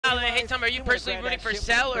Hey, Tom, are you personally rooting for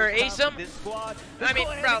Cell or Asum? I mean,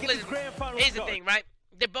 bro, listen, here's the thing, right?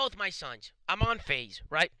 They're both my sons. I'm on Faze,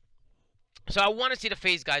 right? So I want to see the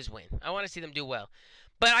Faze guys win. I want to see them do well.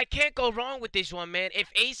 But I can't go wrong with this one, man.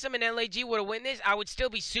 If Asum and LAG were to win this, I would still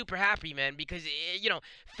be super happy, man. Because, you know,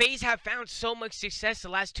 Faze have found so much success the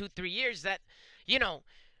last 2-3 years that, you know,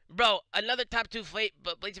 bro, another top 2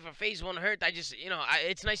 blazing for Faze won't hurt. I just, you know,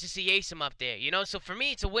 it's nice to see Asum up there, you know. So for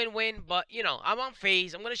me, it's a win-win. But, you know, I'm on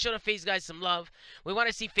Faze. I'm going to show the Faze guys some love. We want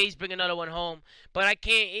to see Faze bring another one home. But I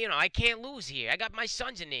can't, you know, I can't lose here. I got my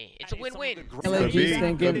sons in there. It's a win-win. LAG's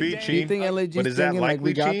thinking, do you think LAG's but is that thinking like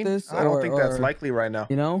we got this? I don't think that's likely right now.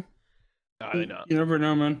 You know? Probably not. You never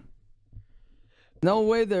know, man. No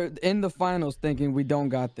way they're in the finals thinking we don't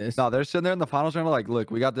got this. No, they're sitting there in the finals and like,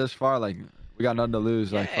 look, we got this far. Like, we got nothing to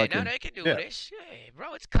lose. Like, Yeah, fucking. now they can do this. Yeah,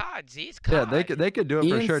 bro, it's COD, Z. It's COD. Yeah, they could do it for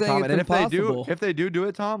Ian's sure, saying Tom. it's And impossible. if they do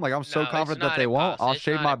it, Tom, like I'm so No, confident it's that they not won't. impossible. I'll It's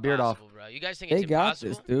shave not my beard off. impossible, bro. You guys think They it's got impossible?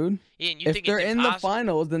 this, dude. Ian, you If think they're it's in the impossible?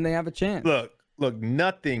 finals, then they have a chance. Look,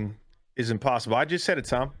 nothing is impossible. I just said it,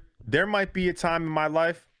 Tom. There might be a time in my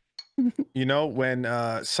life, you know, when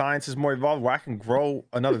science is more evolved, where I can grow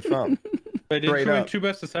another thumb. Wait, did Straight you win up. 2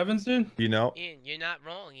 best of 7s, dude? You know, Ian, you're not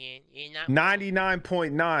wrong, Ian. You're not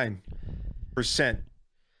 99.9%.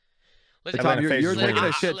 Hey, Listen, Tom, Atlanta you're Faze is taking winning.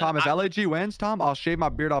 a shit, Tom. If LAG wins, Tom, I'll shave my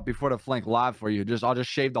beard off before the flank live for you. I'll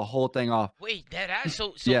just shave the whole thing off. Wait, that ass?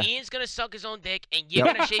 So Yeah. Ian's gonna suck his own dick, and you're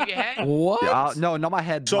Yep. gonna shave your head? What? Yeah, no, not my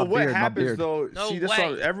head. So my what beard, my happens beard. though? No see, that's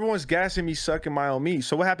way. what, everyone's gassing me, sucking my own meat.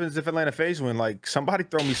 So what happens if Atlanta Faze win? Like somebody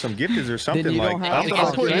throw me some gifteds or something. you Like don't have I'm to gonna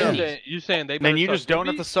suck put your in. dick. You saying they? Then you better just suck don't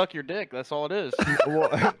have your to suck your dick. That's all it is.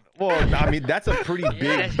 well, I mean that's a pretty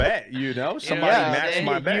big bet, you know. Somebody matched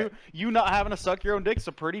my bet. You not having to suck your own dick's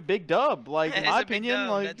a pretty big dub. Like in That's my a big opinion, dub.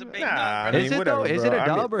 like That's a big Nah, dub, I bro. mean, Is it whatever, though? Is bro. it a I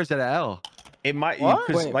mean, dub or is it an L? it might, What?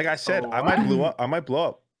 because Wait. like I said, Oh, I might blow up. I might blow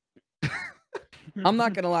up. I'm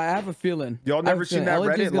not gonna lie. I have a feeling. Y'all I have never a seen feeling that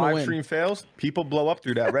LAG's Reddit gonna live win. stream fails? People blow up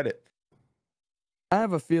through that Reddit. I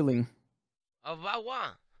have a feeling About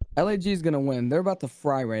what? LAG's gonna win. They're about to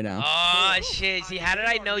fry right now. Oh, shit. See, how did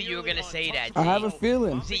I know you were gonna say that? I have a See?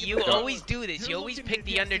 feeling. See, you always do this. You always pick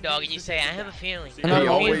the underdog, and you say, I have a feeling. And I I'm have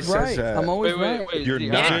a always always feeling." says right. that. I'm always right. You're see,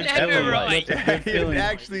 not You're never ever right. You're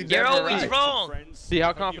actually You're never always right. wrong. See,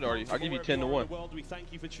 how confident are you? I'll give you 10-1. What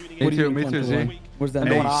do you Me mean, too, 10 to Z. 1? What's that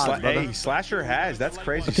Hey, mean? odds, brother. hey, Slasher has. That's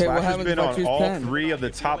crazy. Okay, what Slasher's happens been if I on choose all 10? 3 of the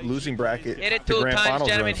top losing bracket. Hit it the 2 grand times, finals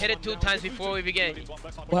gentlemen. runs. Hit it 2 times before we begin.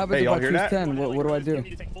 What happens Hey, if y'all I hear choose that? 10? What do I do?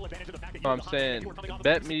 So I'm saying,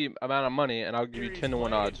 bet me amount of money, and I'll give you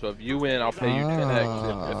 10-1 odds. So if you win, I'll pay you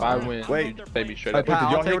 10x. If I win, Wait. you pay me straight Wait, up. Wait, Pat, did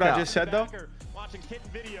I'll y'all hear take what I that. just said though?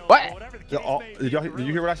 What? Did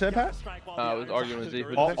you hear what I said, Pat? I was arguing with Z.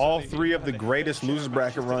 All 3 of the greatest losers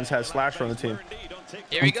bracket runs had Slasher on the team.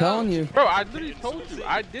 Here we I'm go. telling you. Bro, I literally told you.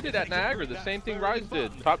 I did it at Niagara. The same thing Rise did.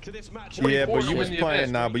 Top 24 Yeah, but to you was win the playing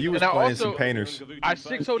event. but you was And I playing also- some painters. I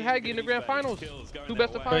 6-0'd Haggy in the grand finals. 2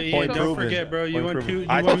 best of 5. But yeah, Point don't proven. forget, bro. You Point won proven. 2. You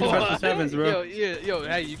I won told 2 you. best of 7s, bro. Yo,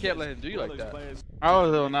 hey, you can't let him do you like that.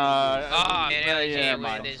 Oh nah. Oh, man, yeah, LG yeah, win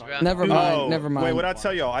man. this, bro. Never mind. Never mind. Wait, what I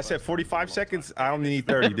tell y'all? I said 45 seconds. I only need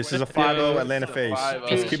 30. This is a 5-0 Atlanta Faze. 5-0.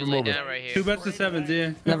 Let's keep it Should lay moving. down right here. 2 best of 7s,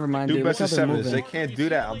 yeah. Never mind, 2 dude. best Look of how they're 7s. They moving. can't do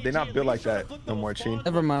that. They're not built like that no more, Cheen.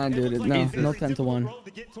 Never mind, dude. No 10 to 1.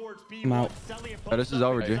 I'm out. Oh, this is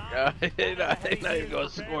over, G. He's not even gonna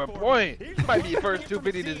score a point. This might be your first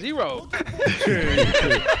 250 to 0.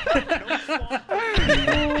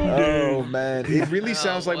 Oh man, it really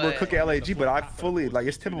sounds like we're way. cooking LAG, but I fully like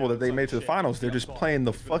it's typical that they made it to the finals. They're just playing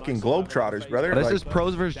the fucking Globetrotters, brother. This Like, is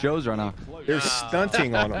pros versus Joes right now. they're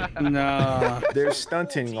stunting on them. Nah. They're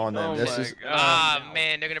stunting on them. Oh This my is Ah,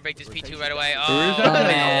 man, they're gonna break this P2 right away. Where Oh, is that?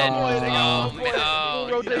 man. Oh, Oh, man. Oh,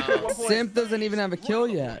 Rotation, no. 1 point. Simp doesn't even have a kill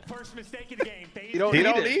yet. he don't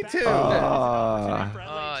need to.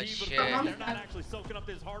 Oh, shit.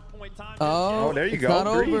 Oh, There you it's go.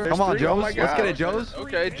 not Three. over. Come on, Three. Oh Joes. my Let's God. get it, Joes.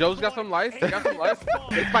 Okay, Joe's got some life. He got some life.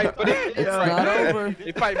 They fight for the, It's not over.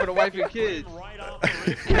 they fight for the wife and kids.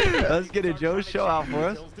 Let's get it, Joes. Show out for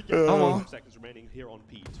us. Come on.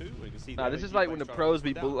 Nah, this is like when the pros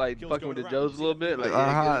be like fucking with the Joes a little bit.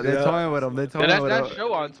 Like, They're toying with him. They're toying Now, with that him.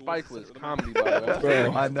 show on Spike was comedy, by the way.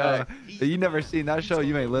 Bro, I know. You never seen that show.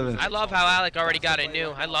 You ain't living. I love how Alec already got a new.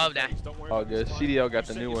 I love that. All good. CDL got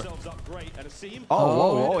the new one. Oh,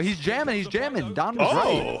 whoa, whoa. He's jamming. He's jamming. Don was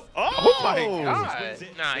right. Oh my god.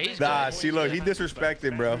 Nah, he's Nah, good. see, look, he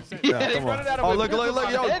disrespected, bro. Yeah, No, they come running on. out of Oh, his look, pistol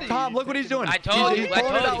look, yo, Eddie. Tom, look what he's doing. I told He's you. I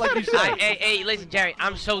pulling it out told like you said. Hey, listen, Jerry.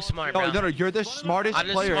 I'm so smart, bro. No, you're the smartest I'm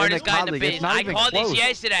the player smartest in the guy in COD the league. biz. It's not I even called close. this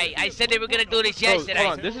yesterday. I said they were gonna do this Bro, yesterday.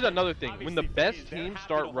 hold on, this is another thing. When the best teams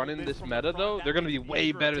start running this meta, though, they're gonna be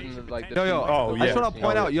way better than like the Yo, teams yo, like Oh, the yeah. I just want to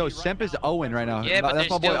point out, yo, Simp is Owen right now. Yeah, but that's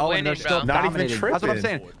they're my boy still Owen. winning, They're still bro. Not even dominating. That's what I'm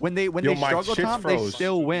tripping. saying. When they Yo, my struggle, shit's Tom, they froze.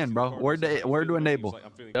 still win, bro. Word to enable.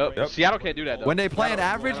 Yep. Seattle can't do that though. When they play an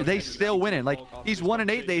average, they still winning. Like he's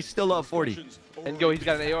 1-8, they still up 40. And yo, he's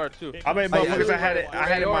got an AR too. I mean, motherfuckers, I had it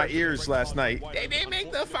in my ears last night. They didn't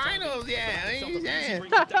make the finals, yeah.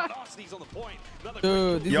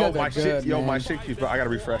 Dude, these Yo, guys my are shit, good, yo, man. my shit keeps. I gotta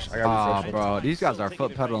refresh. Ah, bro, these guys are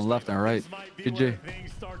foot pedaling left and right. GG.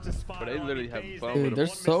 But they literally have fun Dude, with they're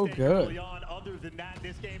them. so good.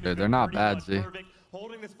 Dude, they're not bad, Z.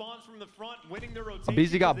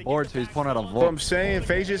 BZ got bored, so he's pulling out a What Volt. I'm saying,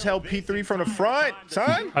 Faze just held P3 from the front,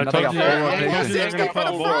 son. I Now they told got you. full I rotation. told you they're gonna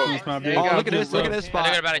follow both of these, my dude. Oh, look at this They're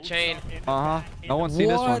spot. about a chain. Uh-huh. No one's seen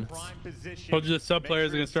this one. Told you the sub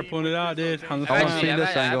players are gonna start pulling it out, dude. On the I wanna front. see this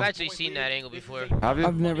I've angle. actually seen that angle before. Have you?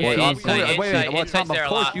 I've never Yeah, seen Insight, that. Wait, Insight, what Insight's time? there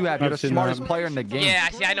Of a course lot. you have. You're the I've seen smartest that. player in the game. Yeah,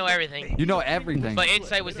 see, I know everything. You know everything. But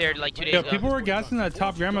Insight was there like 2 days Yo, ago. people were gassing that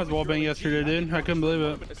top grandma's wall bang yesterday, dude. I couldn't believe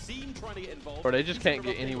it. Bro, they just can't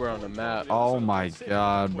get anywhere on the map. Oh my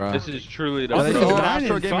god, bro. This is truly the. Yo, this is Oh, an 9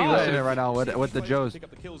 Astro and Gaming 5. listening right now with the Joes. Yo,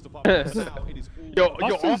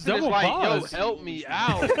 Austin's Austin is double like, pause. yo, help me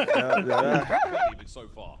out.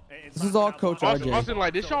 This is all Coach RJ. Austin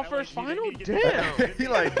like, this y'all first final? Damn. He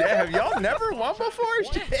like, damn, y'all never won before?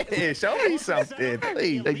 Shit, show me something,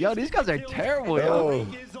 please. Like, yo, these guys are terrible, yo.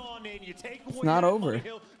 It's not over.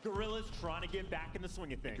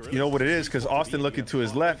 You know what it is? Because Austin looking to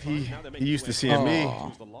his left, he used to seeing me.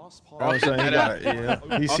 Aw. I'm saying he got, yeah,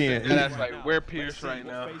 he's seeing. That's like, we're Pierce right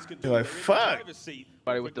now. He's like, fuck.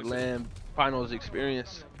 Somebody with the Lamb finals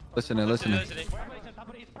experience. Listening.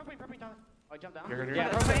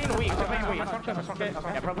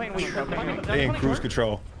 They in cruise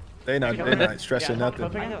control. They're not stressing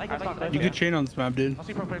nothing. You could chain on this map, dude.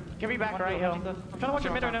 Give me back right hill. I'm trying to watch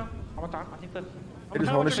your mid right now. They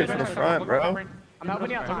just want to shit from the front, bro. I'm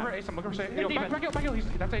helping you out. Looking for Ace. I'm looking for Ace. Back hill.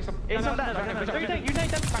 That's Ace. Ace on that. You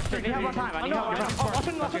take them. They have one time. I need help.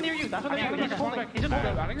 Last one near you. That's what near you. He's just holding. He's just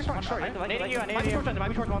holding. I think he's trying short. I need you. Might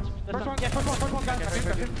be short ones. First one. Yeah, first one. Guys. Oh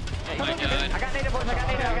my god. I got native boys.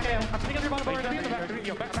 I'm sitting on your bottom board.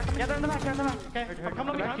 Yeah, they're in the back. Okay. Come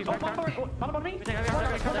on me. Come on me.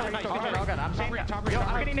 I'm saying.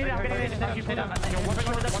 I'm getting native. I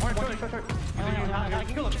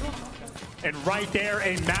can go. And right there,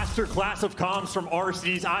 a master class of comms from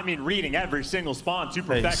RCs. I mean, reading every single spawn to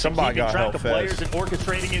perfection, somebody keeping got track help, of Fez. players and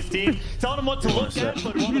orchestrating his team, telling him what to look at.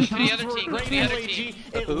 But one of the the other comms team, were go to great the other LAG,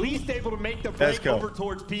 at team. least able to make the Let's break go. over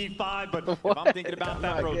towards P5. But if I'm thinking about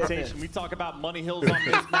that rotation, we talk about Money Hills on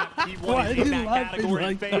this map. P1 is in that category.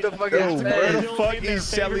 like Phase. Yo, where the fuck is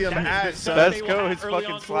Celium at, son? Fesco is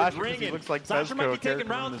fucking slashing because he looks like Fesco, a character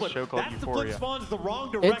from this show called Euphoria.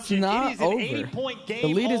 It's not over.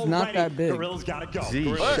 The lead is not that big. Z,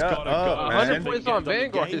 shut up, 100 man. points on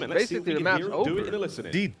Vanguard is basically the map's over.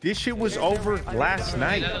 D, this shit was over last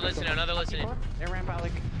night. Another listening. They ran by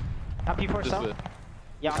like top P4 This south. way.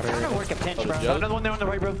 Yeah, I'm trying to work a pinch, bro. Joe? Another one there on the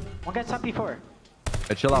right, bro. One guy's top P4.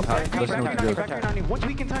 Hey, chill out, Pat. Listen to what you do. Once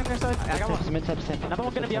we can time their side, I got one. Another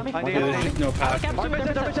one's gonna be on me. No pass.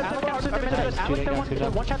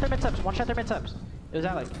 One shot their mid subs. One shot their mid subs. It was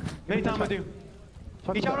Alex. Many times I do.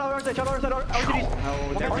 Each other,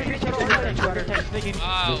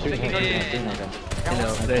 Oh,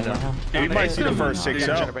 man. They know. We might see the first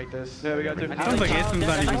 6-0. Yeah, we got two. Sounds like Aeson's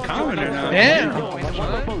not even common right now. Damn.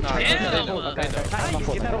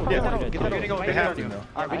 They have to, though.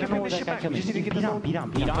 we can bring this shit back. We just need to get this on. Beat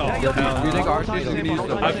on. You think RC is gonna use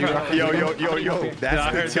the Yo,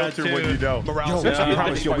 that's the tilter when you know. I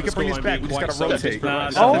promise you, we can bring this back. We just gotta rotate.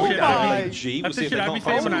 That's Oh the shit my. That's the shit I be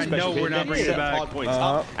saying when I know we're not bringing it back.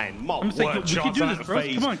 I'm just like, we can do this, bro.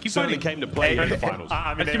 Come on, keep fighting. came to play in the finals.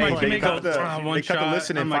 I mean, I see my They teammate cut go, the one shot.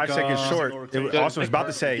 listening Oh my 5 seconds God. short. It also was about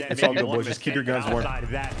to say, it's all good, boys. Just keep your guns warm.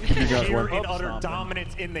 Keep your guns warm. In utter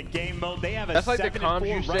dominance in the game mode. They have a That's like the 7-4 comms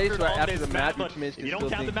you say, record so on after this the map, match, your but teammates can you still don't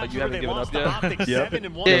count think the like match you where haven't they given lost up the yet. optic Yep.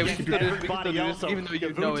 7-1 Yeah, we can against still do this. We can everybody still do else. this, even though you The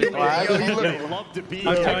know Voodoo it's team live. really Yo, would love to be I'm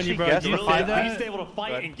there. telling you, bro, At you least say that? able to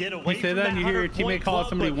fight and get away You say from that and you hear your 100-point teammate call club,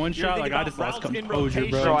 somebody but one you're shot, thinking like, I about just lost routes in composure,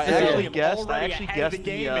 rotation. bro. So I actually Already guessed ahead of the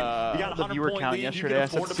game, and you got the a viewer 100-point count lead, you yesterday. can I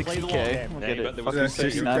said afford to play the long 60K. game. We'll get it. That's Fucking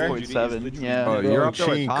 60K? 69.7. Yeah. Bro, Yo, you're up there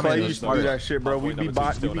with Sheen, Tommy. Clay in the used to do start. that shit, bro. We be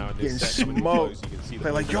getting smoked.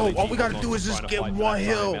 Clay like, yo, all we gotta do is just get one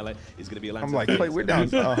hill. I'm like, Clay, we're down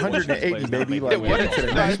 180, baby. Like, What get to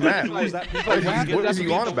the next map. What is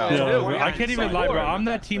he on about? Yo, bro, I can't even lie, bro. I'm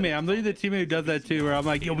that teammate. I'm literally the teammate who does that too. Where I'm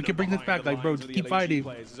like, yo, we can bring this back. Like, bro, just keep fighting.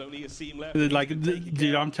 Like,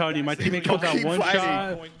 dude, I'm telling you, my teammate calls out keep one fighting.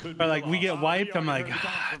 shot, or like we get wiped. I'm like,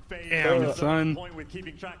 damn, son.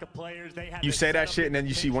 You say that shit, and then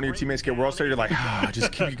you see one of your teammates get world star. You're like,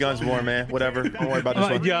 just keep your guns warm, man. Whatever. Don't worry about this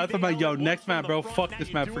one. Yeah, I'm like, yo, next map, bro. Fuck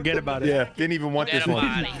this map. Forget about it. Yeah, didn't even want this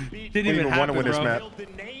one. Didn't even want to win this map.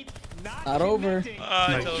 Not over.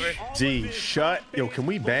 It's over. Z, shut. Yo, can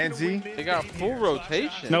we ban Z? They got full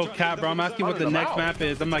rotation. No cap, bro. I'm asking what the next map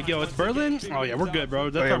is. I'm like, yo, it's Berlin? Oh, yeah, we're good, bro.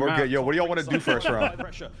 That's our we're map. good. Yo, what do y'all want to do first round?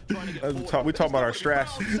 We talking about our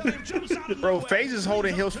strats. Bro, Faze is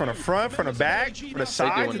holding hills from the front, from the back, from the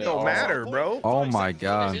sides. It don't matter, bro. Oh my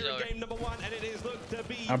god.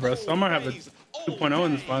 Bro, so I'm gonna have a 2.0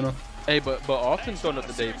 in this final. Hey, but Austin's throwing up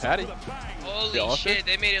the Dave Patty. Holy shit,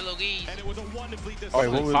 they made it look easy. Oh, wait,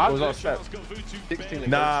 what was our stats?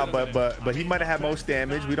 Nah, but he might have had most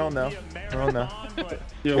damage. We don't know. I don't know.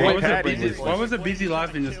 Yo, why was it BZ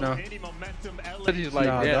laughing just now? Because he's like,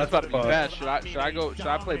 yeah, that's about to be bad. Should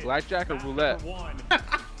I play blackjack or roulette? Look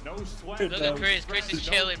at Chris. Chris is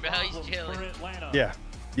chilling, bro. He's chilling. Yeah.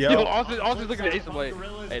 Yo, Austin's looking at Ace and like,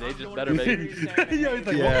 hey, they just better make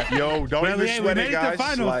it. Yo, don't even sweat it, guys.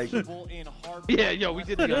 Like, yeah, yo, we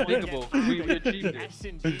did the unthinkable. We achieved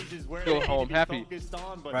it. Go home happy.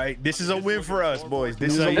 Right, this is a win for us, boys.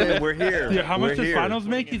 This is a win. We're here. Yeah, how much does finals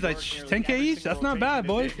make? He's like 10K each. That's not bad,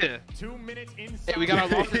 boys. Yeah. Hey, we got our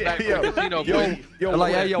losses back for the casino, boys. Yo,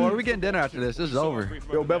 like, hey, yo, where are we getting dinner after this? This is over.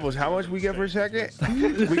 Yo, Bevels, how much we get for a second?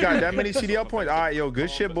 We got that many CDL points. All right, yo, good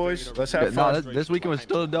shit, boys. Let's have fun. No, this weekend was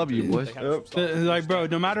still a W, boys. Like, bro,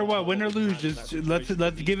 no matter what, win or lose, just let's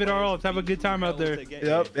give it our all. Let's have a good time out there.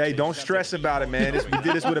 Yep. Hey, don't stress about it, man. We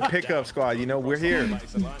did this with a pickup squad. You know, we're here.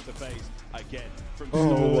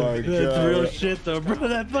 Oh my god. That's real shit, though, bro.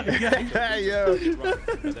 That's like, yo.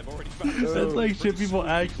 That's like shit people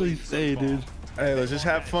actually say, dude. Hey, let's just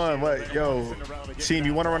have fun. What, yo, team,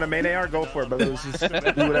 you want to run a main AR? Go for it, but let's just do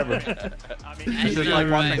whatever. It's just like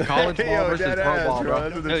watching college ball versus pro ball, bro.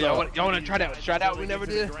 Y'all want to try that out we never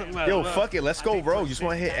did? Yo, fuck it. Let's go, bro. You just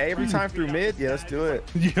want to hit A every time through mid? Yeah, let's do it.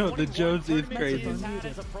 Yo, the Jones is crazy.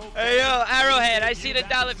 Hey, yo, Arrowhead, I see the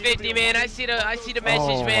 $1.50, man. I see the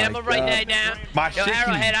message, man. I'm gonna write that down. Yo,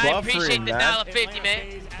 Arrowhead, I appreciate the $1.50,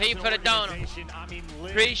 man. Thank you for the donor.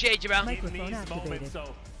 Appreciate you, bro.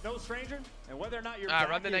 No stranger, and whether or not you're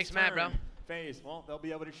run the next map, bro. Faze, well, they'll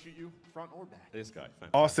be able to shoot you front or back. This guy.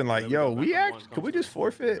 Austin, like, yo, could we just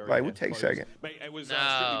forfeit? Like, we take second. Mate, it was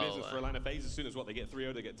strictly business for Atlanta Faze. As soon as they get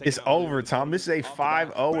 3-0, they get taken. It's over, Tom. This is a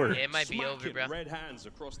 5-0. Yeah, it might be over, bro. Red hands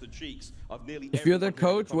across the cheeks of nearly if you're their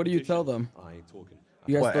coach, what do you tell them? I ain't talking.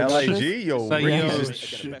 You guys what, LAG? Yo, like,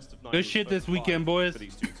 good shit this weekend, boys.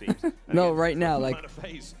 No, right now, like,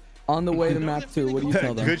 on the way to map 2, what do you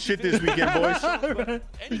tell them? Good shit this weekend, boys.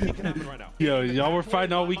 Anything can happen right now. Yo, y'all were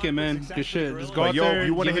fighting all weekend, man. Good shit. Just go out there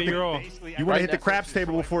and give it your all. You want to hit the craps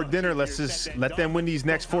table before dinner? Let's just let them win these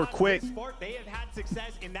next 4 quick.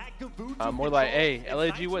 More like, hey,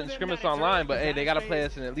 LAG wouldn't scrim us online, but hey, they got to play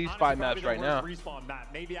us in at least 5 maps right now.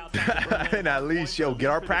 And at least, yo, get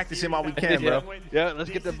our practice in while we can, bro. Yeah, let's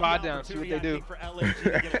get the VOD down, see what they do.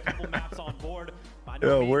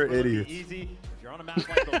 Yo, we're idiots.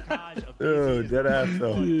 Oh, dead ass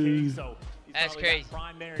though. That's crazy.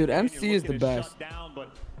 Dude, MC is the best.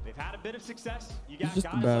 They've had a bit of success. He's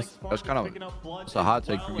just the best. That's kind of it's a hot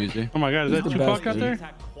take from UZ. Oh my god, is that He's the Tupac best, out there?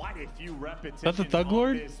 That's a Thug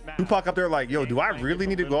Lord? Tupac up there like, yo, do I really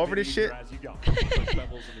need to go over this shit? Yo,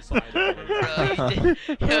 you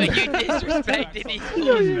disrespected these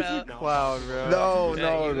fools, bro. Wow, bro. No.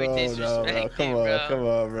 Come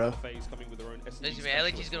on, bro. Listen, man,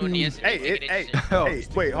 LAG's gonna win the instant. Hey,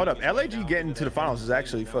 wait, hold up. LAG getting to the finals is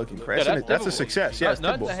actually fucking crazy. That's a success. Yeah, that's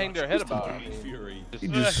nothing to hang their head about. You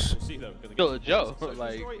just kill a Joe.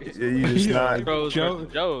 Like, you just not.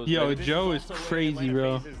 Joe, yo, Joe is crazy,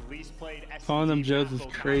 bro. Calling them Joes is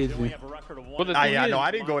crazy. Yeah, no,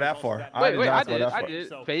 I didn't go that far. Wait, I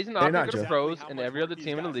did. Faze and Optic are the pros, and every other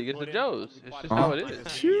team in the league is the Joes. It's just how it is.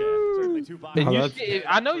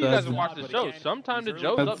 I know you guys have watched the show. Sometimes the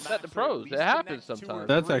Joes upset the pros. It happens sometimes.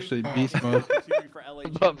 That's actually beast mode.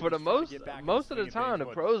 But for the most of the time, the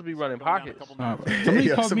pros be running pockets. Somebody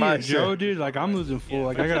called me a Joe, dude. Like, I'm losing full.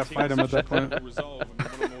 Like, I gotta fight him at that point.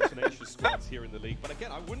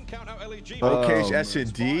 Okay,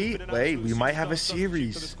 S&D. Wait, we might have a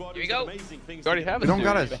series. Here we go. We already have We don't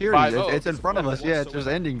got a series. It's in front of us. Yeah, it's just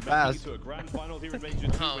ending fast. Oh,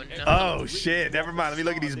 no. Oh, shit. Never mind. Let me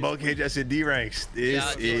look at these Bulkage S&D ranks.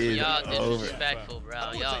 This is y'all over. disrespectful,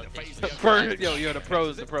 bro. Y'all disrespectful. Yo, the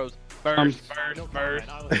pros. First.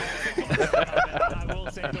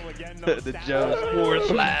 The Joe's forward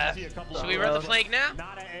slash. Should we run the flank now?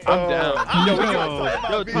 I'm down.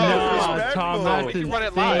 Yo, Tom, that's You run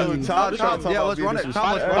it live. insane. Yeah, let's run it.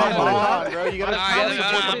 Tom, let's run it. Bro, you gotta Alright,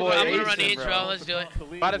 support the boy. I'm gonna run the intro. Let's do it.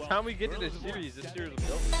 By the time we get to this series will be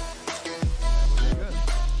over.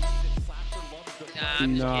 Nah,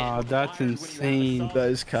 I'm just Nah, that's insane. That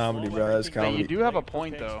is comedy, bro. That's But you comedy. do have a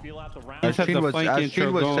point though. Let's have the flank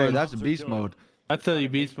intro would say, going. that's beast mode. That's a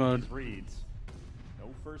beast mode.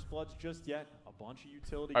 No first bloods just yet. A bunch of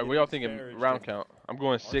utility. Alright, we all thinking round count. I'm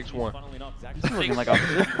going 6-1. This is looking like a.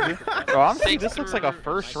 Bro, I'm thinking this looks like a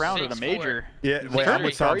first round in a major. Yeah, wait, I'm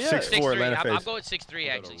with Tom. 6-4 6-3. Atlanta I'm Faze. going 6-3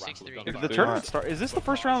 actually. 6-3. If the tournament start, is this the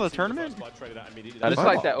first round of the tournament? Now, this is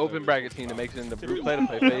like that open bracket team that makes it in the group play to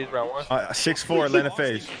play Faze round 1. 6-4 Atlanta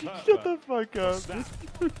Faze. Shut the fuck up.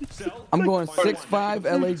 I'm going 6'5"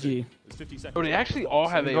 LAG. Bro, they actually all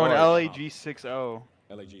have I'm going ARs. LAG 6-0.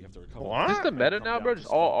 What? Is this the meta now, bro? Just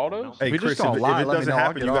all autos? Hey, We Chris, just if gonna it lie, let me doesn't know, I'll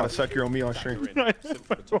happen, get you gotta off. suck your own meat on stream.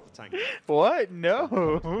 What?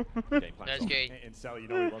 No. That's great. And Sal, you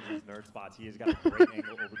know he loves his nerd spots. He has got a great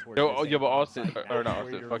angle over towards Yo, but Austin, or not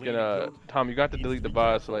Austin, fucking, Tom, you got to delete the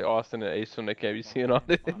bias so like Austin and Ace, they can't be seeing all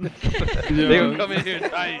this. They gonna come in here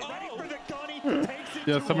tight.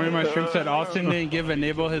 Yo, somebody in my stream said Austin didn't give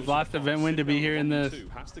Enable his last event win to be here in this.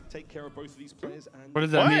 What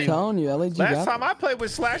does that What? I'm mean? telling you, LAG Last got time I played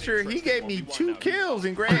with Slasher, he gave me 2 kills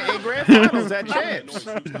in grand finals at champs.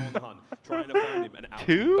 2?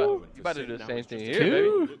 You about to do the same thing here,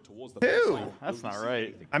 baby. 2. That's not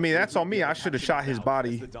right. I mean, that's on me. I should have shot his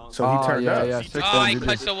body, so he Oh, turned yeah, up. yeah. 6 Oh, he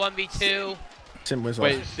clutched the 1v2. Sim was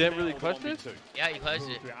Wait, off. Sim really clutched this? Yeah, he clutched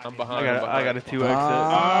it. I'm behind. I got a 2 exit.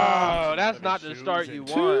 Oh, that's not the start you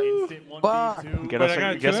want. Fuck.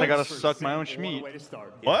 Guess I gotta suck my own schmeat.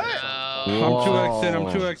 What? No. I'm 2xing. I'm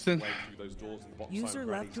 2xing. User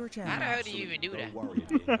left your channel. How the hell do you even do that?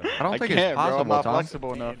 I don't I think can't, it's bro. I'm possible, not Tom.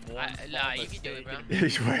 flexible enough. Nah, you can do it,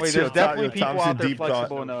 bro. Wait, there's definitely people out there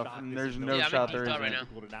flexible enough, and there's no Yeah, I'm shot in there deep thought right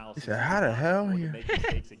isn't. now. He said, how the hell?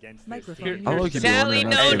 Microphone. I look at Sally you,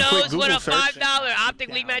 No Hey, Knows quick with Google a search. $5 Optic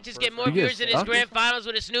League matches get more You get viewers than his stuck? grand finals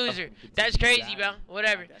with a snoozer. That's crazy, bro.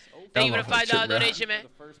 Whatever. Thank you for the love that shit, $5 bro. donation, man.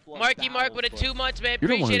 Marky Mark with a 2 months, man. You're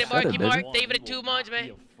the one who Appreciate it, said it, Marky baby. Mark. Thank you for the 2 months,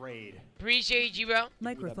 man. Appreciate you, bro.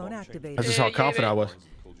 Microphone activated. That's just how confident I was.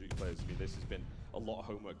 This has been a lot of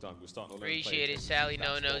homework done. We're starting to learn Appreciate it, Sally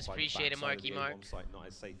No Knows. Appreciate it, Marky Mark. Not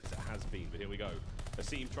as safe as it has been, but here we go. A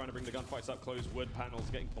team trying to bring the gunfights up close. Wood panels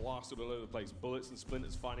getting blasted all over the place. Bullets and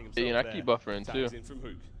splinters finding themselves Yeah, and I keep buffering, too. In from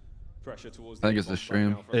Hook. Pressure towards I think it's the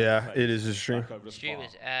stream. Yeah, it is a stream. Stream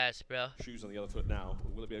is ass, bro. Shoes on the other foot now.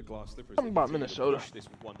 Will it be a glass slipper? Talking about Minnesota. This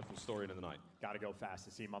wonderful story in the night. Got to go fast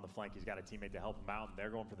to see him on the flank. He's got a teammate to help him out, and they're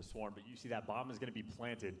going for the swarm. But you see that bomb is going to be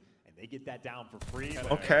planted, and they get that down for free.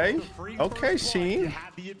 Okay. Okay, You scene.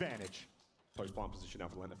 have the advantage. Close bomb position now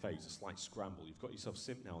for Atlanta Faze. A slight scramble. You've got yourself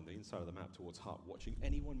Simp now on the inside of the map towards Hut, watching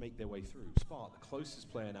anyone make their way through. Spark, the closest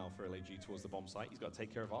player now for LAG towards the bomb site. He's got to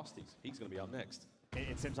take care of Arsties. He's going to be up next.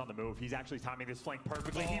 And Sim's on the move. He's actually timing this flank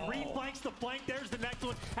perfectly. He re-flanks the flank. There's the next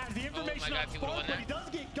one. Has the information on Spark, but he does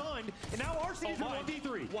get gunned. And now Arstie's in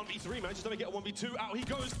 1v3. 1v3, man. Just let me get a 1v2. Out he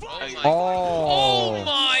goes. Oh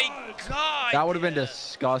my god. That would have been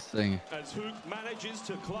disgusting. As Hook manages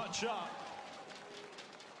to clutch up.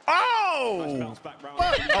 Oh!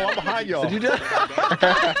 What? Oh, I'm behind y'all. Did you do Yo,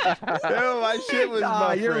 my shit was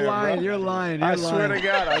Nah, you're buffering, lying. bro. You're lying. I swear to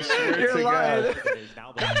God. I swear You're to lying.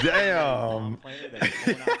 God. Damn.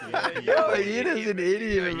 Yo, he is an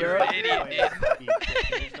idiot, bro.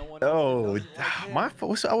 Oh,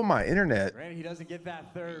 what's up with my internet? He doesn't get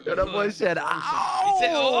that third. Yo, that boy said, ow!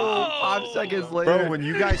 said, oh! 5 seconds later. Bro, when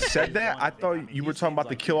you guys said that, I thought you were talking about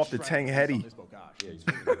the kill off the tank heady.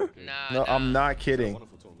 No, I'm not kidding.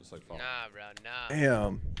 Nah, bro, nah.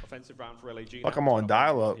 Damn. Offensive round for LAG. Fuck, I'm on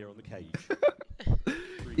dial-up.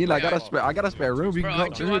 Eli, I got a spare room. You Bro, can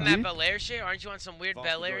aren't come you on through, that G. Bel Air shit? Aren't you on some weird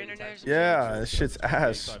Bel Air internet or something? Yeah, this shit's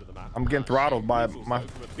ass. I'm getting throttled by my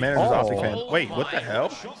manager's Optic fan. Wait, what the hell?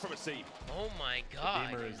 Oh my god.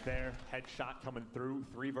 Gamer is there. Headshot coming through.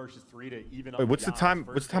 3 versus 3 to even up. Wait, what's the time?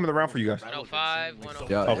 What's the time of the round for you guys? 105, 104.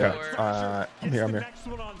 Yeah, Okay. I'm here. I'm here. Next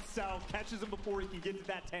one on Sal. Catches him before he can get to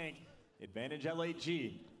that tank. Advantage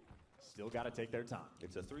LAG. Still got to take their time.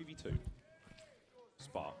 It's a 3v2.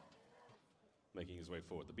 Spark making his way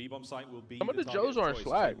forward. The B-bomb site will be. Some of the Joes aren't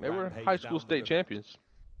slack. They were high school state champions.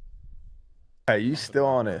 Hey, you still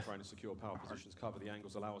on it?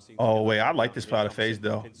 Oh wait, I like this plot of Faze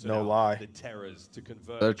though. No lie.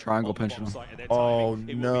 They're triangle pinching him. Oh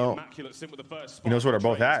no. He knows where they're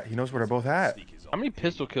both at. He knows where they're both at. How many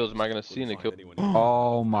pistol kills am I gonna see in the kill?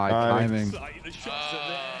 Oh my timing. The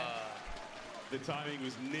timing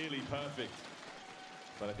was nearly perfect.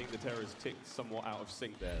 But I think the terrors ticked somewhat out of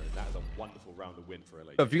sync there, and that is a wonderful round of win for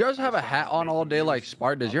LA. If you guys have a hat on all day like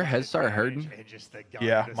Spark, does your head start hurting?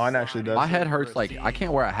 Yeah, mine actually does. My head hurts like I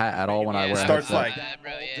can't wear a hat at all when I wear a hat. Starts like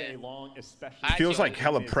it feels like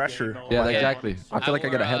hella pressure. Yeah, exactly. I feel like I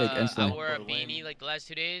get a headache instantly. I wore a beanie like the last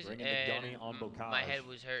 2 days, and my head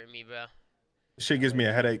was hurting me, bro. Shit gives me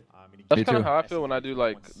a headache. That's kind of how I feel when I do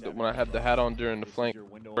like when I have the hat on during the flank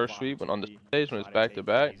first sweep, and on the days when it's back to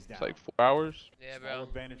back, it's like 4 hours. Yeah, bro.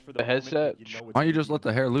 The headset. Why don't you just let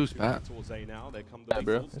the hair loose, Pat? Yeah,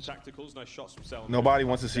 bro. Nobody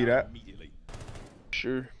wants to see that.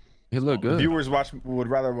 Sure. He look good. Viewers would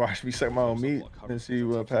rather watch me suck my own meat than see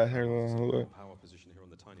what Pat hair look.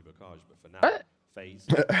 What? Faze.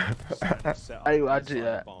 I do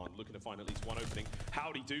that. Looking to find at least one opening.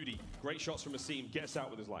 Howdy doody. Great shots from Asim. Gets out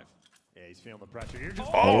with his life. Yeah, he's feeling the pressure. You're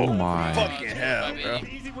just oh my fucking hell, bro.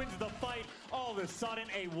 Easy wins the fight. All of a sudden,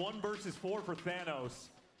 a 1 versus 4 for Thanos.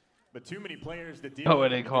 But too many players to deal with. Oh,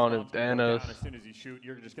 and they calling him Thanos. As soon as you shoot,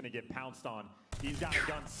 you're just gonna get pounced on. He's got a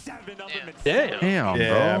gun 7 of them. Damn, bro.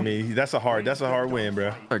 Yeah, I mean that's a hard win,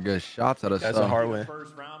 bro. They're good shots out of That's a hard win.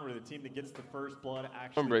 First round where the team that gets the first blood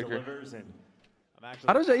actually delivers. And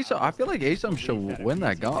how does Asom? I feel like Asom should win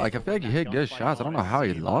that gun. Like I feel like he hit good shots. I don't know how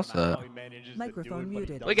he lost that. Microphone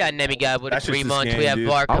muted. We got Nemi guy with a That's 3 just months. the We scam, have dude.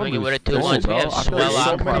 Bar coming in with a 2 months. We have Swell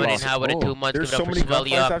Up coming in how with a 2 months. There's Give it so up for many Swelly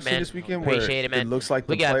gunfights Up, I've seen man. this weekend where Appreciate it, man. it looks like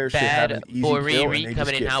the We got players should have Bad an easy for kill and Riri they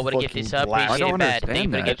coming just in how get would get this up. fucking Appreciate it, Bad. understand Thank you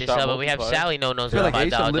for that. getting this up. But we have Sally No Nos I feel with a like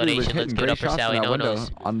Asom $5 literally was donation. Let's hitting give it great up for shots in Sally that No window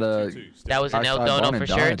Nos. on the. That was an El outside Dono barn for and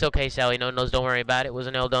sure. died. It's okay, Sally No Nos. Don't worry about it. It was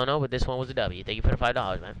an El Dono, but this one was a W. Thank you for the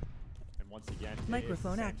 $5, man. And once again,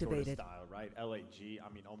 Microphone activated. Style, right? LAG, I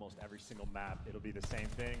mean, almost every single map, it'll be the same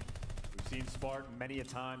thing. We've seen Spartan many a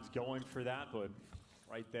times going for that, but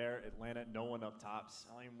right there, Atlanta, no one up top.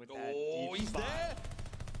 Selling with that deep spot. There.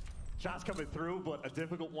 Shots coming through, but a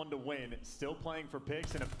difficult one to win. Still playing for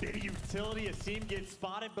picks and a bit of utility. Asim gets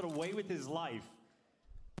spotted, but away with his life.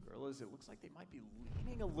 Gorillas, it looks like they might be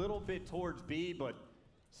leaning a little bit towards B, but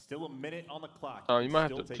still a minute on the clock. Oh, you might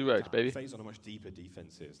have to 2x, baby. Faze on a much deeper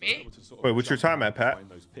defense here. Me? Wait, what's your time at, Pat?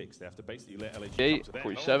 They have to basically let LAG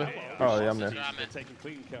 8:47. Oh, yeah, I'm there. They're taken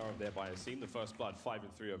clean care of there by Asim. The first blood, 5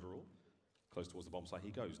 and 3 overall. Close towards the bomb site he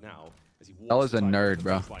goes now. As he That was a nerd,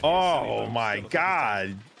 bro. Oh my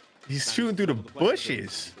God. He's shooting through the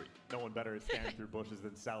bushes. No one better at standing through bushes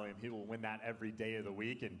than Salim. He will win that every day of the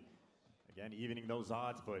week. And again, evening those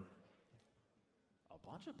odds, but a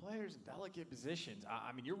bunch of players in delicate positions.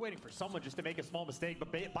 I mean, you're waiting for someone just to make a small mistake,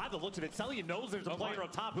 but by the looks of it, Celia knows there's a player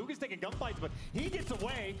up top. Huga's taking gunfights, but he gets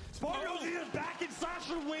away. Spark goes in and back, and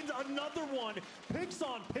Slasher wins another one. Picks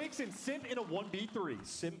on picks, and Simp in a 1v3.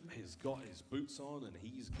 Simp has got his boots on, and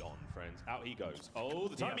he's gone, friends. Out he goes. Oh,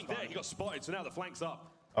 the timing there. He got spotted, so now the flank's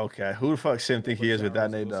up. Okay, who the fuck Sim think he is with that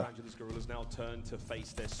nade though? Los Angeles Gorillas now turn to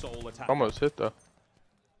face their sole attack. Almost hit though.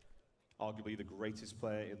 Arguably the greatest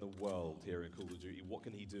player in the world here in Call of Duty. What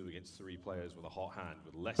can he do against 3 players with a hot hand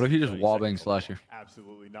with less? What if he just than 30 wallbang seconds on the Slasher?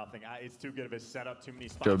 Absolutely nothing. It's too good of a setup. Too many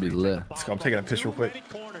spots. Joe be lit. Let's go. I'm taking a piss real quick.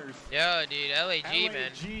 Yo, dude, LAG,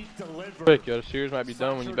 man. Quick, yo, the series might be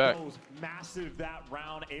done when you're back. Massive that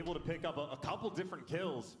round, able to pick up a couple different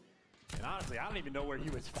kills. And honestly, I don't even know where he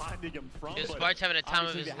was finding him from. Dude, Spark's having a time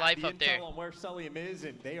of his life up there. On where Celium is,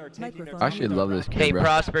 and they are taking their I actually love this kid, Hey, bro.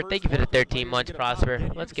 Prosper, thank you for the 13 months, Prosper.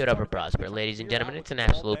 Let's give it up for Prosper, ladies and gentlemen. It's an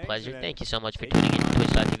absolute pleasure. Thank you so much for tuning in to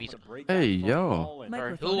Twitch.tv. Hey, yo.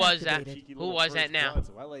 Who was that? Who was that now?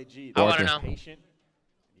 I I want to know. Who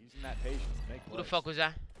Who the fuck was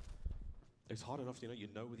that? It's hard enough, you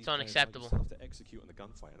know with these It's unacceptable. players, how you have to execute on the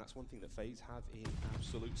gunfight, and that's one thing that Faze have in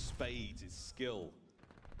absolute spades is skill.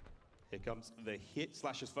 Here comes the hit.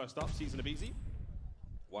 Slasher's first up. Season of Easy.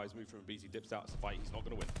 Wise move from Beezy. Dips out to fight. He's not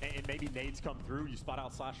going to win. And maybe nades come through. You spot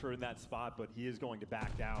out Slasher in that spot, but he is going to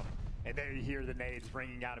back down. And there you hear the nades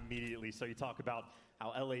ringing out immediately. So you talk about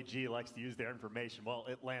how LAG likes to use their information. Well,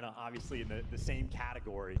 Atlanta obviously in the same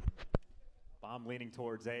category. Bomb leaning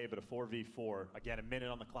towards A, but a 4v4. Again, a minute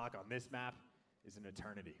on the clock on this map is an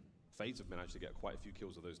eternity. Faze have managed to get quite a few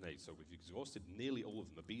kills of those nades, so we've exhausted nearly all of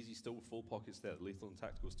them. Abizi's still full pockets there. The lethal and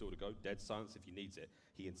tactical still to go. Dead silence if he needs it.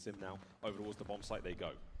 He and Sim now over towards the bomb site they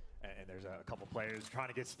go. And there's a couple players trying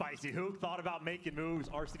to get spicy. Who thought about making moves?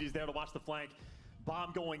 RCD's there to watch the flank.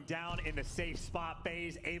 Bomb going down in the safe spot.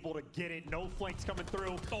 Faze able to get it. No flanks coming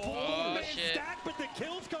through. Oh, shit. Stack, but the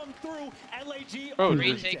kills come through. LAG. Bro,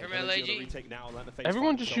 retake from LAG.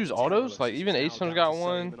 Everyone just use autos. Like even Aeson's got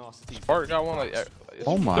one. Spark got one. Like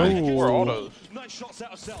oh my. Four autos. Nice shots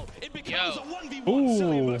out of cell. It becomes a 1v1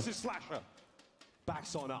 Silly versus Slasher.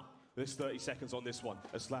 Backs on up. There's 30 seconds on this one.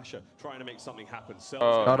 A Slasher trying to make something happen. Shut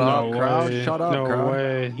up, crowd. Shut up, crowd. No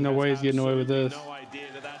way. No way he's getting away with this. No idea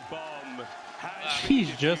that bomb.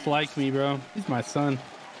 He's just like me, bro. He's my son.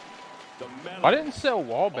 I didn't sell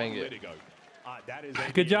wallbang it.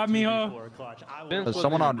 Good job, Miho.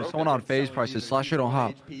 Someone on Faze prices. Slasher don't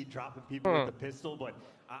hop.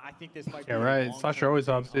 Yeah, right. Slasher always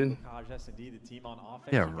hops, dude.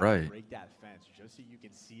 Yeah, right.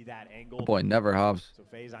 Oh boy, never hops.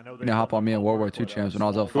 You know, hop on me in World War II champs when I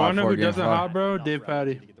was up 5-4 games. You know who doesn't hop, bro? Dave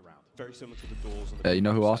Patty. Very similar to the doors. Yeah, you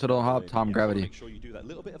know who also don't hop? Tom Gravity. Make sure you do that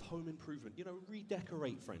little bit of home improvement. You know,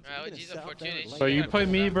 redecorate, friends. So you play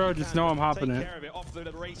me, bro. Just know I'm hopping it.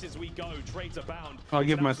 I'll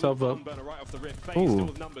give myself up.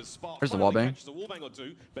 Ooh. There's the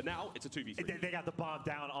wallbang. But now it's a 2v3. They got the bomb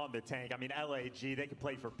down on the tank. I mean, LAG, they can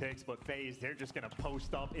play for picks, but Faze, they're just gonna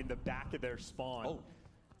post up in the back of their spawn. Oh.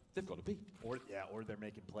 They've got to be. Or they're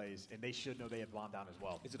making plays, and they should know they have bomb down as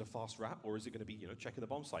well. Is it a fast wrap, or is it going to be, you know, checking the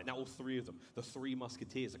bomb site? Now all three of them, the three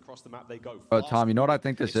musketeers across the map, they go. Tom, you know what I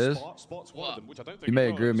think this is? You may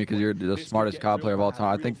agree with me because you're the smartest COD player of all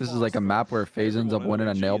time. I think this is like a map where Faze ends up winning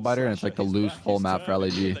a nail biter, and it's like the loose full map for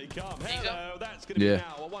LAG. Yeah.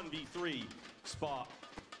 A 1v3 spot.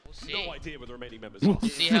 See. No idea with the remaining members.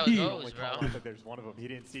 See how it goes, bro. There's one of them. He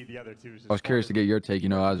didn't see the other two. I was curious to get your take. You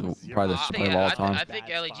know, I was probably the player of all time. I think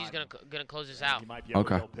LAG's gonna close this out.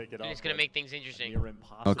 Okay. And it's gonna make things interesting.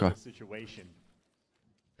 Okay.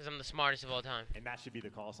 Because I'm the smartest of all time. And that should be the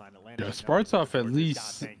call sign. Atlanta. Yeah, Spart's off at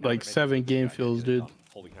least like 7 game fills, dude.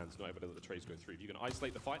 Holding hands, not evident that the trades go through. If you can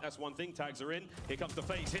isolate the fight, that's one thing. Tags are in. Here comes the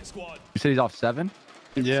Faze hit squad. You said he's off 7?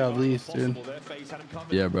 Yeah, at least, dude.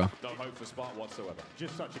 Yeah, bro. No hope for Spot whatsoever.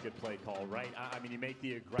 Just such a good play call, right? I mean, you make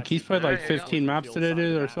the aggressive. He's played like 15 maps today,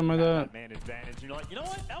 dude, or something like that. Man advantage. You're like, you know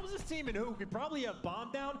what? That was his team, and who could probably have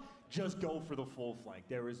bomb down. Just go for the full flank.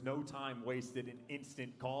 There is no time wasted. An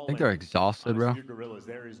instant call. I think they're exhausted, bro. Gorillas,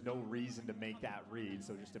 there is no reason to make that read.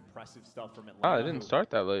 So just impressive stuff from Atlanta. Oh, it didn't start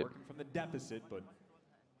that late. Working from the deficit, but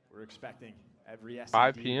we're expecting every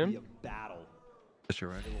 5 p.m. to be a battle. Yes, you're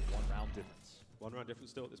right. One round difference. One round difference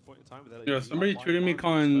still at this point in time. Yo, somebody tweeted me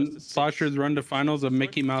calling Slasher's run to finals a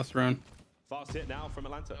Mickey Mouse run. Fast hit now from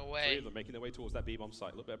Atlanta. No way. 3 of them making their way towards that B-bomb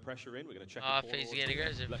site. A little bit of pressure in. We're going to check the Faze getting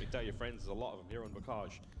aggressive. Let me tell you, friends, there's a lot of them here on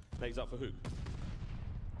Bacage. Nades up for who?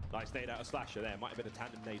 Nice nade out of Slasher there. Might have been a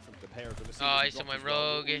tandem nade from the pair of them. Oh, he's someone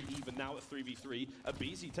rogue. Even now at 3v3.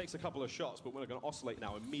 Abizi takes a couple of shots, but we're going to oscillate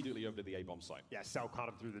now immediately over to the A-bomb site. Yeah, Cell caught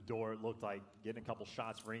him through the door. It looked like getting a couple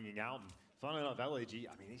shots ringing out. And fun enough, LAG,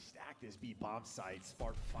 I mean, they stacked this B-bomb site.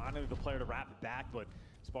 Spart finally the player to wrap it back, but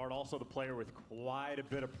Spart also the player with quite a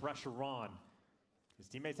bit of pressure on. His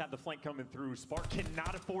teammates have the flank coming through. Spart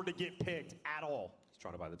cannot afford to get picked at all. He's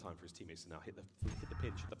trying to buy the time for his teammates to now hit the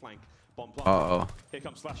pinch, hit the flank. Bomb plant. Uh-oh. Here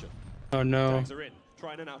comes Slasher. Oh, no. Tags are in.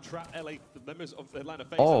 Trying to now trap LA, the members of Atlanta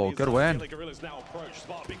Faze. Oh, good win. LA Gorillas now approach.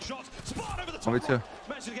 Spart, big shots. Spart over the top. Me too.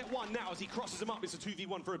 Managed to get one now as he crosses him up. It's a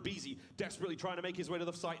 2v1 for Abizi. Desperately trying to make his way to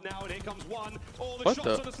the site now. And here comes one. All the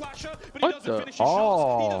shots on the Slasher. But he doesn't finish his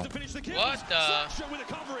shots. He doesn't finish the kills. What the? Slasher with a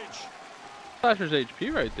coverage. Slasher's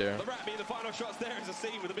HP right there. The rat being the final shots there is a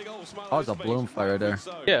scene with a big old smile. That was a bloom fight right there.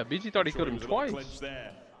 Yeah, BG thought he killed him twice.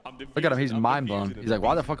 Look at him, he's mind blown. He's like,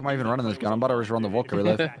 why the fuck am I even running this gun? I'm about to just run the Volker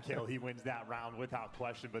relief. He wins that round without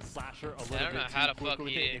question, but Slasher I don't know how the fuck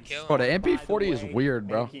he didn't kill him. Bro, the MP40 is weird,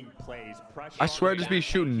 bro. I swear I just be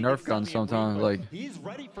shooting Nerf guns sometimes. Like, he's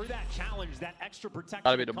ready for that challenge, that extra protection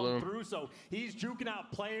Gotta be the to come bloom. through. So he's juking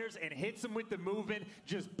out players and hits them with the movement,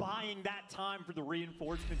 just buying that time for the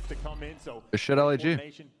reinforcements to come in. So good shit,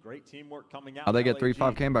 LAG. Great teamwork coming out. How'd they get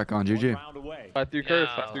 3-5 came back on? GG. 5-3 curse,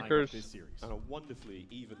 5-3 curse. And a wonderfully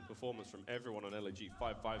even performance from everyone on LAG.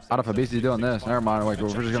 5-5. Out of Fabizi's doing this. Never mind. Like, we're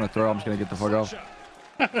just gonna throw. I'm just gonna get the fuck off.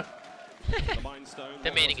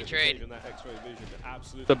 Demanding a trade.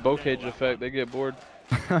 The bow cage effect. They get bored.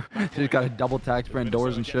 He's got a double tag sprint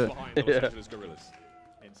doors and shit. Yeah.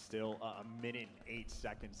 And still a minute and 8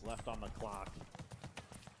 seconds left on the clock.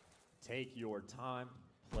 Take your time.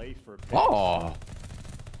 Play for picks. Oh.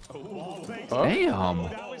 Damn.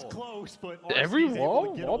 That was close, but every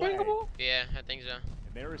wall bangable? Yeah, I think so.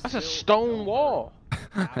 That's a stone wall.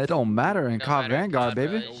 It don't matter in COD Vanguard,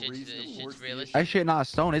 baby. Shit's realistic. That shit not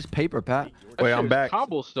stone. It's paper, Pat. Wait, I'm back.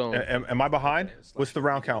 Cobblestone. Am I behind? What's the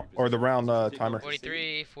round count or the round timer?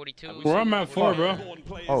 43, 42. We're on map 4, bro.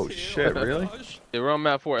 Oh shit, really? Yeah, we're on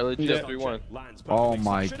map 4. LG 3-1. Oh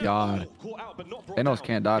my god. Thanos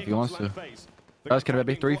can't die if he wants to. That's gonna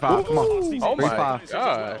be 3-5. Come on. Oh my 3-5.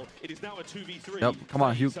 god. Yep. Come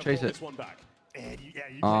on, Hugh. Chase it. Oh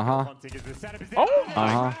Uh-huh.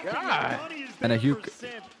 God. And a Hugh.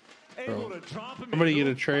 Somebody get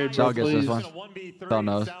a trade, Cell bro, gets this please. one. Cell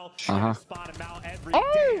knows. Uh-huh.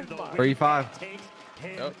 3-5.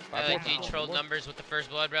 Yep. LG trolled numbers with the first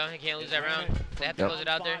blood, bro. He can't lose that round. They have to close it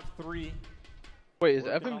out there. Wait, is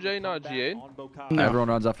FMJ not GA? No. Everyone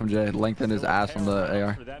runs up from J. Lengthen his ass on the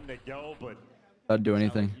AR. Doesn't do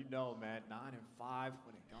anything. You know, man, 9 and 5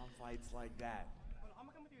 when it gunfights like that.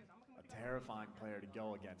 A terrifying player to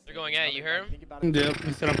go against. They're going at you, heard him? Yep,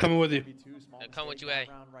 he said I'm coming with you. They'll come with you, A.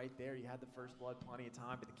 Right there, you had the first blood, plenty of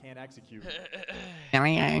time, but they can't execute. LEG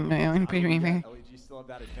still have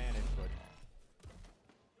that advantage, but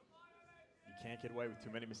you can't get away with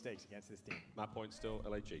too many mistakes against this team. Map point still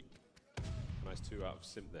LAG. Nice 2 out of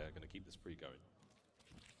Sim there, going to keep the spree going.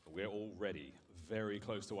 We're already very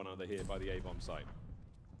close to one another here by the A-bomb site.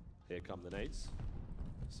 Here come the nades.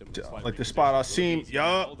 Like the spot I seen,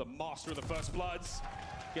 yo. The master of the first bloods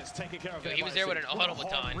gets taken care of. Yo, he was there with an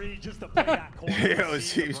automaton. Yo,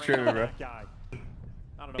 he was tripping, bro.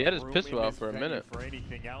 He had his pistol out for a minute.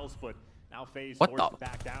 What the?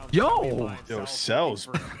 Yo! Yo, cells.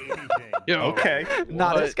 Yo. Okay.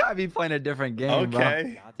 Nah, this guy be playing a different game,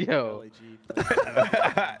 okay. Yo.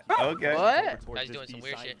 Okay. What? Guy's doing some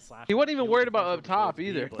weird shit. He wasn't even worried about up top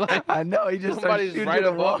either. Like, I know, he just somebody's right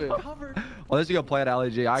above him. Well, this is gonna play at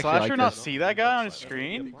LEG. I actually Slasher like not this. see that guy on his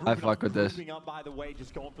screen? I fuck with this. By the way,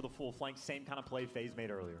 just going for the full flank, same kind of play Faze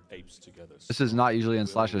made earlier. Apes together. This is not usually in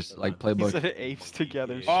Slashers like He playbook. said apes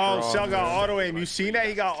together. Oh, strong, Cell got man. auto aim. You seen that?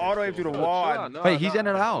 He got auto aim through the wall. Wait, he's in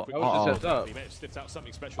and out. That was just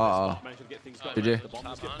Uh-oh. up. Did you?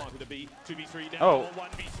 Oh.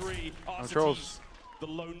 No trolls. The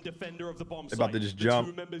lone defender of the bomb They're about to just jump.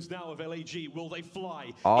 Two members now of LAG. Will they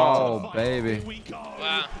fly? Oh, baby. Here we go.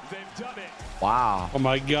 Wow. They've done it. Wow. Oh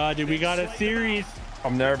my god, dude, we got a series.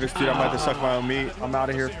 I'm nervous, dude. I'm about to suck my own meat. I'm out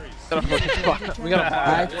of here.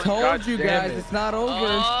 I told you guys, it's not over.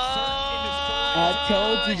 I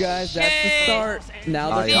told you guys, that's the start.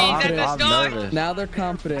 Now they're confident. I'm nervous. Now they're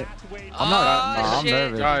confident. I'm not. No, I'm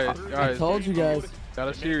nervous. Guys, I told you guys. got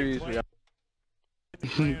a series. We got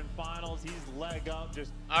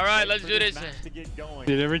All right, let's do this.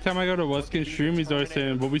 Dude, every time I go to Weskin stream, he's always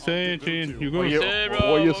saying, what we saying, Gene? You go. What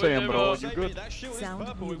you saying, bro? You good?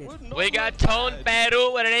 Sound muted. We got Tone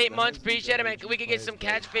Peru with an 8 months. Appreciate it, man. We can get some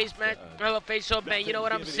catch face, man. Face up, man. You know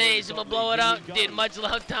what I'm saying? So we'll blow it up. Dude, much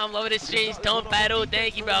love, Tom. Love the streams. Tone Peru,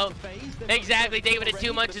 thank you, bro. Exactly. Thank you for the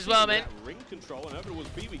 2 months as well, man.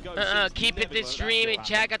 Keep it this stream and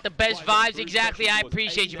check out the best vibes. Exactly. I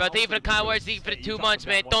appreciate you, bro. Thank you for the kind words. Thank you for the 2 months,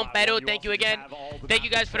 man. Tone Peru, thank you again. Thank you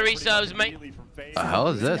guys for the resubs, man. The hell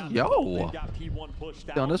is this? Yo.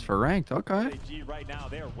 Doing this for ranked. Okay.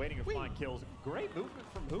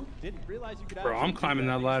 Bro, I'm climbing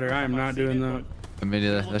that ladder. I am not doing that. I mean,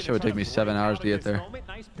 that shit would take me 7 hours to get there.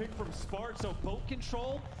 Nice pick from Spark, so poke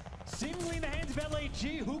control. Seemingly in the hands of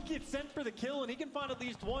LAG, who gets sent for the kill, and he can find at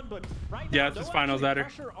least one, but right now, Yeah, it's his finals ladder.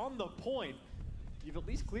 Pressure on the point. You've at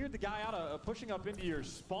least cleared the guy out of pushing up into your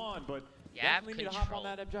spawn, but Yeah, definitely need to hop on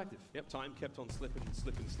that objective. Yep, time kept on slipping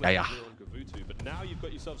Yeah. here on Gavutu, but now you've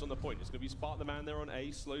got yourselves on the point. It's going to be Spark the man there on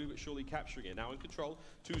A, slowly but surely capturing it. Now in control,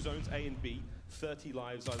 2 zones, A and B, 30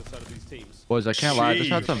 lives either side of these teams. Boys, I can't lie. I just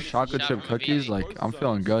had some chocolate chip cookies. Like, I'm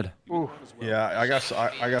feeling good. Yeah, I got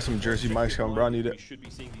some Jersey mics coming, bro. I need it.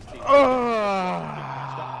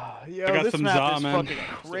 Yo, I got this some map is man. fucking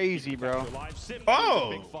crazy, bro.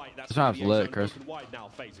 Oh! This map's lit, Chris.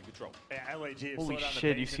 Holy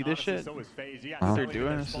shit, you see this shit? Uh-huh. They're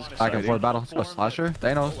doing this is Back and exciting. forth battle. Let's go, Slasher.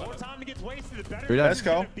 Thanos. Let's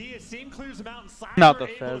go. Not the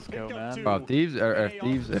Fez go, man. Bro, Thieves,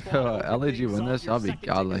 if LAG win this, I'll be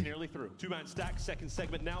godly.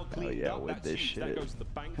 Oh yeah, with this shit.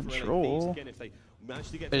 Control.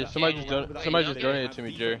 Hey, somebody just donated to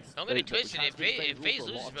me, Jerry. Don't get it twisted. If Faze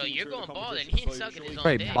loses, bro, you're going bald and he ain't sucking his own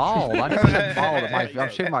Wait, dick. bald. I didn't say bald. I'm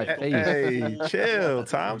shaking my face. Hey, chill,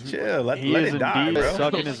 Tom. Chill. Let He is it die, indeed bro.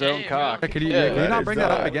 sucking his own cock. Can you Yeah, not bring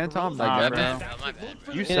that up again, Tom? Nah, Like, bro. man. Oh, my bad.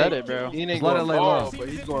 You said it, bro. He ain't Just let it going lay low. balls, but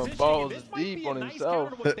he's going balls deep on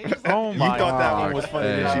himself. Oh You my thought that God. one was funny,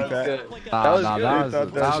 didn't you, Pat?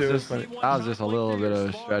 That was just a little bit of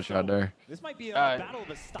a stretch right there. This might be a Alright. battle of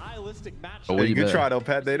a stylistic match. But what do you Good bet? try though,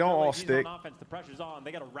 Pat. They don't all stick. The pressure's on.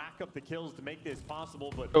 They got to rack up the kills to make this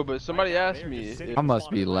possible. But oh, but somebody asked me if I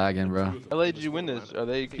must be lagging, bro. LAG win this, are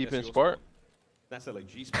they keeping Spark? That's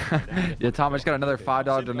LAG. Yeah, Tom, I just got another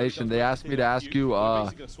 $5 donation. They asked me to ask you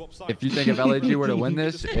if you think if LAG were to win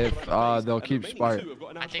this, if they'll keep Spark.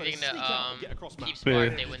 I think they're gonna keep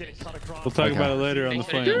Spark if they win this. We'll talk about it later on the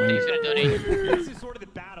flank.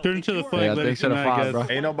 Turn to the flank later tonight, guys.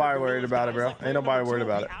 Ain't nobody worried about it, bro. Ain't nobody worried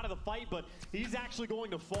about it. He's actually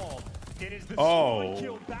going to fall. It is the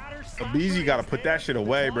Abizi got to put that shit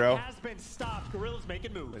away, bro.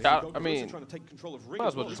 I mean, might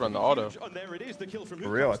as well just run the auto. For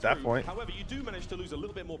real, at that point. However, you do manage to lose a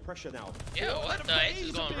little bit more pressure now. Yeah, what the Ace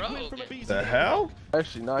is going rogue? The hell?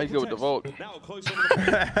 Actually, now he go with the Volt. Yo,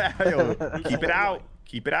 keep it out.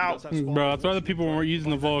 Keep it out. Bro, that's why the people weren't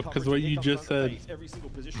using the Volt, because what you just said.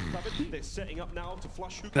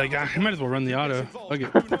 Like, I might as well run the auto. Look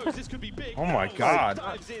at. Oh my god.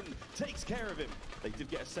 They did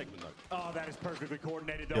get a segment though. Oh, that is perfectly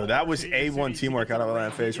coordinated. Yo, that was A1 teamwork out of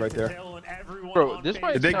that face right there. Bro, this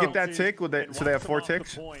might Did they sound... get that tick? So they have 4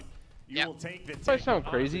 ticks? Yeah. This might sound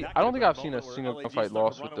crazy. I don't think I've seen a single gunfight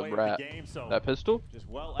lost with the Rat, that pistol.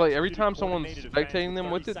 Like every time someone's spectating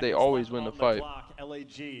them with it, they always win the fight.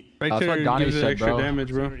 That's what Donnie said, bro.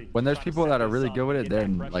 Damage, bro. When there's people that are really good with it, they're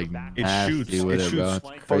like nasty it with shoots it, bro. It's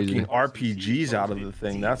crazy. fucking RPGs out of the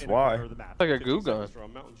thing. That's why. It's like a goo gun.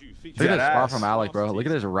 Look at this spot from Alec, bro. Look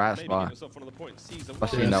at this rat spot. I've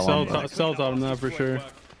seen that one. Cells on him now for sure.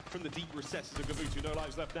 From the deep recesses of Gavutu, no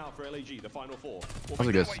lives left now for LAG, the final 4. That was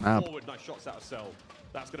a good snap. Nice shots out of Cell.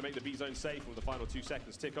 That's going to make the B zone safe with the final 2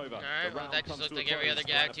 seconds tick over. Alright, well, that just looked like every other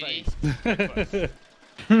guy GD.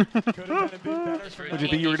 Would you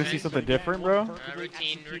think you were going to see something different, bro?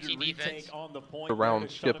 Routine defense. The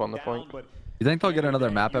round skip on the flank. You think they'll get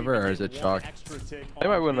another map ever, or is it chalk? They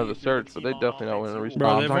might win another search, but they definitely not win a respawn. Bro,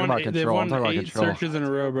 I'm talking about control. I'm talking about 8 control. searches in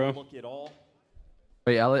a row, bro.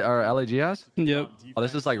 Wait, LAG has? Yep. Oh,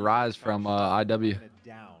 this is like Rise from IW.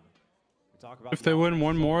 If they win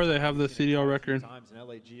one more, they have the CDL record.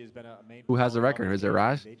 Who has the record? Is it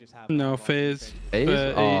Rise? No, Faze.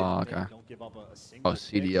 Faze? Oh, okay. Oh,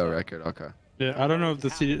 CDL record. Okay. Yeah, I don't know if the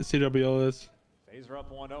CWL is.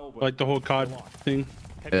 Like the whole COD thing.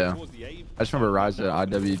 Yeah. I just remember Rise at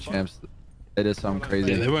IW champs. They did something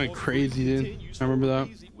crazy. Yeah, they went crazy, dude. I remember that.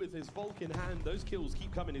 With his Volk in hand, those kills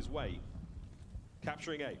keep coming his way.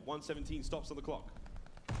 Capturing A, 117 stops on the clock.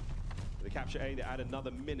 With the capture A, they add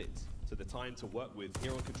another minute to the time to work with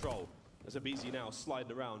here on control. There's Abizi now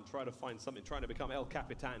sliding around, trying to find something, trying to become El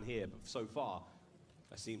Capitan here, but so far,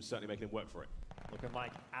 that seems certainly making him work for it. Looking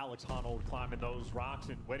like Alex Honnold climbing those rocks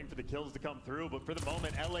and waiting for the kills to come through, but for the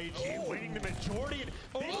moment, LAG winning the majority. And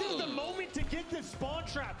this is the moment to get this spawn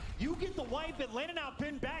trap. You get the wipe, Atlanta now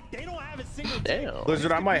pinned back. They don't have a single Damn.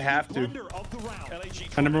 Blizzard, I might have to.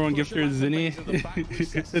 My number one gifter is Zinni.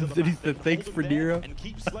 Zinni said thanks for Nero.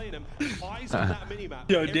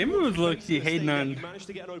 Yo, Damon was low-key hating on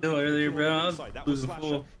Hill earlier, bro. I was losing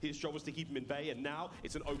full. His job was to keep him in bay, and now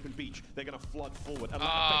it's an open beach. They're going to flood forward.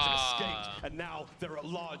 Atlanta escaped, and now they're a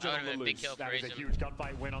large on the loose. That is a huge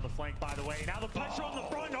gunfight win on the flank, by the way. Now the pressure on the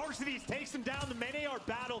front. Arcades takes him down. The main AR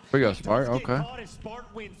battle. We go, Spark. Okay.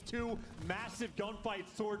 Spark wins 2 massive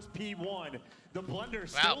gunfights towards P1. The blunder.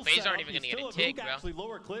 Wow, Faze aren't even gonna get a tick, bro.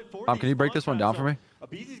 Can you break this one down for me? I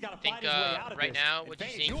think right now, what you're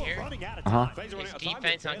seeing here is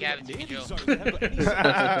defense on Gavin's control.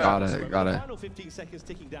 Got it. Got it.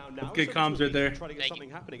 Good comms right there. Thank you.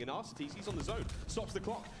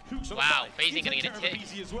 Wow, Faze ain't gonna get a tick.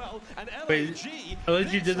 Wait,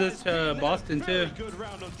 LAG did this to Boston too.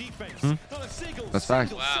 That's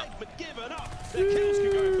facts. Wow.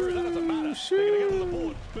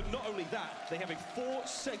 But not only that, they have a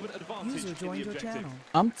 4-segment advantage in the objective.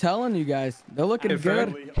 I'm telling you guys, they're looking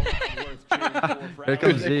good. Here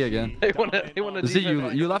comes Z again. They wanna Z,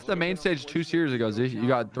 you left the main stage 2 series ago, Z. You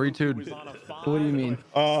got 3-2. What do you mean?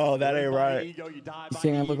 Oh, that ain't right. You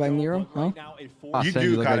saying I look like Nero? Huh? I'm You saying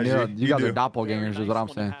do you look like kinda, Nero. G. You You guys do. are doppelgangers, is what I'm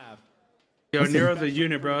saying. Yo, Nero's a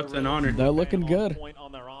unit, bro. It's an honor. They're looking good.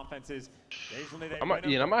 I might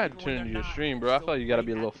have to tune into your stream, bro. I feel like you gotta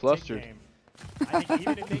be a little flustered.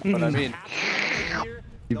 What I mean.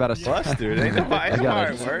 You better Flustered. Ain't nobody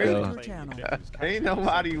worried. Channel. Ain't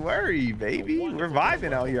nobody worried, baby. We're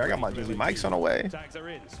vibing out here. I got my Drizzy mics on the way. I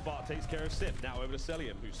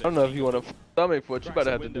don't know if you want to stomach foot. You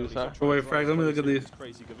better have to do something. Oh, wait, Frank, let me look at these.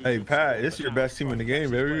 Hey, Pat, this is your best team in the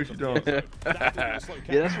game, baby. What you doing? Yeah,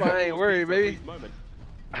 that's why I ain't worried, baby.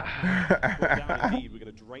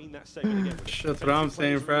 That's what I'm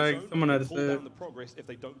saying, Frag. Someone had to say it. If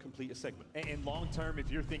they don't complete a segment. In long term, if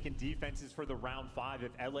you're thinking defenses for the round 5,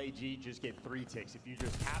 if LAG just get 3 ticks, if you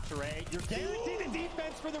just capture A, you're guaranteed a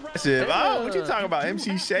defense for the round. Oh, what you talking about?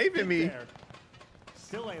 MC saving me.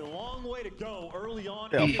 Still a long way to go early on.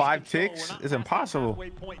 Yeah, 5 ticks is impossible.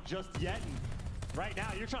 Just yet. Right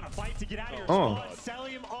now, you're trying to fight to get out of your spot.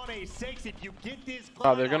 Selling him on a 6. If you get this,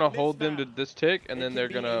 they're gonna hold them to this tick, and then they're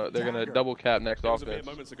gonna double cap next offense.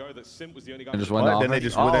 And just win the offense. Then they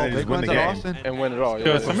just win the game and win it all.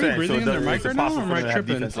 Yo, is somebody breathing in their mic right now? Or am I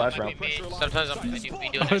tripping? Sometimes I'm be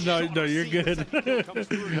doing that. No, you're good.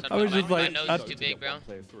 I was just like, my nose is too big, bro.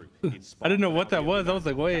 I didn't know what that was. I was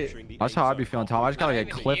like, wait. That's how I'd be feeling, Tom. I just got like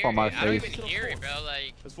a clip on my face. I don't even hear it, bro.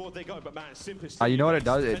 Like. You know what it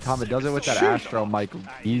does? Tom, it does it with that Astro mic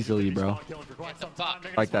easily, bro.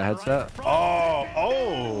 Like that headset.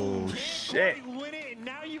 Oh shit.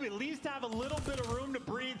 Now you at least have a little bit of room to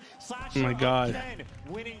breathe. Oh my God.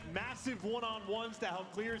 Winning massive one-on-ones to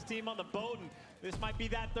help clear his team on the boat, and this might be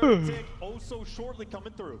that third tick oh so shortly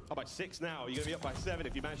coming through. How about 6 now? You're gonna be up by 7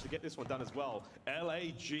 if you manage to get this one done as well.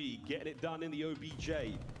 LAG getting it done in the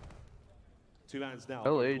OBJ. 2 hands now.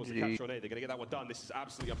 LAG. They're gonna get that one done. This is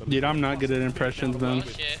absolutely unbelievable. Dude, I'm not good at impressions, man.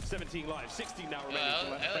 17 live, 16 now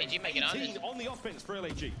remaining. LAG making on the offense for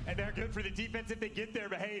LAG. And they're good for the defense if they get there.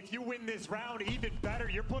 But hey, if you win this round, even better.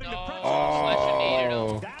 You're putting the pressure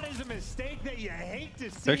on. That is a mistake that you hate to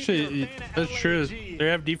see. Actually, that's true. They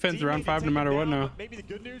have defense around 5 no matter what now. Maybe the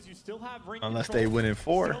good news, you still have ring unless they win in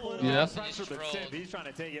 4. Yeah. He's trying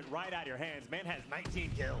to take it right out of your hands. Man has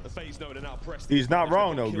 19 kills. The Faze node and now press. He's not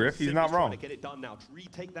wrong though, Griff. He's not wrong. Get it done now.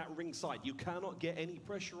 Retake that ring side. You cannot get any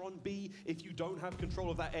pressure on B if you don't have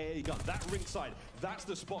control of that AA gun. That ring side, that's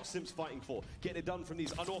the spot Sim's fighting for. Get it done from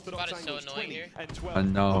these unorthodox angles. So 20 and 12. I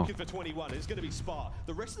know. Looking for 21. It's going to be Spa.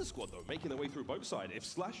 The rest of the squad, though, making their way through both sides. If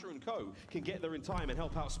Slasher and Co can get there in time and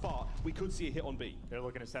help out Spa, we could see a hit on B. They're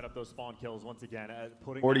looking to set up those spawn kills once again.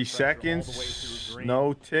 Putting 40 seconds.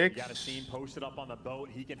 No ticks. You got a scene posted up on the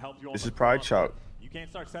boat. He can help you on This the is Pride Shout. You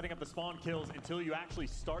can't start setting up the spawn kills until you actually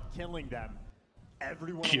start killing them.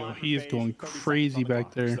 Everyone Yo, he is going crazy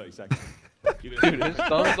back there. Dude, his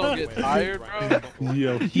thumbs don't get tired, bro.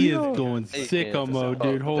 Yo, he is going sicko mode,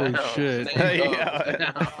 dude. Holy shit.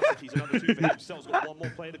 He's another 2 for himself. He's got one more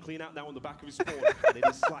player to clean out now on the back of his spawn. And it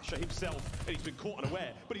is Slasher himself. And he's been caught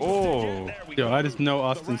unaware. But he's Yo, I just know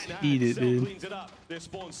Austin's heated, dude. Cleans it up. Their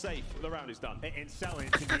spawn safe. The round is done. And Selling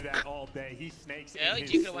can do that all day. He snakes. Yeah,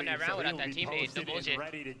 LAG could have won that round without that teammate. No bullshit.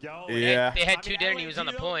 Yeah. They had 2 there and he was on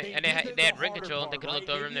the point. And they had ring control. They could have looked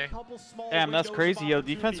over him there. Damn, that's crazy, yo.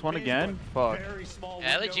 Defense won again. Fuck.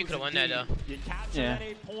 Yeah, LAG could have won that though. Yeah.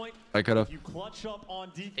 I could have.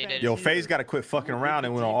 Yo, Faze got to quit fucking around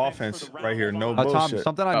and went on offense right here. No bullshit. Tom,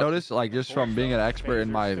 something I noticed, like just from being an expert in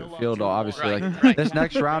my field, obviously, like this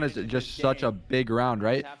next round is just such a big round,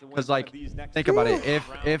 right? Because like, think about it.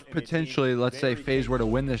 If potentially, let's say Faze were to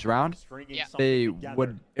win this round, it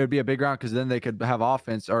would be a big round because then they could have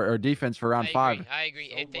offense or defense for round 5. I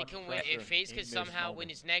agree. If they can win, if Faze could somehow win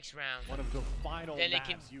his next round, then they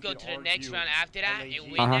can go to the next round after that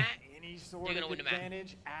and win that. They're gonna win the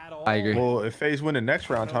match. I agree. Well, if Faze win the next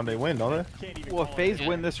round, Tom, they win, don't they? Well, if Faze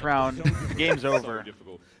win this round, game's over.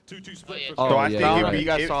 So I think I don't know if you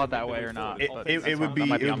guys saw it that way or not. It would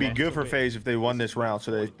be good for Faze if they won this round,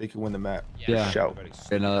 so they can win the map. Yeah. Shout.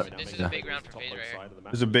 This is a big round for Faze right here.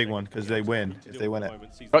 This is a big one because they win if they win it.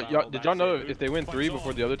 Did y'all know if they win 3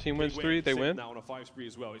 before the other team wins 3, they win? Did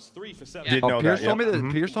know Pierce that, told me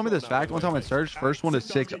that. Pierce told me this fact one time in Surge. First one to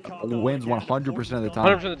 6 wins 100% of the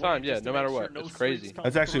time. 100% of the time, yeah, no matter what. It's crazy.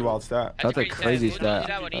 That's actually a wild stat. That's a crazy stat.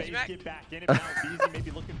 That's a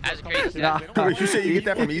crazy stat. Wait, you say you get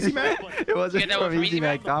that from Easy Man? It wasn't from Easy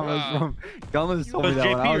Mac. Gummas told me that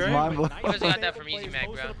one. I was mind blown. He must have got that from Easy Mac,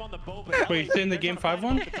 bro. Wait, you saying the game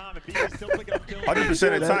 5-1?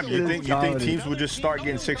 100% of the time. You think teams would just start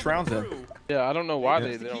getting 6 rounds then? Yeah, I don't know why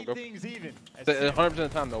they don't go. 100% of the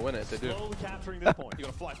time they'll win it. They do.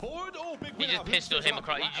 He just pistoled him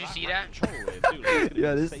across. Did you see that?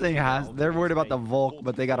 Yeah, this thing has. They're worried about the Volk,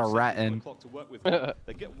 but they got a rat in.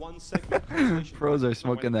 Pros are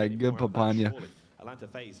smoking that good papaya.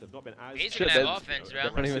 He's gonna have offense, bro. I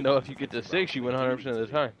don't even know if you get to 6, you win 100% of the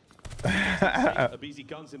time. Abizi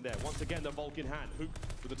guns him there. Once again, the Vulcan hand. Hook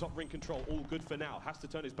with the top ring control. All good for now. Has to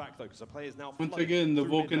turn his back though, because the player's now. Once again, the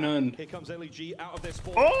Vulcan hand. Here comes LEG out of their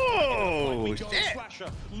spawn. Oh, shit. Slasher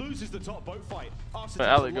loses the top boat fight.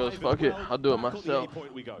 Alec goes, fuck it. I'll do it myself.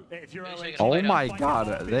 Oh my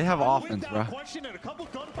god, they have offense, bro.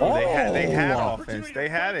 Oh, they had offense. They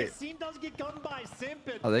had it.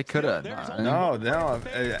 Oh, they could have. No.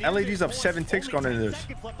 LAD's up 7 ticks going into this.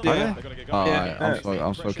 Yeah.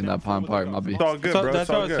 I'm smoking that pine pipe. It's all good, bro. That's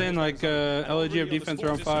what I was good. saying. Like, LG have defense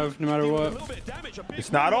around 5 no matter what.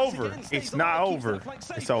 It's not over. It's not over.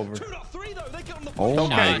 It's over. Oh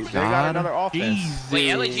my god. They got another offense. Wait,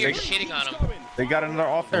 LG are shitting on them. They got another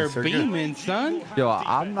offense. They're beaming, son. Yo,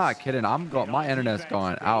 I'm not kidding. My internet's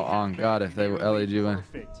going out on God if they LAG win.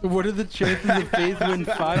 What are the chances of Faze win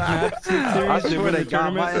 5 maps in I series? swear to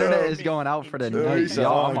God, my internet is going out for the night.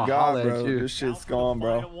 Y'all, I'm gonna holler at you. This shit's gone,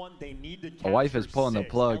 bro. My wife is pulling the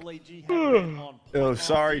plug. Yo,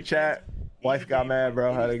 sorry, chat. Wife got mad,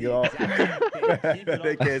 bro. How'd it go?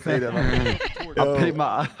 They can't say that. I paid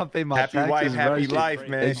my happy taxes, wife, happy bro. life,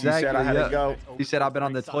 man. Exactly, She said I had to go. He said I've been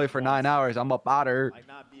on the toy for 9 hours. I'm up out of her.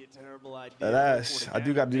 I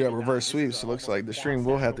do got to do that reverse sweep, so it looks like the stream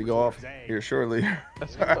will have to go off here shortly.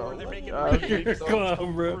 Come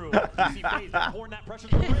on, bro.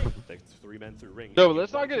 No, but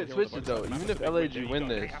let's not get it twisted though. Even if LAG win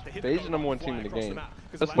this, Faze is the number 1 team in the game.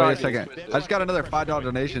 Wait a second. I just got another $5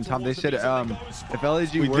 donation, Tom. They said if LAG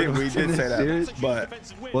we did say that, series, but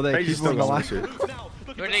will they keep on going?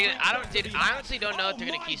 I honestly don't know if they're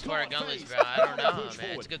gonna keep Sparta gunless, bro. I don't know,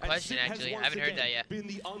 man. It's a good question, actually. I haven't heard that yet.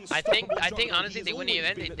 I think honestly, if they win the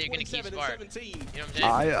event, they're gonna keep Sparta. You know what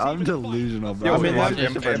I'm saying? I'm delusional, bro. Yo, I've been watching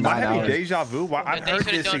this for am I 9 having hours. deja vu? I've heard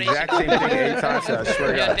this exact same thing 8 times. I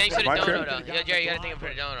swear to Yeah, God. thanks for the dono, though. Yo, Jerry, you gotta think for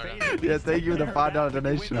the dono, though. Yeah, thank you for the $5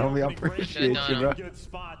 donation, homie. I appreciate you, bro.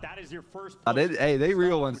 They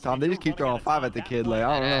real ones, Tom. They just keep throwing 5 at the kid. Like,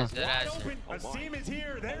 I don't know.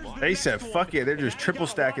 They said, fuck it. They're just triple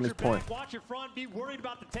stacking this point. Wow,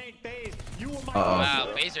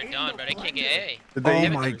 Faze are done, bro. They can't get A. Oh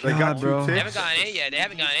my God, bro. They haven't gotten A yet. They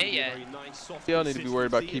haven't gotten A yet. Y'all need to be worried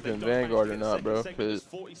about keeping Vanguard or not, bro. Cause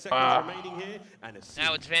now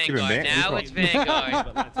it's Vanguard. Now it's Vanguard.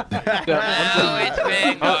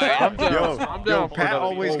 Yo, Pat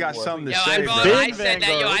always got something to say. I said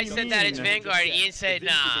that. Yo, I said that it's Vanguard. Ian said,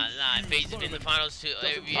 nah. Faze is in the finals too.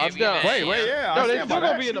 I'm down. Wait, yeah. No, they still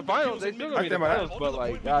gonna be in the finals. They still gonna be in the finals. But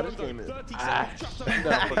like, God, this game is. I'm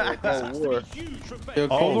down for the Cold War. Yo,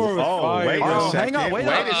 Cold War was fire. Wait a second. Hang on, wait.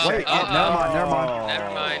 Never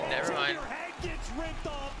mind.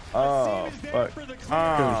 Oh, fuck.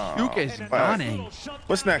 Duke is gunning.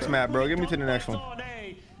 What's next, Matt, bro? Get me to the next one.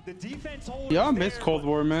 Yo, I miss Cold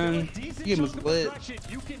War, man. This game was lit.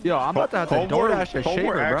 Yo, I'm about to have to DoorDash a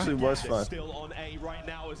shaver, bro. Actually was fun.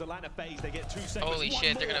 Holy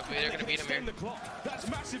shit, they're gonna beat him here. That's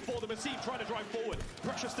massive for them. Asim trying to drive forward.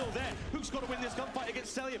 Pressure still there. Who's got to win this gunfight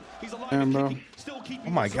against Celium? He's alive and kicking. Still keeping.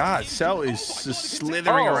 Oh my God, Cell is just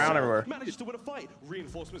slithering around everywhere. Managed to win a fight.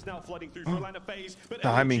 Reinforcements now flooding through for Atlanta Faze. But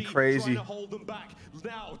I mean, crazy. to hold them back.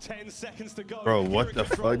 Now 10 seconds to go. Bro, what the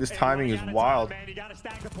fuck? This timing is wild.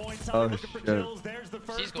 Oh shit.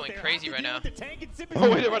 She's going crazy right now. Oh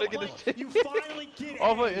wait, they're about to get this.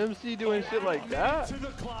 Off of MC doing shit like that.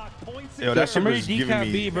 Yo, that shit was giving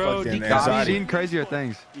me fucking anxiety. I've seen crazier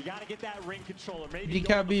things.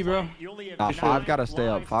 Decap B, bro. Nah, 5 gotta stay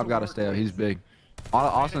up. 5 gotta stay up. He's big.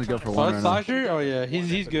 Austin's good for 1 right now. Slasher? Oh yeah,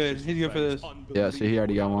 he's good. He's good for this. Yeah, see, he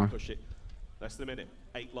already got 1. Less than a minute.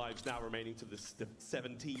 8 lives now remaining to the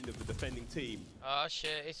 17 of the defending team. Oh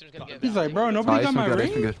shit, Asim's gonna get He's like, bro, nobody got my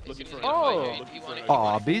ring?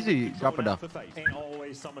 Oh, BZ, drop it down.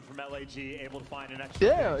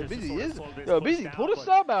 Yeah, BZ is. Yo, BZ, pull the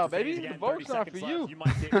sub out, baby. The vote's not for you.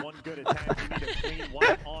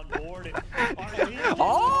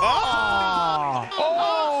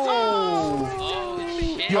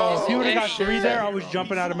 Yo, if you would have got 3 there, I was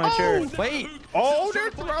jumping out of my chair. Wait. Oh, they're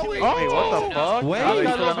throwing. Wait, what the fuck? Wait.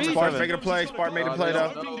 Spark making a play. Spark made a play,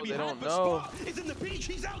 though. They don't know.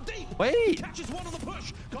 Wait.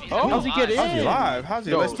 Oh, how's he get in? How's he alive? How's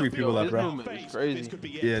he? There's 3 people left, bro. It's crazy.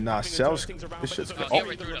 Yeah, nah, Cell's. This shit's good.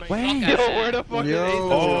 Wait. Yo, where the fuck is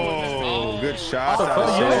Oh, good shot.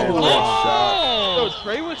 Yo,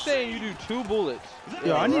 Trey was saying you do 2 bullets.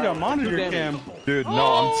 Yo, I need a monitor cam. Dude, no,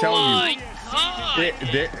 I'm telling you.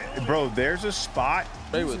 Bro, there's a spot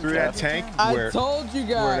through that tank where I told you guys.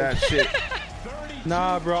 where that shit.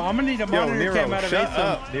 Nah, bro, I'm gonna need a monitor cam out of shut Asim.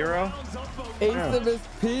 up, Nero. Asim is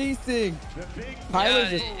piecing. Tyler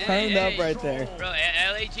just turned up right there. Bro,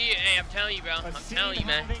 LAG, hey, I'm telling you, bro. I'm telling you,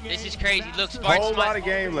 man. This is crazy. Look, Sparks. Whole lot of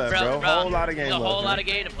game left, bro. Whole lot of game left. He's a whole lot of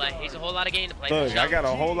game to play. He's a whole lot of game to play. Look, I got a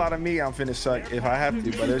whole lot of meat I'm finna suck if I have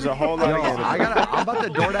to, but there's a whole lot of game. I'm about to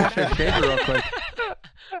DoorDash a shaver real quick.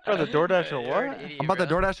 Oh, the DoorDash or what? I'm about to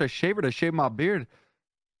DoorDash a shaver to shave my beard.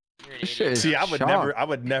 This shit is See, I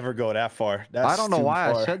would never go that far. That's I don't know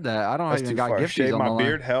why far. I said that. I don't That's even too got far. gifties Shave on my the line.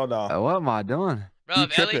 beard? Hell no. What am I doing? Bro,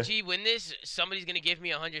 if LAG win this, somebody's gonna give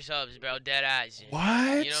me 100 subs, bro. Dead eyes.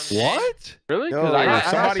 What? You know what? Really? Yo, Because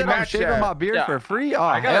somebody said I'm shaving my beard for free?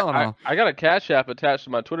 Oh, hell no. I got a Cash App attached to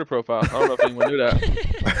my Twitter profile. I don't know if anyone knew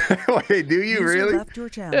that. Wait, do you really?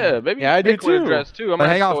 Yeah, maybe I do too. Address too. But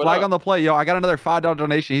hang on, flag on the play. Yo, I got another $5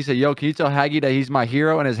 donation. He said, yo, can you tell Haggy that he's my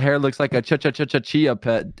hero and his hair looks like a chia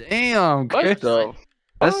pet? Damn, Chris.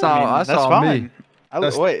 That's all me.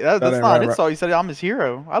 Wait, that's not insult. You said I'm his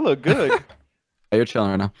hero. I look good. Hey, you're chilling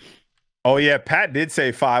right now. Oh yeah, Pat did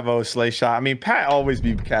say 5-0 slay shot. I mean, Pat always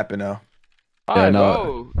be capping though. Yeah,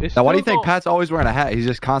 no. Now, why do you think Pat's always wearing a hat? He's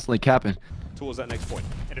just constantly capping. Towards that next point.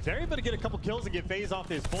 And if they're able to get a couple kills and get Faze off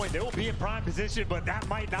this point, they will be in prime position, but that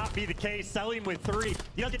might not be the case. Selling with 3.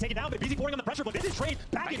 He does get taken down, but BZ pouring on the pressure, but this is trade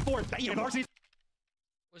back and forth. Bam, RC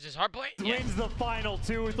was this hard point? wins the final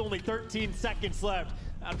 2 with only 13 seconds left.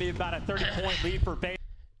 That'd be about a 30-point lead for Faze.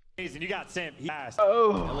 And you got Sim. He passed.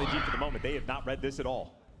 LAG for the moment. They have not read this at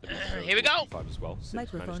all. Here we go.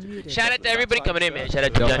 Microphone muted. Shout out to everybody coming in, man. Shout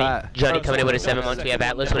out to Johnny coming in with a 7 months. We have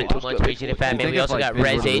Atlas with a 2 months. Appreciate it, fat man. We also got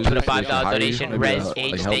Rez H with a $5 donation. Rez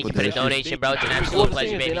H, thank you for the donation, bro. It's an absolute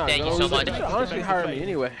pleasure, baby. Thank you so much. Honestly, hire me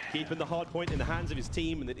anyway. Keeping the hard point in the hands of his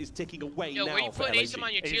team, and it is ticking away now. Yo, where you putting Asim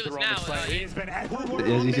on your tier list now?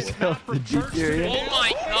 Oh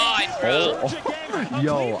my god, bro.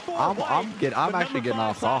 Yo, I'm actually getting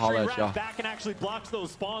off. I'll holler at y'all. Back and actually blocks those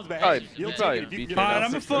spawns, but Alright, you'll probably take it if you beat get that. it.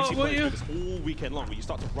 I'm a fault with you. All weekend long, where you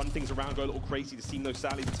start to run things around, go a little crazy. The seam no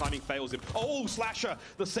Sally, the timing fails him. Oh, Slasher,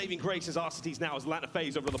 the saving grace is Arcites now as Atlanta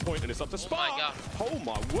Faze over the point, and it's up to Spark. Oh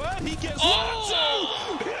my word, he gets one,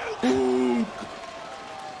 2.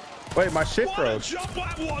 Wait, my shit froze. Bro,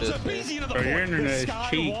 your internet is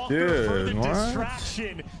cheap. Dude, what?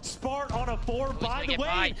 Distraction. Spart on a 4. By the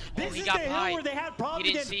way, this is the hill where they had problems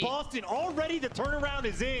against Boston. Already the turnaround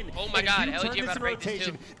is in. Oh my god, LG about to break this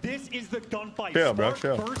too. This is the gunfight. Chill, bro, Spart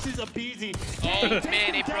chill. versus Abizi. Oh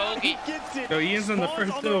man, they broke He it. gets it. Yo, Ian's on the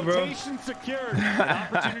first kill, bro. Secured.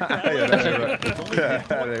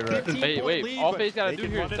 Wait, all Faze gotta do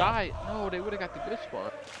here is die. No, they would have got the good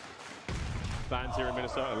spot. Fans here in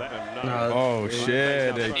Minnesota, let them know. Oh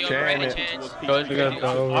shit, they can it.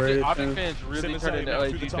 Optic fans really turned into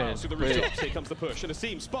LAG fans. Here comes the push, and a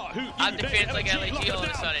seam Spart. Optic fans like LAG all of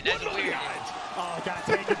a sudden. That's weird.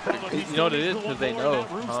 You know what it is? Because they know.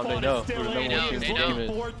 They know. They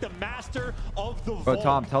know. But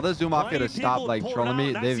Tom, tell the Zoom Mafia to stop like trolling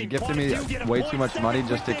me. They've gifted me way too much money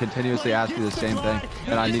just to continuously ask me the same thing,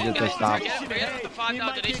 and I need it to stop. Forget about the $5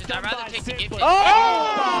 donations. I'd rather take the gift. Oh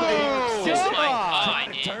my god,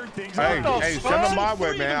 Hey, send them my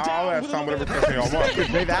way, man. I'll have some whatever question y'all want.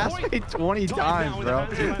 They've asked me 20 times, bro.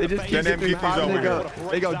 They just keep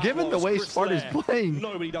they go, given the way Spart is playing,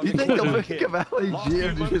 you think they'll pick up LAG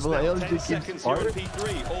if LAG keeps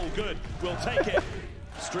Spart? All good. We'll take it.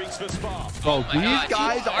 Streaks for Spark. Bro, these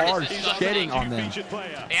guys are shitting on them.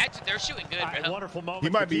 They're shooting good, bro. He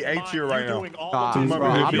might be A tier right now. I'm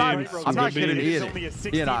not kidding either.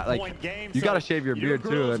 You know, like, you gotta shave your beard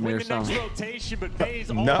too, I mean, or something.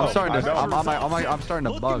 No, I'm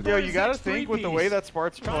starting to bug. Yo, you gotta think with the way that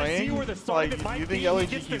Spart's playing, like, you think LAG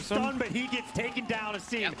keeps him? But he gets taken down and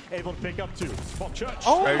seen, able to pick up 2.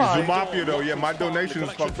 Oh hey, my Zoomafia though, yeah, my donation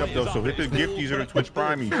is fucked up though, so hit the gifties or the Twitch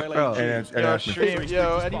Prime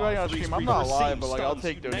anybody on stream, I'm not live, but like I'll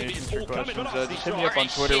take donations for questions. Just hit me up on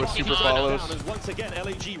Twitter with super follows.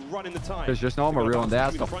 Because just know I'm a real one. They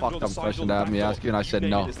asked a fucked up question to have me ask you, and I said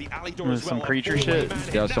no. Some creature shit.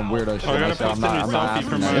 Yeah, some weirdo shit. I said I'm not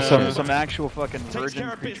asking that. Some actual fucking virgin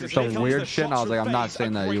creature shit. Some weird shit, and I was like, I'm not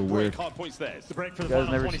saying that. You're weird. You guys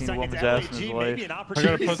never seen a woman's ass in his life. I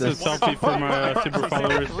gotta post this selfie for my super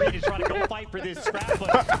followers.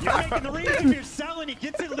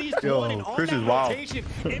 Yo, Chris is wild.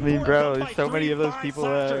 I mean, bro, there's so many of those people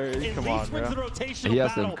that come on, bro. He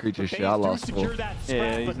has some creature shit. I lost full.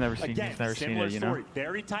 Yeah, he's never seen it, you know.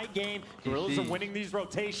 Very tight game. Gorillas are winning these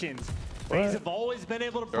rotations. Faze have always been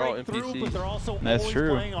able to break through, but they're also always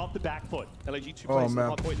playing off the back foot. LAG 2 plays the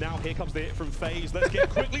hard point now. Here comes the hit from Faze. Let's get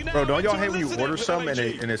quickly now. Bro, don't y'all hate when you order some and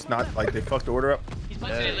it's not like they fucked the order up?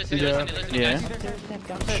 Listen, Yeah.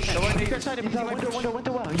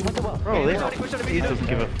 Bro, he doesn't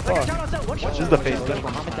give a fuck. This is the face.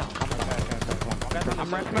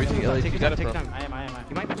 I'm right. Take your time. I am.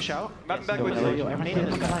 You might push out. Back with you. I'm needing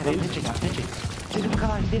time. I'm needing time. He's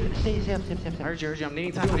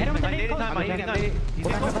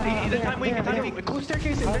a time weak. Close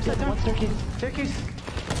staircase. There's that time. Staircase.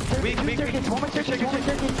 Weak. One more staircase.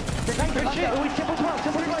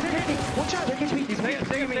 Watch out.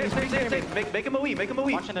 Make him a weak.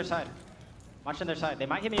 Watch on their side. They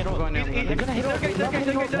might hit me at all. They're gonna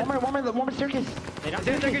hit one more staircase.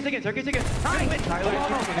 Staircase again. I'm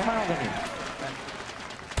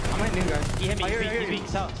my new guys. He hit me. He's weak.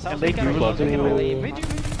 South. And they do love it.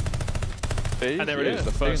 And there it is,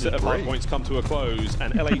 the first set of hard points come to a close,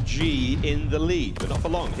 and LAG in the lead, but not for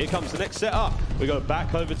long. Here comes the next set up. We go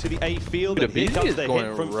back over to the A field, and here comes the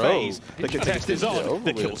hit from Faze. The contest is on,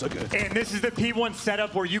 the kills are good. And this is the P1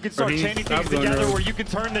 setup where you can start chaining things together, where you can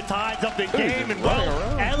turn the tides of the game, and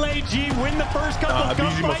LAG win the first couple of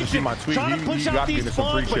gunfights, trying to push out these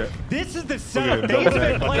spawns, but this is the setup. They've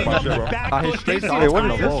been playing on the back foot this entire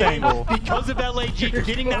game because of LAG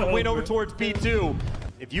getting that win over towards P2.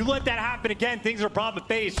 If you let that happen again, things are a problem.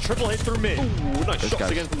 Faze, triple hit through mid. Ooh, nice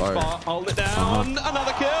shots again from the spot. Hold it down.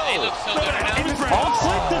 Another kill. They look so good right now.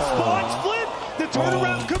 The spawn's flip. The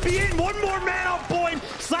turnaround could be in. One more man on point.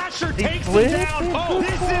 Slasher takes him down.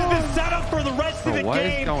 This is the setup for the rest of the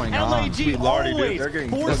game. LAG always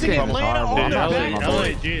forcing Atlanta on the back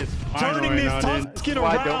foot. Turning this Tuscan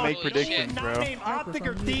around. Don't make predictions, bro. We got boy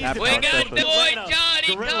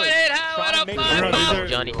Johnny coming in. How about a 5 bomb?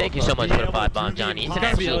 Johnny, thank you so much for the 5 bomb, Johnny. It's an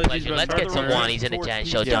absolute pleasure. Let's get some Wannies in the chat and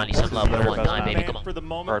show Johnny some love for one time, baby. Come on. For the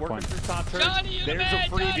moment, working through top turns. Johnny, you the man.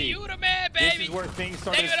 Johnny, you the man, baby. This is where things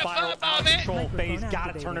start to spiral out of control. Faze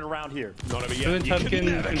gotta turn it around here. Not over yet. You can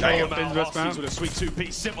never count them out. With a sweet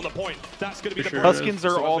 2-piece, simple to the point. That's going to be the Tuskins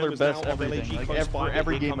are all their best everything. Like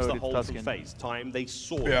every game mode is Tuskin. Phase time they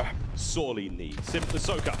sorely need. Simple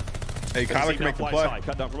Soka. Hey, Kyler can make the play.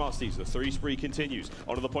 Cut down from Arstees. The 3 spree continues.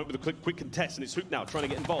 On to the point with a quick contest, and it's Hoop now trying to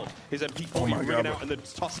get involved. His MP40 ringing out in the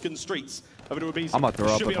Tuscan streets of Urubizi. I'm about to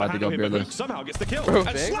throw up if I had to go beardless. Somehow gets the kill.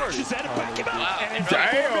 And slashes at it, back him out.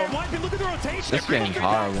 Damn! Look at the rotation. This game's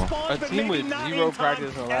horrible. A team with 0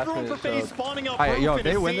 practice in the last minute. So. Yo, if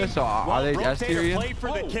they win this, are they S tier yet?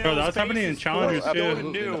 Bro, that's happening in challengers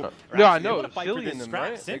too. No, I know. Silly in them,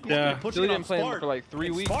 right? Yeah. Silly didn't play them for like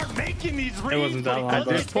 3 weeks. It wasn't that long. At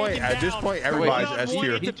this point, everybody's S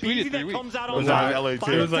tier. He tweeted 3 weeks.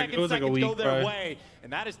 It was like a week, bro.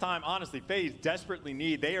 And that is time, honestly, Faze desperately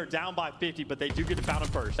need. They are down by 50, but they do get to found him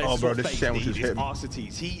first. Oh, bro, this sandwich is hitting.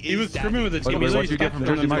 He was scrimming with the team. What'd you get from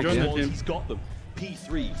Jersey Mike? He's got them.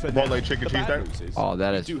 P3 for Ball like chicken cheese there? Oh,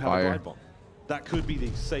 that is fire. That could be the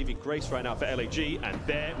saving grace right now for LAG, and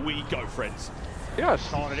there we go, friends. Yeah,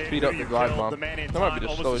 speed up the glide bomb. That might be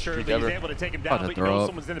the slowest streak ever. Able to take him down, but you know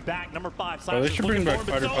someone's in the back. Number 5. They should bring back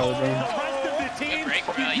fighter pilot, bro.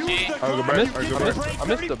 I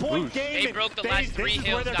missed the boost. They broke the last 3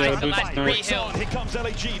 hills, guys. The last 3 hills. Here comes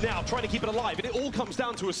LAG now, trying to keep it alive, and it all comes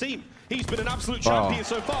down to Asim. He's been an absolute champion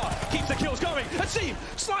so far. Keeps the kills going. Asim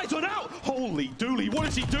slides one out. Holy dooly, what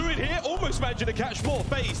is he doing here? Almost managing to catch 4.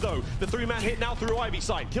 Faze, though. The 3-man hit now through Ivy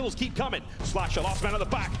side. Kills keep coming. Slasher, last man at the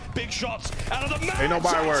back. Big shots out of the man. Ain't no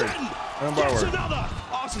byword. Gets another.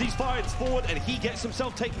 Arstees fires forward, and he gets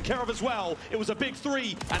himself taken care of as well. It was a big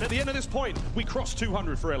 3, and at the end of this point, we crossed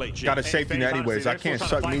 200 for LAG. Got a safety net anyways. I can't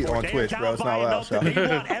suck meat on Twitch, bro. It's not allowed. So.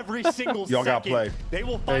 Y'all got play. They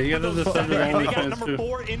will fight for those. They got number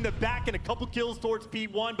 4 in the back and a couple kills towards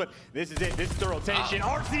P1, but this is it. This is the rotation.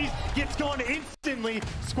 Arstees gets gone instantly.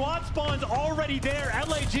 Squad spawn's already there.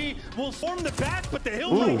 LAG will form the back, but the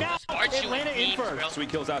hill right now. Atlanta in first. Sweet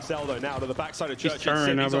kills Arcel though now to the backside of Church.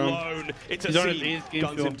 He's alone. It's a C.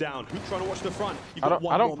 Guns him down. Who's trying to watch the front?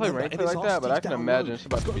 I don't play rank play like that, but I can imagine it's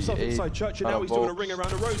about to be inside Church, and now he's doing a ring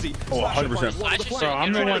around a Rosie. Oh, 100%. Bro,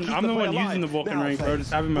 I'm the one using the Vulcan rank, bro.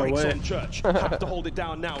 Just having my way. Church have to hold it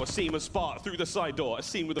down now. Asim with Spark through the side door.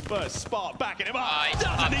 Asim with the first. Spark backing him up.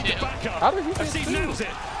 Doesn't need to back up. How did he Asim nails it.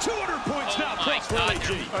 200 points now plus for LAG.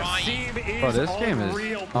 Asim Bro, this game is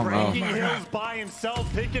breaking hills by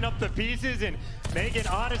himself, picking up the pieces and making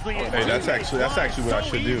honestly. Hey, that's actually what I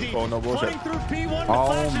should do. Oh, no bullshit.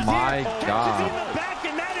 Oh my god.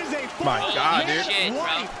 My god, dude. Shit,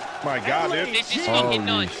 bro. My god, dude. This is fucking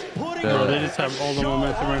nuts. Bro, they just have all the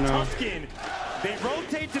momentum right now. They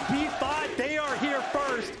rotate to P5. They are here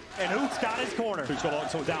first, and Hoop's got his corner. Hoop's got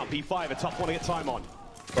someone down. P5, a tough one to get time on.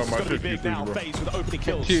 It's going to be big now. Faze with the opening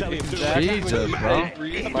kills. Jesus, bro.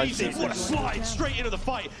 ABC, what a slide straight into the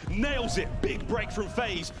fight. Nails it. Big break from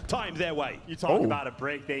Faze. Time their way. You talk about a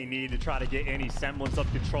break they need to try to get any semblance of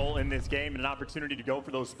control in this game and an opportunity to go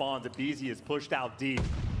for those spawns. If BZ is pushed out deep,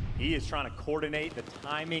 he is trying to coordinate the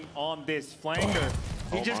timing on this flanker.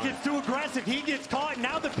 He just gets too aggressive. He gets caught.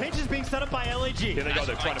 Now the pinch is being set up by LAG. Here they go.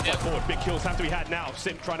 They're trying to fight forward. Big kills have to be had now.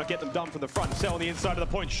 Sim trying to get them done from the front. Cell on the inside of the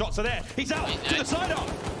point. Shots are there. He's out to the side up.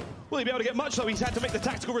 Will he be able to get much though? He's had to make the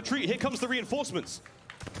tactical retreat. Here comes the reinforcements.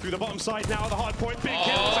 Through the bottom side now at the hard point. Big kills.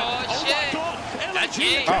 Oh my God. LAG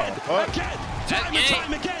again. Time and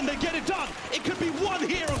time again, they get it done. It could be one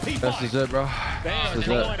here on P5. This is it, bro. This is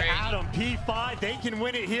it. Adam, P5, they can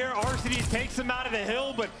win it here. RCD takes them out of the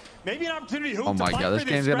hill, but maybe an opportunity. Oh my God, this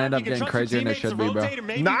game's gonna end up getting crazier than it should be, bro.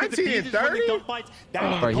 19 and 30?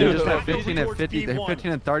 Right, he just had 15 and 50,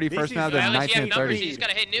 15 and 30 first now, then 19 and 30. He's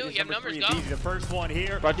gotta hit new. You have numbers, go. The first one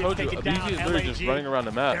here. I told you, BZ is literally just running around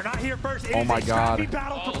the map. They're not here first. Oh my God.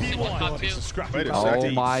 Oh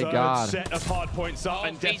my God. Set of hard points up,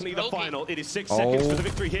 and definitely the final. It is 6 seconds for the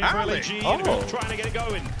victory here for LAG. Trying to get it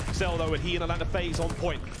going. Cell though, and he and Atlanta Faze on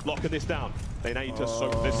point, locking this down. They need to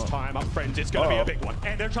soak this time up, friends. It's going to be a big one.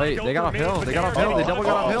 And they're trying to go they got uphill. They got uphill. They double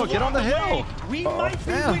got uphill. Get on the hill. We might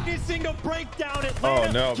be witnessing a breakdown.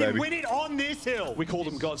 Atlanta can win it on this hill. We call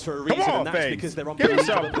them gods for a reason, and that's because they're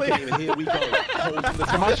unbelievable. And here we go.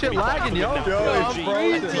 My shit lagging, yo. I'm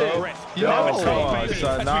frozen, bro. Yo, nah, it froze,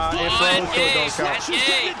 so don't count.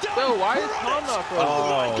 Yo, why is Tom not frozen?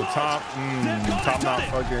 Oh, Tom not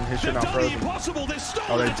fucking, his shit not frozen.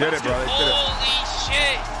 Oh, they did it, bro. They did it.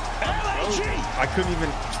 Holy shit. I couldn't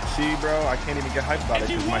even see, bro. I can't even get hyped about it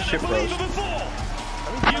because my shit froze.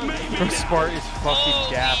 Smart is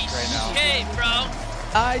fucking gassed right now. Hey, bro.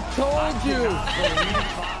 I told you.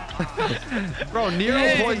 Bro,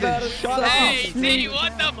 Nero pointed. Shut up. Hey, Z,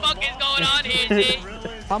 what the fuck is going on here, Z?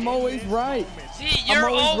 I'm always right. See, you're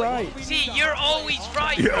always right. See, you're always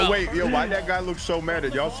right, bro. Yo, wait, why that guy look so mad?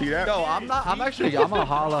 Did y'all see that? No, I'm not. I'm a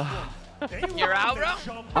holla. You're out, bro?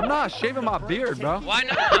 I'm not shaving my beard, bro. Why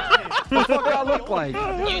not? What the fuck do I look like?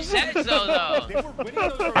 You said so, though.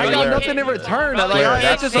 I got nothing in return.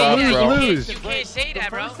 That's just a lose-lose. You can't say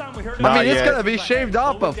that, bro. I mean, it's gonna be shaved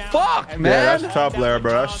off, but fuck, man. Yeah, that's tough, Larry,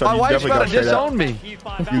 bro. That's tough. My wife's about to disown me.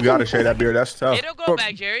 You gotta shave that beard. That's tough. It'll go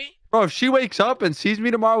back, Jerry. Bro, if she wakes up and sees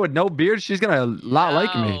me tomorrow with no beard, she's gonna not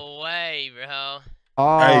like me. No way, bro.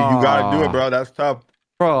 Oh. Hey, you gotta do it, bro. That's tough.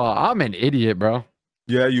 Bro, I'm an idiot, bro.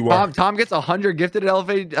 Yeah, you are. Tom gets 100 gifted at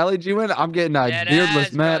LAG win. I'm getting a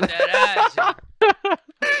beardless man.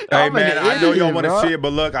 Hey man, I know y'all want to see it,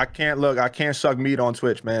 but look, I can't suck meat on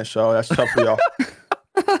Twitch, man. So that's tough for y'all.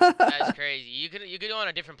 That's crazy. You could go on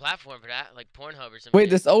a different platform for that, like Pornhub or something. Wait,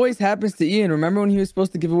 this always happens to Ian. Remember when he was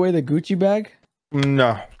supposed to give away the Gucci bag?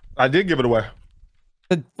 No, I did give it away.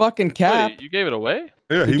 The fucking cap. Wait, you gave it away?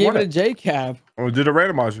 Yeah, he gave it a J cap. Or did a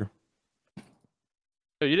randomizer?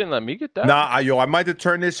 Yo, you didn't let me get that? Nah, I might have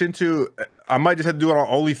turned this into. I might just have to do it on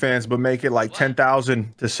OnlyFans, but make it like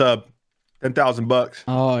 10,000 to sub, 10,000 bucks.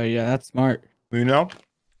 Oh yeah, that's smart. You know,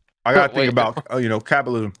 I gotta think about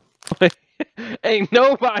capitalism. Ain't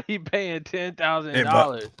nobody paying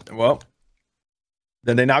 $10,000. Well,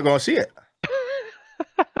 then they're not gonna see it.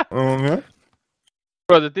 Bro,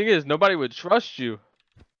 the thing is, nobody would trust you.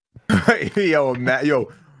 yo, imagine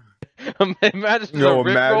a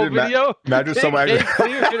Rickroll video. Imagine somebody. It's a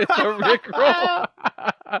Rickroll.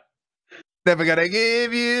 Never gonna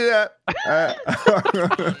give you up.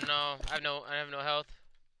 No, I have no health.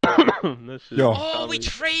 Yo. We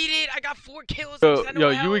traded. I got 4 kills. Yo,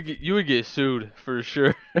 you would get sued for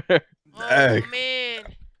sure. Hey. Man.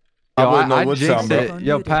 Yo, I jinxed it.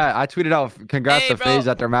 Yo, Pat, I tweeted out congrats to Faze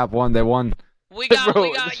after map 1. They won. We got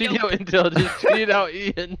Studio Intel just tweeted out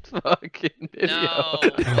Ian's fucking video. No way.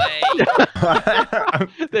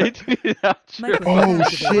 They tweeted out. Oh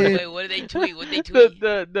shit! Wait, what did they tweet? What did they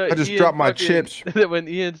tweet? I just dropped my chips. When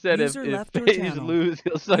Ian said if Faze lose,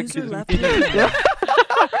 he'll suck his meat. Yo,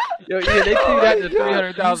 Ian, they tweeted that to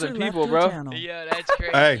 300,000 people, bro. Yeah, that's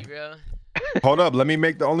crazy, bro. Hold up, let me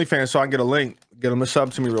make the OnlyFans so I can get a link. Get them to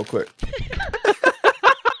sub to me real quick.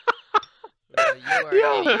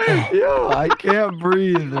 Yo, I can't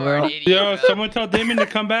breathe, bro. Yo, someone tell Damon to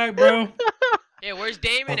come back, bro. Yeah, where's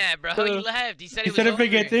Damon at, bro? He left. He said he said if it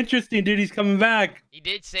gets interesting, dude, he's coming back. He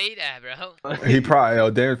did say that, bro. He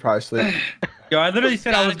probably, Damon's probably asleep. Yo, I literally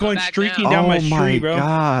said I was going streaking down my street, bro. Oh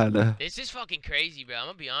my god. This is fucking crazy, bro. I'm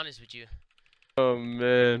gonna be honest with you. Oh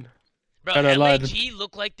man. Bro, LAG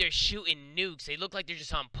look like they're shooting nukes. They look like they're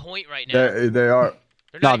just on point right now. They are.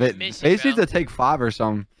 No, Faze needs to take 5 or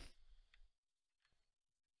something.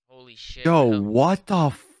 Holy shit. Yo, bro. what the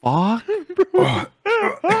fuck?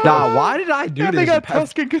 Nah, why did I do this? They got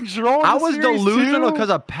Tuscan control. I was delusional because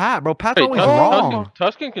of Pat, bro. Pat's always wrong.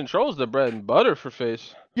 Tuscan controls the bread and butter for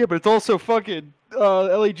Faze. Yeah, but it's also fucking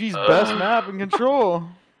LAG's best map in control.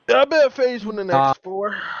 I bet Faze win the next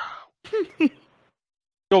 4.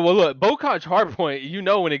 Yo, well look, Bocage hardpoint. You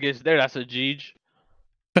know when it gets there, that's a GG.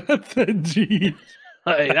 That's a G.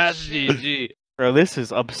 Hey, that's GG. Bro, this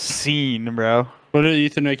is obscene, bro. What are the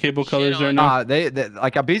Ethernet cable colors right now? They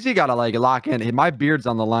like a BZ gotta like lock in. My beard's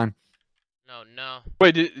on the line. No.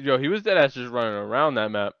 Wait, yo, he was dead ass just running around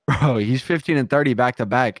that map. Bro, he's 15 and 30 back to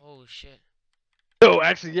back. Oh shit. Oh,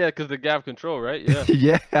 actually, yeah, because the gap control, right?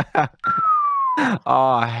 Yeah. Yeah.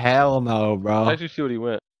 Oh hell no, bro. Let's actually see what he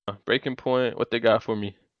went. Breaking point. What they got for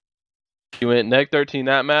me? He went neg 13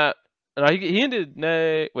 that map. And he ended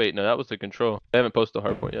neg. Wait, no, that was the control. They haven't posted the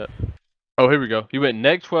hardpoint yet. Oh, here we go. He went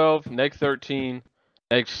neg 12, neg 13,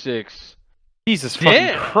 neg 6. Jesus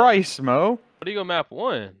fucking Christ, Mo. What do you go map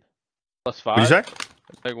 1? +5. What you say?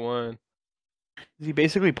 Neg 1. Is he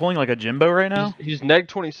basically pulling like a Jimbo right now? He's neg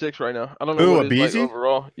 26 right now. I don't know what his like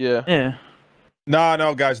overall. Yeah. Yeah.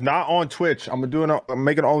 No, guys, not on Twitch. I'm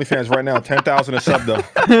making OnlyFans right now. 10,000 a sub though.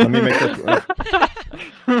 Let me make that.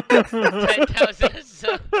 10,000 a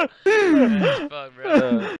sub. That's fuck,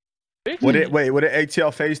 bro. What did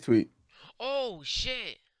ATL Faze tweet? Oh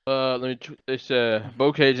shit. Let me. They said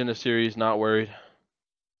Bocage in the series, not worried.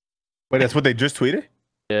 Wait, that's what they just tweeted?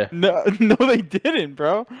 Yeah. No, they didn't,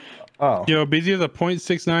 bro. Oh. Yo, BZ is a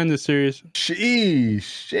 .69 this series. Sheesh,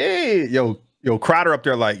 shit. Yo, Crowder up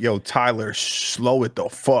there like, yo, Tyler, slow it the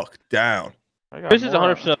fuck down. This is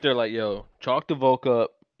 100% up there like, yo, chalk the Volk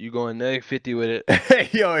up. You going neg 50 with it. Hey,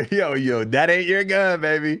 yo, that ain't your gun,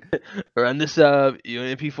 baby. Run the sub, you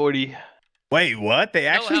an MP40. Wait, what? They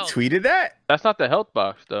actually tweeted that? That's not the health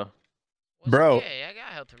box, though. Bro. Okay, I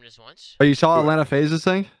got help from this once. Oh, you saw Atlanta Phases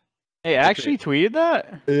thing? Hey, actually tweeted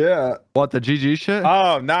that? Yeah. What, the GG shit?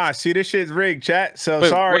 Oh, nah. See, this shit's rigged, chat. So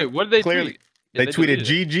sorry. Wait, what did they Clearly, tweet? They tweeted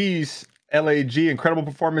GG's LAG, incredible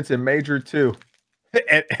performance in Major 2.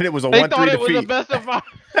 And it was a 1-3 defeat. They thought it was the best of 5.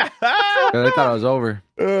 Yeah, they thought it was over.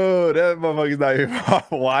 Oh, that motherfucker's not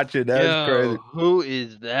even watching. That's crazy. Who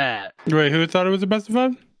is that? Wait, who thought it was the best of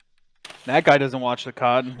 5? That guy doesn't watch the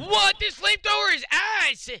COD. What? This flamethrower is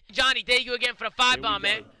ass! Johnny, thank you again for the 5-bomb,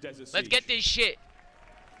 man. Let's get this shit.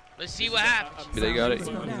 Let's see what happens. They got it.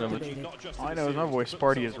 All I know is my boy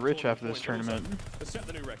Sparty is rich after this tournament.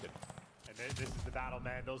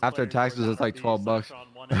 After taxes, it's like $12.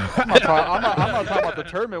 I'm not talking about the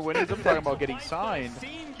tournament winners. I'm talking about getting signed.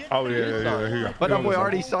 Oh, yeah. But that boy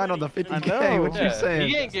already signed on the 50K. What you saying?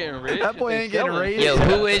 He ain't getting rich. That boy ain't getting raised. Yo,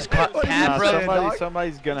 who is Capra?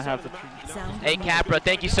 Somebody's gonna have to. Hey Capra,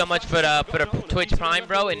 thank you so much for the Twitch Prime,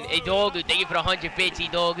 bro. And hey Dogu, thank you for the 100 bits,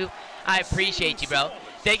 Dogu. I appreciate you, bro.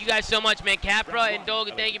 Thank you guys so much, man. Capra and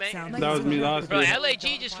Dogu, thank you, man. That was me last Bro, year. LAG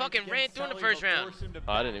just fucking ran through in the first round.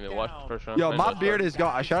 Oh, I didn't even watch the first round. Yo, my beard is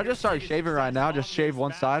gone. Should I just start shaving right now? Just shave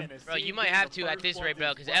one side? Bro, you might have to at this rate,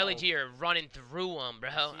 bro, because LAG are running through them, bro.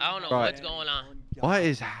 I don't know what's going on. What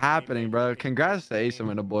is happening, bro? Congrats to Ace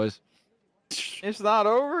and the boys. It's not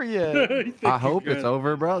over yet. I hope it's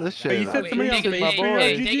over, bro. This shit. You said somebody else is my boy.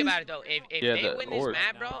 Hey, think about it though. If they win this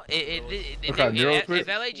map, bro, if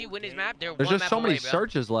LAG win this map, they're There's just so many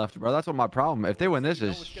searches left, bro. That's what my problem. If they win this,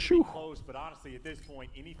 is shoo. But honestly, at this point,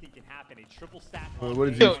 anything can happen. A triple stack.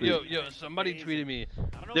 What did you Yo, somebody tweeted me.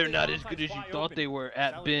 They're not as good as you thought they were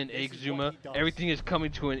at Ben Egg Zoomaa. Everything is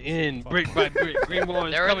coming to an end, brick by brick. Green Wall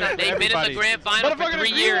is coming for They've been in the grand final for 3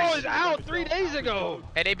 years. Green Wall is out 3 days ago.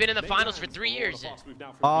 And they've been in the finals for 3 years.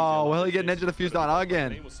 Oh, will he get Ninja the Fuse down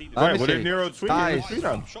again? Right, what did Nero tweet? Nice.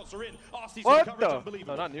 What the?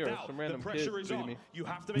 No, not Nero. Some random kid tweeted me.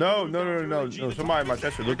 No. Somebody in my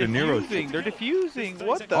tester looked at Nero. They're diffusing.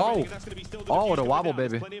 What the? Oh, the wobble,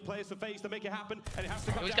 baby. We just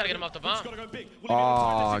gotta get him off the bomb.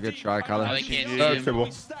 Oh, good try, Kyler. Oh, they can't see him.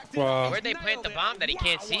 Wow. Where'd they plant the bomb that he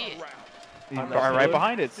can't see it? Right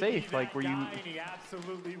behind it, safe. Like where you.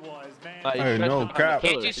 Hey, no cap.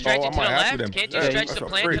 Can't you stretch it to the left? Can't you stretch the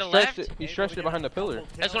plant to the left? He stretched it behind the pillar.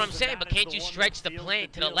 That's what I'm saying, but can't you stretch the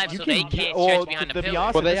plant to the left so they can't stretch behind the To be pillar?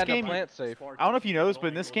 honest, Well, in they this had the game, plant safe. I don't know if you noticed, but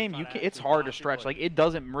in this game, it's hard to stretch. Like it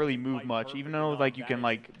doesn't really move much, even though like you can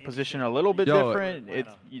like position a little bit different.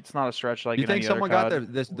 It's not a stretch like. You think someone got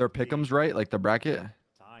their pick'ems right, like the bracket?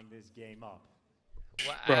 Tying this game up.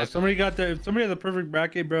 Bro, somebody had the perfect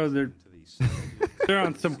bracket, bro. They're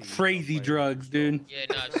on some crazy drugs, dude. Yeah,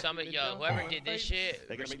 no, whoever did this shit,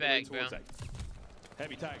 respect, bro.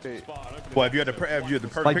 Well, if you had the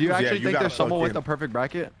perfect Like, do you pickles, actually you think got there's someone with the perfect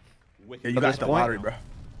bracket? Yeah, you got the lottery, bro.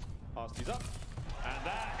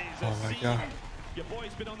 Oh my god. Your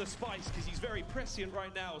boy's been on the spice because he's very prescient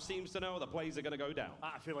right now. Seems to know the plays are going to go down.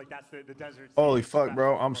 I feel like that's the desert. Holy fuck,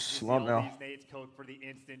 bro. I'm slumped now. I think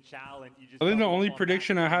the only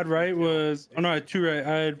prediction I had right was, oh no, I had 2 right.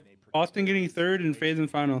 I had Austin getting 3rd and Faze in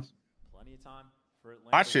finals.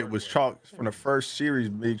 My shit was chalk from the first series,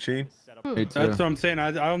 Big Sheen. That's what I'm saying.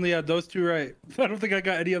 I only had those 2 right. I don't think I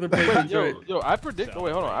got any other predictions right. Yo, I predict. Oh,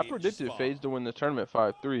 wait, hold on. I predicted Faze to win the tournament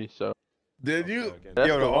 5-3. So. Did you? That's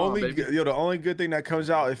Yo, the the only good thing that comes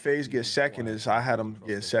out if FaZe gets second is I had him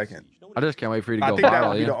get second. I just can't wait for you to I go think that viral.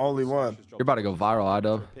 would be Yeah. the only one. You're about to go viral,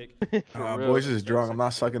 I Boys is drunk. I'm not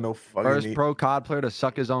sucking no fucking First meat. pro COD player to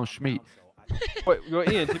suck his own schmeat. Wait, yo,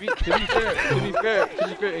 Ian, to be fair,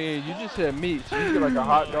 Ian, you just said meat, so you get like a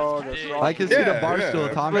hot dog or something. I can see the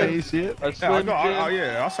barstool, Tommy. You see it? I'll suck a little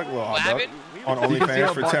hot dog on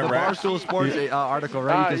OnlyFans for 10 the racks. Barstool Sports article,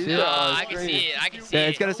 right? You can see it. I can see it. I can see Yeah, it.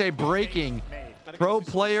 it's gonna say breaking. Pro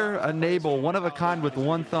player enable, one of a kind with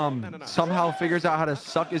one thumb, somehow figures out how to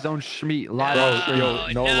suck his own schmeat live on stream. Yo,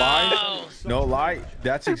 no lie,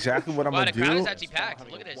 that's exactly what I'm Wow, gonna the crowd is do. actually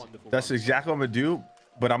packed. Look at this. That's exactly what I'm gonna do.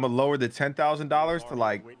 But I'm gonna lower the $10,000 to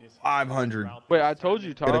like 500. Wait, I told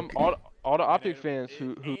you, Tom. All the Optic fans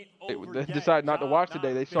who decided not to watch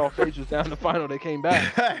today, they saw Faze was down in the final. They came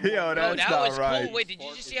back. Yo, that's that not was right. cool. Wait, did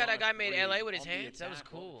you just see how that guy made LA with his hands? That was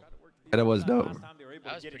cool. And it was dope.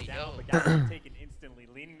 That was pretty dope.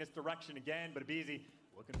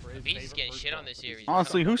 Faze getting shit on this series.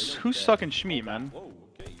 Honestly, who's sucking schmeat, man?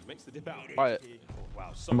 Quiet.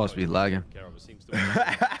 I must be lagging.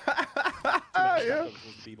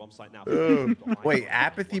 Wait,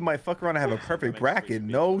 Apathy might fuck around and have a perfect bracket.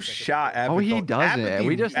 No shot. Apathy. Oh, he doesn't. Apathy,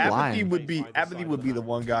 We just Apathy lying. would be the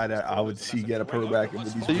one guy that I would see get a perfect bracket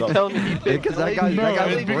with these. So you telling me he picked Because that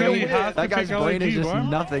guy's brain is just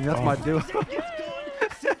nothing. That's my dude.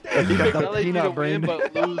 He got the LA peanut brain.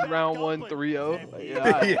 but lose round 1 3-0.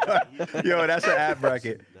 Like, yeah, Yo, that's an app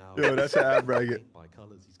bracket. Yo, that's an app bracket. By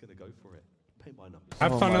colors, he's going to go for it. Paint by numbers.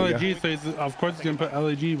 App's on LAG, so he's, of course he's gonna put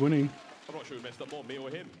LAG winning. I'm not sure who messed up more, me or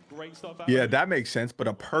him. Great stuff. Yeah, that makes sense. But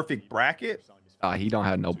a perfect bracket? He don't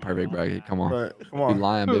have no perfect bracket. Come on. But, come You on.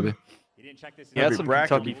 lying, baby. He had some bracket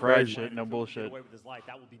Kentucky would be Fried crazy. shit, no bullshit.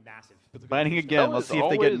 Landing again. Let's see if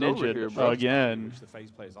they get ninja again. The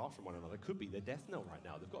FaZe players are from one another. Could be their death knell right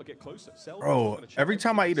now. They've got to get closer. Bro, every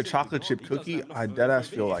time I eat a chocolate chip cookie, I deadass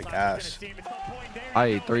feel like ass. I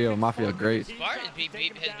ate 3 of them. I feel great. Spart has been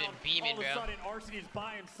beaming, bro.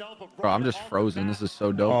 Bro, I'm just frozen. This is so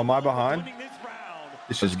Oh, dope. am I behind?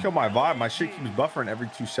 It's just kill my vibe. My shit keeps buffering every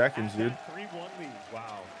 2 seconds, dude.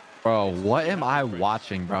 Bro, what am I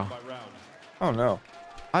watching, bro? I don't know.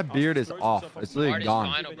 My beard is off. It's literally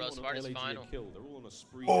gone. Final, bro. Spart is final.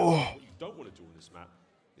 Oh. What you don't want to do on this map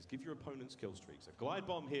is give your opponents kill streaks. A glide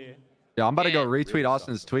bomb here. Yeah, I'm about to go retweet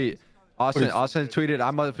Austin's tweet. Austin tweeted,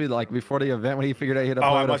 I must be like before the event when he figured out he had a I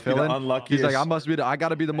player to must be fill the in. unluckiest. He's like, I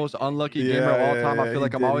gotta be the most unlucky gamer of all time. I feel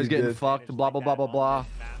like I'm always getting fucked. Blah blah blah blah blah.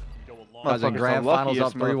 I was in grand finals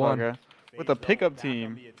up 3-1. With a pickup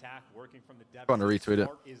team. I'm going to retweet it.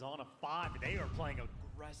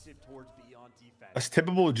 That's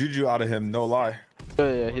typical Juju out of him, no lie.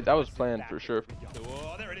 Yeah, that was planned for sure.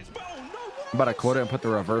 I'm about to quote it and put the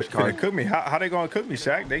reverse Gonna card. cook me? How they gonna cook me,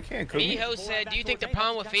 Sack? They can't cook me. Miho said, do you think the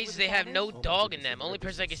problem with FaZe is they have no dog in them? Only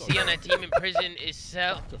person I can see on that team in prison is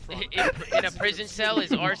in a prison cell is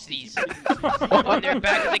Arcees. When their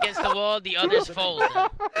back is against the wall, the others fold.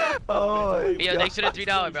 Oh, Yo, thanks for the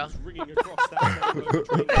 $3, bro.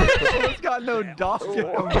 He's got no dog in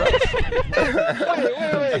him, bro.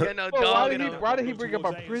 Wait. Got no dog in him. Why did he bring up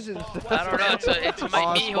a prison? I don't know. It's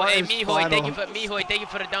my Miho. Hey, Miho, thank you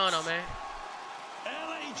for the dono, man.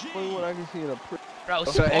 What I can see in a prison. Bro,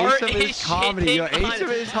 So Spart Ace is comedy. Yo, Ace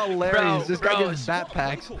is hilarious. This guy gets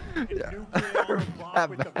backpacks.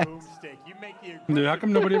 Dude, how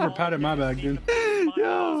come nobody ever patted my bag, dude?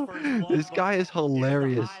 Yo, this guy is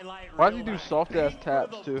hilarious. Why does he do soft ass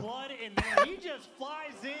taps too?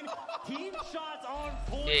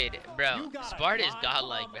 Dude, bro, Spart is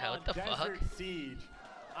godlike, bro. What the fuck?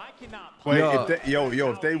 Wait,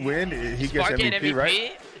 Yo. if they win, he gets Spark get MVP,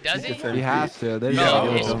 right? Does he? He has to. They Yo. gotta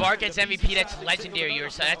If give it to him. Spark gets MVP, that's legendary. Or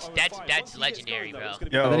so that's legendary, bro.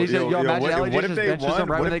 Yo, And then he's imagine LJ what just if they benches won?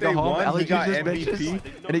 him right What when they if go they home. won? He LJ got just benches MVP,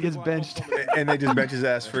 and he gets benched. and they just bench his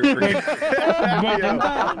ass for But didn't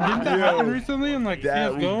that happen recently in like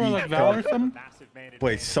That CSGO or would like be Val or something?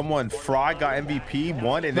 Wait, someone Fry got MVP,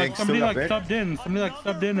 won, and then Like still somebody got like benched? subbed in. Somebody like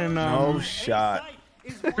subbed in and No shot.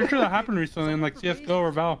 pretty sure that happened recently in like CSGO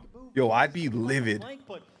or Val. Yo, I'd be livid.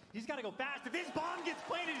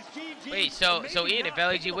 Wait, so Ian, if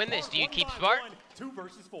LAG win this, do you keep Spart? 2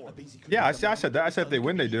 versus 4. Yeah, I said that. I said if they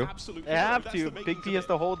win, they do. They have to. Big P has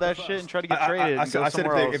to hold that shit and try to get traded. I said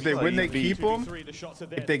if they win, they keep them.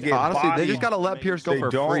 If they get honestly, they just gotta let Pierce go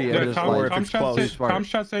for free. Tom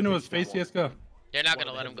shot saying it was Faze CS:GO. They're not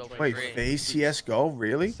gonna let him go for Wait, free. Faze CS:GO,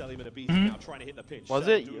 really? Was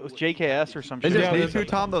it? It was JKS or something. They just need to,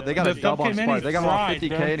 Tom, though. They got a dub on Spark. They got him on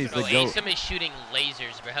 50K and he's the GOAT. Asim is shooting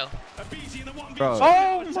lasers, bro. Bro,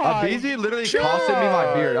 oh my! Abizi literally costed me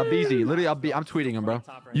my beard. Abizi, literally, I'm tweeting him, bro.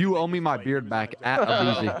 You owe me my beard back at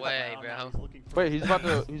Abizi. No way, bro. Wait, he's about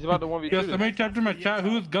to 1v2. Yes, somebody typed in my chat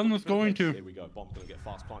who is Gunless going to.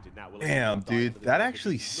 Damn, dude, that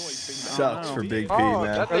actually sucks for Big P,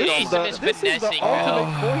 man. Asim is finessing, bro.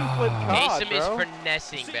 Asim is bro.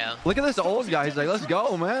 finessing, bro. Look at this old guy. He's like, let's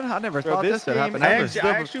go, man. I never thought this would happen. I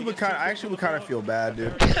actually would kind of feel bad,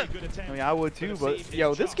 dude. I mean, I would too, but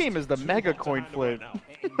yo, this game is the mega coin flip.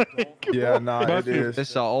 Yeah, nah, it is.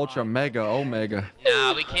 This is ultra mega omega.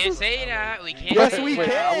 Nah, we can't say that. We can't. Yes, say we that.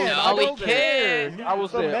 can. No, we can't. I will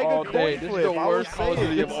say it all day. This is the worst Call of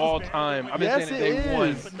Duty of all time. I've been saying it day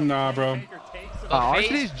one. Nah, bro.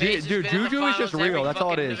 RC's dude, Juju is just real. That's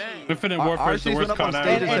all it is. Infinite Warfare is the worst con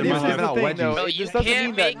Bro, you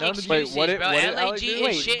can't make excuses, bro. LAG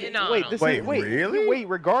is shitting on them. Really? Wait,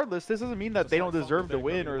 regardless, this doesn't mean that they don't deserve to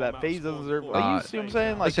win or that Faze doesn't deserve. Like, you see what I'm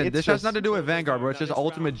saying? Like, listen, this has nothing to do with Vanguard, bro. It's just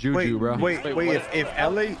ultimate Juju, bro. Wait. If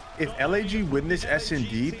LAG win this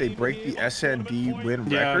SND, they break the SND win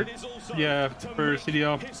record. Yeah, for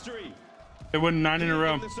CDL. They won 9 in a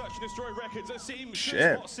row.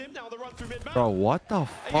 Shit. Bro, what the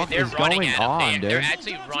fuck is going on, dude? They're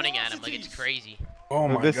actually running at him like it's crazy. Oh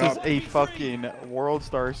my god. This is a fucking World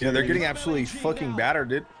Star Series. Yeah, they're getting absolutely fucking battered,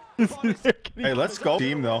 dude. Hey, let's go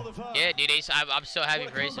team though. Yeah, dude, I'm so happy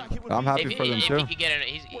for Asim. I'm happy for them too. If he could get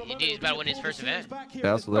he's about to win his first event. Yeah,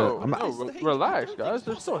 that's lit. No, relax, guys.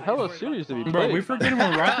 There's still hella series to be played. Bro, we forgetting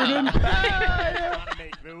what Rocker did?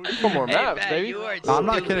 One more maps, baby. I'm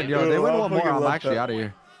not kidding, yo. They win one more, I'm actually out of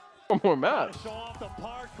here. One more maps.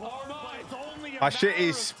 My shit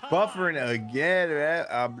is buffering again, man.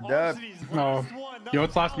 I'm done. Oh, yo,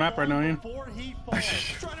 it's last map right now, Ian.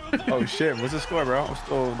 Oh shit, what's the score, bro? I'm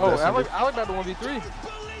still. Oh, I like that the 1v3.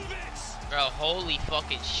 Bro, holy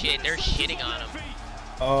fucking shit, they're shitting on him.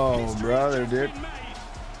 Oh, brother, dude.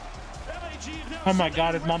 Oh my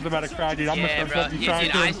god, his mom's about to cry, dude. I'm Yeah, gonna bro. start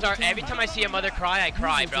Dude, I start every time I see a mother cry, I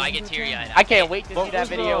cry, bro. I get teary-eyed. I can't wait to see that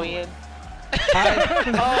video, Ian.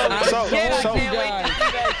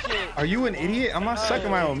 Are you an idiot? I'm not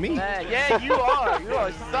sucking my own meat. Yeah, you are. You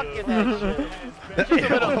are sucking that shit.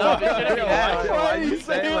 Why are you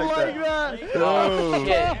saying like that? Oh,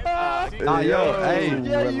 shit. Yo, hey,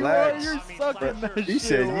 yeah, you are. relax. You're sucking that shit. He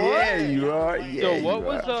said, yeah, you are. Yeah, So what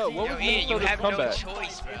was You have no comeback?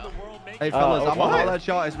 choice, bro. Hey, fellas, I'm gonna holler at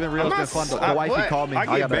y'all. It's been real. It's been fun. The wifey called me. I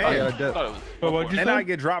gotta dip. But what'd you And say? I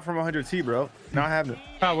get dropped from 100T, bro. Not having it.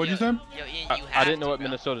 What'd you say? Yo, Ian, you I didn't know what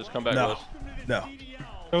Minnesota's comeback was. No.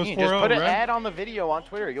 It was Ian, 4-0, just put an right? ad on the video on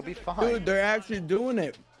Twitter. You'll be fine. Dude, they're actually doing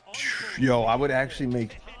it. Yo, I would actually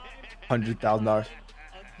make $100,000.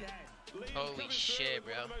 Holy shit,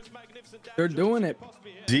 bro. They're doing it.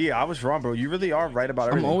 Z, I was wrong, bro. You really are right about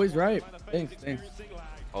everything. I'm always right. Thanks.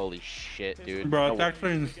 Holy shit, dude. Bro, it's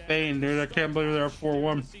actually insane, dude. I can't believe they're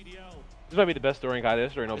 4-1. This might be the best throwing guy in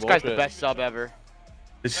history. No This bullshit. guy's the best sub ever.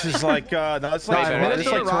 This is like, no, it's like, Minnesota, it's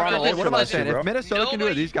like Toronto. Rockets, what am I saying? bro. If Minnesota can do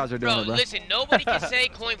it, these guys are doing it, bro. Listen, nobody can say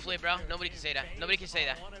coin flip, bro. Nobody can say that. Nobody can say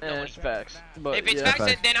that. It's facts. But If it's yeah.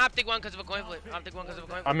 facts, then Optic won because of a coin flip. Optic won because of a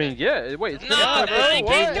coin flip. I mean, yeah. Wait, it's No, bro, you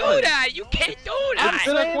can't do that. You can't do that.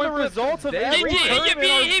 I'm saying the results of every You're being tournament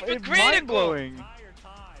are hypocritical. mind-blowing.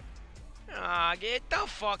 Aw, get the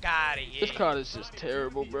fuck out of here. This card is just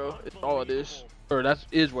terrible, bro. It's all it is. Or that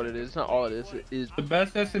is what it is. It's not all it is. It is. The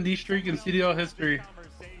best S&D streak in CDL history.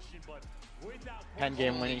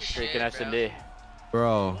 10-game winning streak in S&D.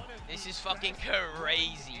 Bro. This is fucking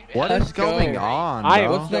crazy, man. What is going on, bro? I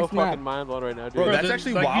am so fucking mind blown right now, dude. Bro, that's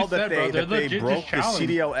actually like wild you that said, bro, they they're broke the legit just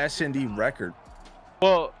CDL S&D record.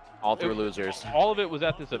 Well, All through losers. all of it was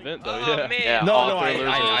at this event, though. Oh, yeah. man. Yeah, No, all no, three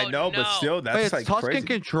losers. I know, but still, that's Wait, it's like Tuscan crazy.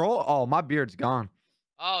 Control? Oh, my beard's gone.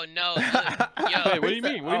 Oh, no. Look, yo. Wait, what do you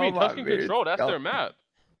mean? What do you mean? my Tuscan beard. Control? That's their map.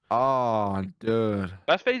 Oh, dude.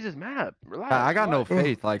 That's Faze's map. Relax. I got no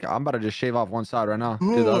faith. Like, I'm about to just shave off one side right now.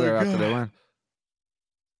 Do the other after they win.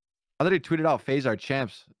 I literally tweeted out Faze our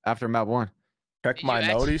champs after map 1. Check my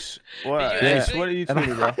notice. What? Did you Yes, actually? what are you And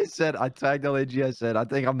tweeting, bro? I said, I tagged LAG. I said, I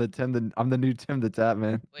think I'm the new Tim the Tap,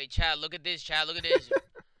 man. Wait, Chad, look at this. Chad, look at this.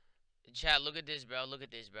 Chad, look at this, bro. Look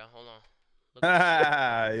at this, bro. Hold on. Look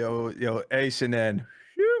at this. Yo, Ace and then.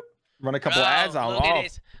 Run a couple bro, ads on look him. at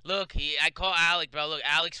this. Look, I call Alec, bro. Look,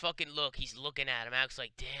 Alex fucking look. He's looking at him. Alex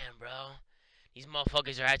like, damn, bro. These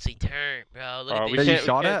motherfuckers are actually turned, bro. Look at this. You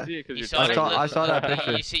saw that? I saw that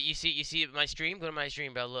picture. You see my stream? Go to my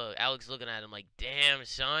stream, bro. Look, Alex looking at him like, damn,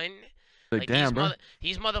 son. Like damn, bro.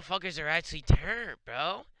 These motherfuckers are actually turned,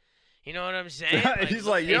 bro. You know what I'm saying? Like, he's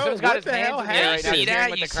like, yo, Aesum's got what his the hell hands in the air happened? right now. You see that?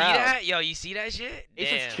 With You the see crowd. that? Yo, you see that shit? He's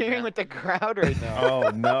Damn, just cheering bro. with the crowd right now. Oh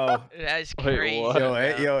no. That's Wait, crazy.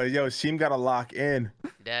 what? Yo, Seam gotta lock in.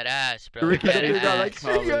 Dead ass, bro. Rick Dead is ass. like,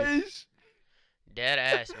 see you guys. Dead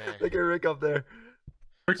ass, man. Look at Rick up there.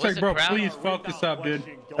 Rick's What's like, the bro, crowd? please focus up, dude.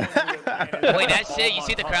 Wait, that's it. You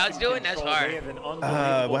see the crowd's doing? That's hard.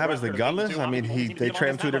 What happens to Gunless? I mean, they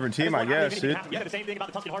trade him to a different team, I guess, dude. I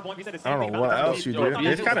don't know what else you do.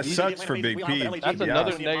 It kind of sucks for Big P. That's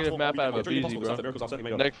another negative map out of Abizi,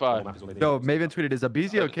 bro. Neg 5. Yo, Maven tweeted, is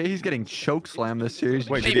Abizi okay? He's getting choke slammed this series.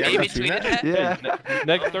 Wait, Hey, did he Maven actually tweeted that? that? Yeah.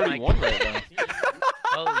 Neg 31 right now.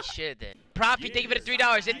 Holy shit, then. Profi, thank you for the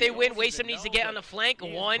 $3. If they win, Waysome needs to get on the flank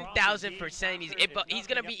 1,000%. He's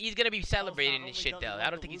gonna be celebrating this shit though. I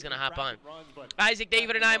don't think he's gonna hop on. Isaac, thank you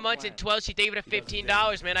for the 9 months, and 12. She thank you for the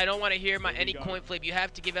 $15, man. I don't want to hear any coin flip. You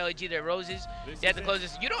have to give LG their roses. You have to close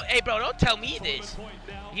this. You don't. Hey, bro, don't tell me this.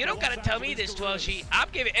 You don't gotta tell me this, 12 sheet. I'm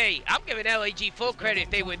giving LAG full credit if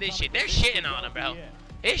they win this shit. They're shitting on him, bro.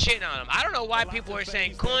 They're shitting on him. I don't know why people are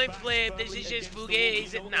saying coin flip. This is just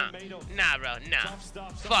fugazi. Nah, bro, nah.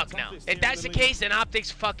 Fuck no. If that's the case, then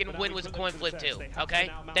Optics fucking win was a coin flip too.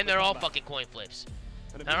 Okay? Then they're all fucking coin flips.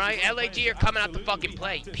 All right, LAG are coming out to fucking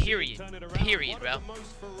play. Period. Period, bro.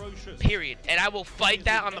 Period. And I will fight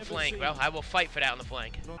that on the flank, bro. I will fight for that on the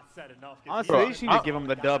flank. Honestly, they just need to give him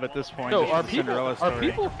the dub at this point. Yo, This are is Cinderella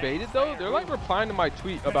people story. faded though? They're like replying to my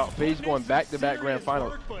tweet about Faze going back-to-back grand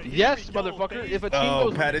finals. Yes, motherfucker. If a team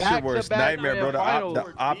goes Pat, it's your worst back-to-back nightmare, bro. grand finals,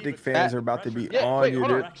 The Optic fans are about to be on wait, you,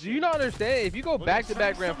 hold dude. on. Do you not understand? If you go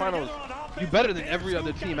back-to-back grand finals, you're better than every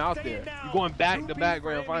other team out there. You're going back-to-back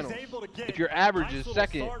grand finals. If your average is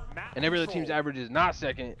second and every other team's average is not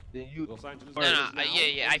second, then you.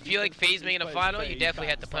 Yeah. I feel like Faze making a final, you definitely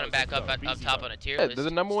have to put them back up top on a tier list. They're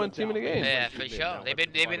the #1 team in the game. Yeah, for sure. They've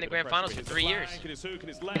been in the grand finals for 3 years.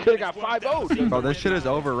 They got 5-0. Bro, this shit is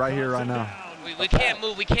over right here, right now. We can't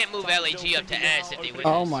move LAG up to S if they win.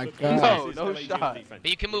 Oh my god. No shot. But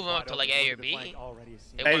you can move them up to like A or B.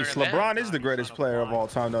 Hey, LeBron is the greatest player of all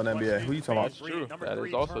time, though, in the NBA. Who you talking about? That's true. That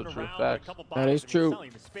is also true. Facts. That is true.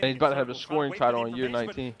 And he's about to have the scoring title in year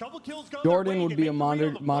 19. Jordan would be a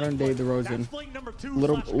modern day DeRozan.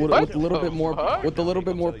 With a little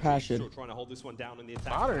bit more passion.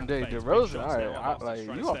 Modern day DeRozan. All right,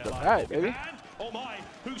 like you off the bat, baby. Oh my,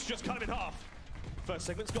 who's just cut him in half? First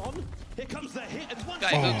segment's gone. Here comes the hit. And one Guy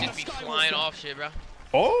who just be flying off shit, bro.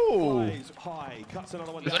 Oh! High, cuts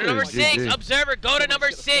another one Go to number 6, Observer. Go to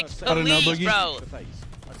number 6, please, bro.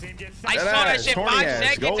 I saw that shit 5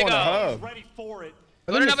 seconds ago.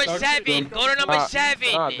 Go to number 7. Go to number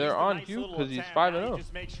 7. Nah, they're on Hugh because he's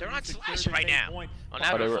 5-0. They're on Slash right now. On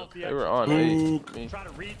Oh, they were on me.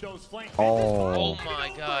 Oh. Oh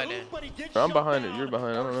my god. I'm behind it. You're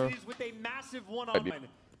behind. I don't know.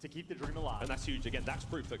 To keep the dream alive. And that's huge. Again, that's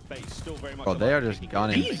proof that Faze still very much. Bro, they are just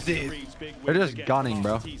gunning. They're just gunning,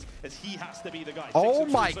 bro. Oh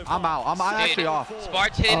my, I'm out. I'm actually off.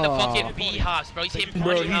 Spart's hitting the fucking B-hops, bro. He's hitting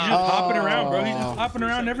Bro, punching he's just hops. hopping around, bro. He's just hopping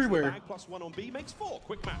around everywhere. +1 on B makes 4.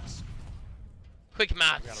 Quick maths. Quick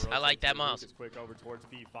maths. I like that, Miles. Quick over towards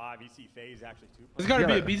B5. You see Faze actually 2. It's gotta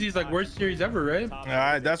be a BZ's like worst series ever, right? All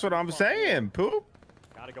right, that's what I'm saying, poop.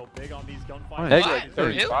 Gotta go big on these gunfights. Neg like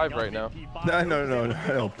 35 right now.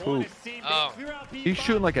 No, poop. Oh. He's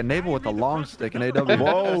shooting like a navel with a long stick in AW.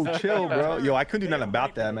 Whoa, chill, bro. Yo, I couldn't do nothing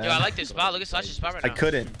about that, man. Yo, I like this spot. Look at Slash's spot right I now.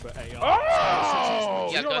 couldn't. Oh!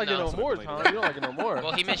 You You don't like it no more, Tom. You don't like it no more.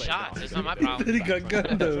 Well, he missed shots. It's not my problem. He got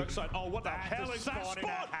gunned though. Oh, what the hell is that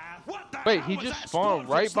spot? What the Wait, hell he was just that spawned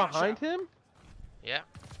spot? right behind him? Yeah.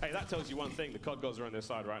 Hey, that tells you one thing. The COD gods are on their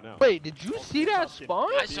side right now. Wait, did you see that spawn?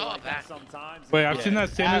 I saw that. Wait, I've seen that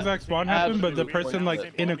same exact spawn happen, but the person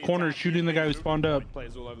like in a corner shooting the guy who spawned up.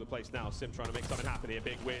 Players all over the place now. Sim trying to make something happen here.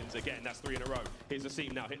 Big wins again. That's 3 in a row. Here's the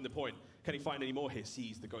Seam now hitting the point. Can he find any more here?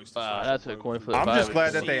 Sees the ghost. That's a coin flip. I'm just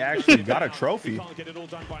glad that they actually got a trophy.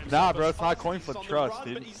 Nah, bro, it's not coin flip trust,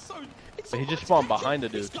 dude. But he just spawned behind the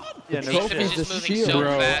dude. Yeah, no Trophy shit. is just the moving shield. so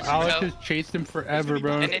Bro, fast, Alex bro. has chased him forever,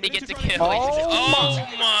 bro. And then he gets a kill. Oh Oh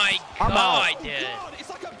my I'm god, out. dude. It's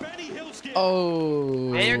like a Benny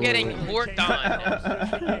Oh. They are getting worked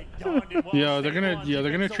on. Yo, they're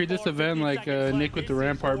gonna treat this event like Nick with the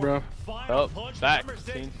Rampart, bro. Oh, back.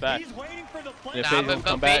 Team back. Nah,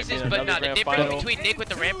 but Faze but no, the difference between Nick with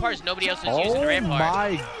the Rampart is nobody else is using the Rampart. Oh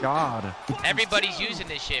my god. Everybody's using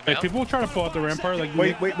this shit, bro. Hey, people try to pull out the Rampart like.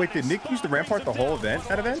 Wait, did Nick use the Rampart the whole event?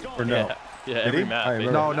 That event or no? Yeah, every map.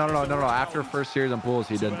 No. After first series on pools,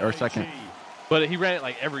 he did, or second. But he ran it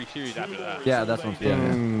like every series after that. Yeah, that's what I'm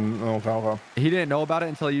saying. Okay. He didn't know about it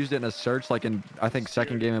until he used it in a search, like in I think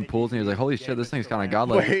second game in pools, and he was like, "Holy shit, this thing's kind of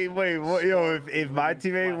godlike." Wait, what, yo! If my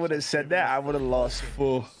teammate would have said that, I would have lost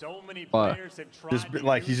full. But just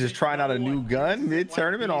like he's just trying out a new gun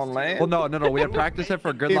mid-tournament on land. Well, no. We had practiced it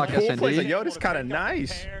for Gridlock S&D. Like, yo, this S&D. kind of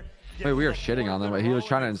nice. Wait, we were shitting on them, but he was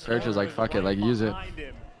trying to in searches like, "Fuck it, like use it."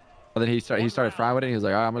 But then he started frying with it. And he was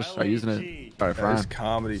like, "All right, I'm gonna start using it." Started frying. That's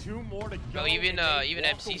comedy. Bro, even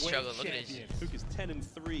MC struggled. Look at this. Luke is 10 and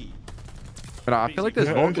 3. But I feel like this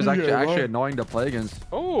Volk is actually annoying to play against.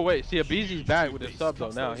 Oh wait, see, Abizi's back with his sub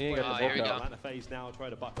though. Now he ain't got the Volk out.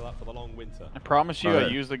 I promise you, I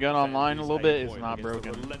used the gun online a little bit. It's not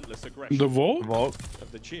broken. The Volk? I'll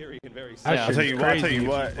tell you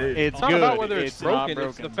what. It's not good. about whether it's broken. not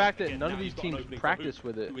It's the fact that none of these teams practice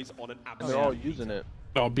with it. They're all using it.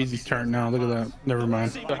 Oh, BZ's turn now. Look at that. Never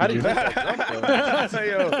mind. So how do you yo, that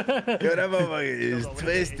motherfucker is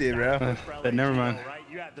twisted, bro. Never mind.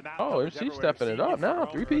 Oh, MC stepping it up now.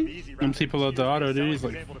 3P. MC pull out the auto, dude. He's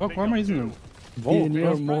like, fuck, why am I using the Volk?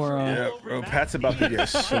 You're more. Yeah, bro. Pat's about to get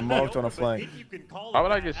smoked on a flank. Why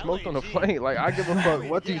would I get smoked on the flank? Like, I give a fuck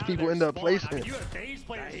what these people end up placing.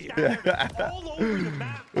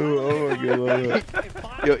 Oh my god.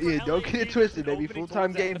 Yo, Ian, don't get it twisted, baby.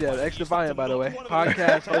 Full-time game dev. Extra Defiant, by the way.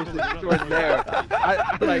 Podcast hosted extraordinaire.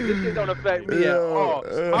 Like, this shit don't affect me at all.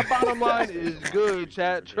 My bottom line is good,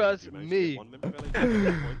 chat. Trust me.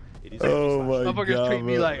 Oh my god. Motherfuckers treat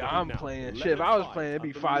me like I'm playing. Shit, if I was playing, it'd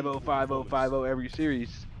be 5-0, 5-0, 5-0 every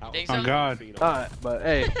series. Think so? Oh god. But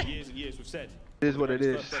hey, it is what it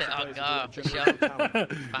is. Oh god, for sure.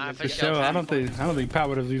 For sure. I don't think Pat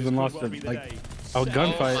would have even lost a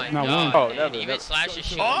gunfight. Not one. Oh, never. Even Slash's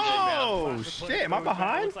shit. Oh shit! Am I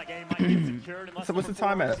behind? What's the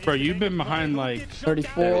time at? Bro, you've been behind like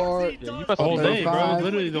 34. The whole day, bro.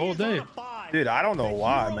 Literally the whole day. Dude, I don't know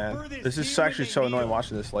why, man. This is actually so annoying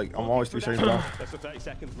watching this. Like, I'm always 3 seconds off.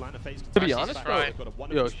 To be honest, bro,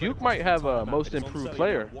 yo, Hugh might have a most improved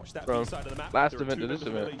player from last event to this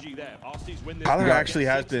event. Tyler actually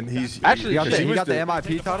has been. He's Actually, he got the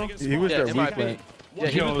MIP title. He was their weak link. Yeah,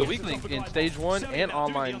 he was the weak link in stage 1 and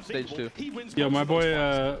online stage 2. Yo, my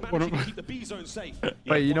boy,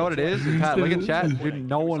 Wait, you know what it is? Pat, look at chat. Dude,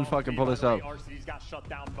 no one fucking pull this up.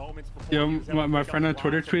 Yo, my friend on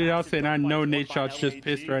Twitter tweeted out saying, "I know Nate Shot's just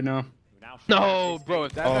pissed right now." No, bro.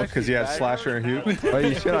 Oh, because he had Slasher and Hoop. Wait,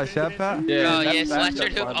 you see what I said, Pat? Yeah, oh, yeah, Slasher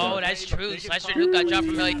and Hoop. Oh, that's true. Slasher and Hoop got dropped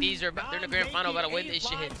from LEDs. They're in the grand final about to win this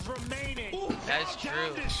shit. That's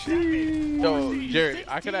true. Yo, Jared,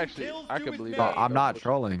 I could believe that. I'm not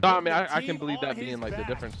trolling. No, I mean, I can believe that being like the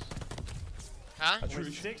difference. Huh?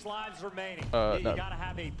 No.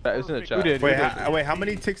 That isn't a chat. Wait, how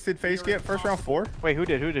many ticks did Faze get? First round 4? Wait, who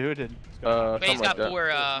did? Faze got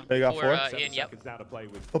 4. They got 4? In, yep.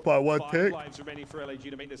 Up by 1 tick.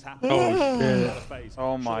 Oh shit.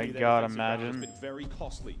 Oh my god, imagine. Very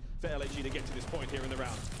costly for LAG to get to this point here in the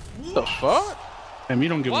round. The fuck? Damn, you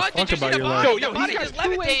don't give a What? fuck Did you see about the your body? life. Yo, the body just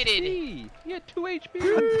levitated. He had 2 HP.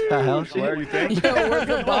 The hell, Where do you think? Yo, where'd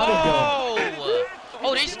your body go?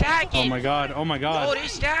 Oh, they're stacking. Oh my god. Oh my Oh, god. they're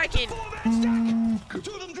stacking.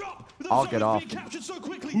 I'll get off.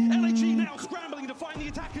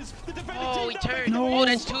 Oh, he turned. Oh,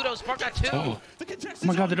 that's 2 though. Spark got 2. Oh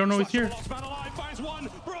my god, they don't know he's here.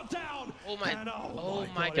 Oh my god.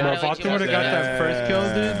 Bro, if LAG Austin would have got that first kill,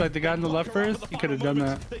 dude, like the guy on the left first, he could have done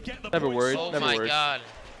that. Never worried. Oh Never my worried. god.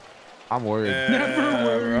 I'm worried. Never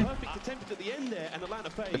worried.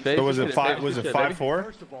 So was it 5? Was it 5-4?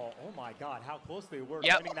 First of all, oh my god, how close they were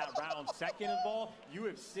winning that round. Second of all, you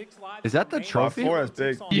have 6 lives. Is that the trophy? 5-4 is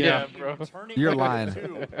big. Yeah, bro. You're lying.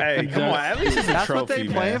 Hey, come on. At least it's a That's trophy, what they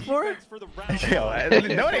playing for? Yo,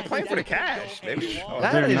 no, they playing for the cash, baby.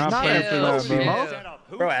 That They're is not not playing a for that, trophy, bro. Mo.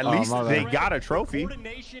 Bro, at least my they bad. got a trophy.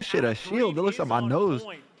 Shit, a shield. It looks like my nose.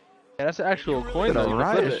 Yeah, that's an actual coin though.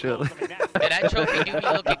 Right, shit. Yeah, that trophy do be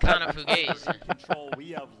looking kind of fugazi.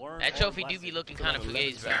 That trophy do be looking kind of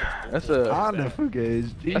fugazi, bro. That's a Kinda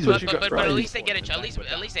fugazi. That's what you got. But at least they get a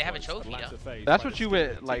at least they have a trophy though. That's what you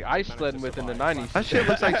went like ice sledding with in the 90s. That shit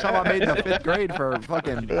looks like something I made in the 5th grade for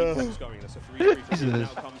fucking. Jesus.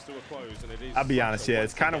 I'll be honest, yeah,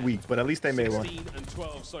 it's kind of weak, but at least they made one.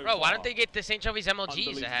 Bro, why don't they get the same trophies MLG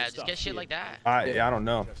used to have? Just get shit like that. I don't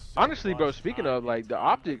know. Honestly, bro, speaking of like the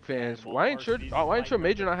optic fans, why ain't your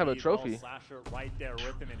major not have a trophy?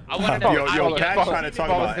 I wanted to. Yo, Pat's trying to talk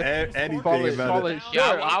about anything about it. Yo,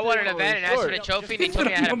 I wanted an event and asked for the trophy. They told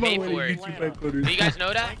me I had to pay for it. Do you guys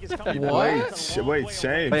know that? Wait,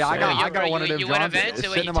 shame. Hey, I got one of them. You win Johns. events, It's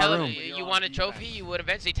and when sitting you in my tell room. you want a trophy, you would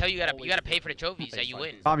eventually tell you gotta pay for the trophies that you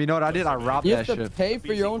win. Tom, you know what I did? I robbed You that have to shit. pay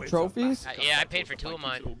for your own trophies? Yeah, I paid for 2 of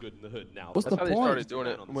mine. What's the That's how they started point? doing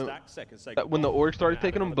it when the org started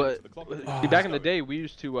taking them. But see, back in the day, we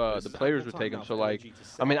used to the players would take them. So like,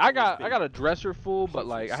 I mean, I got a dresser full, but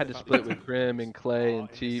like I had to split with Grim and Clay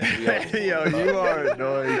and Teeth. Yo, you are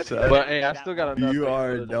annoying, son. But hey, I still got enough. You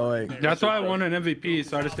are annoying. That's why I won an MVP,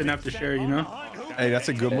 so I just didn't have to share, you know? Hey, that's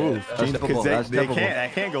a good move. That's typical. That's typical.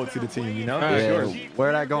 That can't go to the team, you know? Yeah,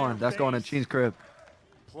 where that going? That's going in Cheen's crib.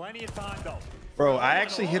 Plenty of time though. Bro, I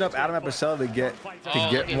actually hit up Adam Epicel to get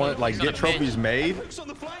one, like get trophies made.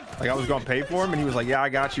 Like I was gonna pay for him, and he was like, "Yeah, I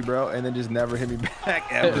got you, bro," and then just never hit me back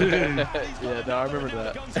ever. Yeah, no, I remember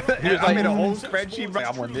that. He was like, I made a whole spreadsheet. Bro.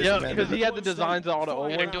 I want this, Yeah, man. because he had the designs of all the old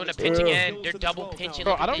They're ones. doing a pitching end. They're double pitching.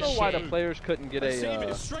 Bro, I Look don't at know this why the shit. players couldn't get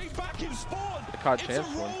a COD champs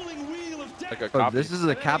one. Like a Bro, copy. this is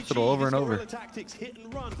a capsule over and over.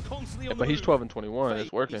 Yeah, but he's 12 and 21.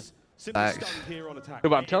 It's working. Facts.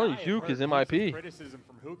 But I'm telling you, Duke is MIP.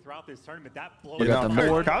 We got the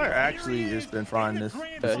board. Kyler actually has been frying this.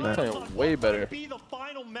 Yeah, he's playing way better.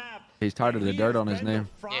 He's tired of the dirt on his name.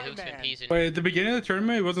 Yeah, Hook's been piecing. Wait, at the beginning of the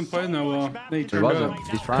tournament, he wasn't playing that well. Then he He turned wasn't. up.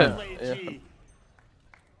 He's trying. Yeah.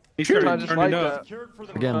 He started I just turning like up.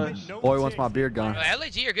 that. Again, boy wants my beard gone.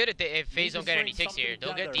 LAG are good at if Faze don't get any ticks here.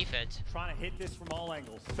 They'll get defense. Trying to hit this from all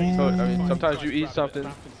angles. So, I mean, sometimes you eat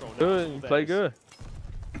something good and you play good.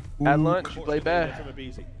 At lunch, you play bad.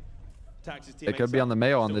 It could be on the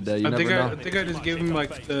mail on the day. You I never know. think I just gave him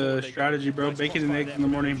like the strategy, bro. Bacon and eggs in the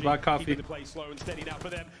morning, black coffee.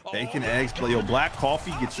 Bacon, eggs, yo, black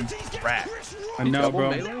coffee gets you wrapped. I know,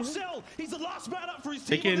 bro. Bacon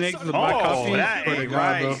and eggs and the black coffee. that Swear to ain't God,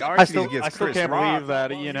 right. bro. I still can't believe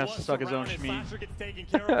that Ian has to suck his own schmeat.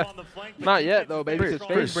 Not yet, though, baby, because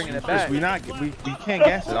Faze bringing it back. We can't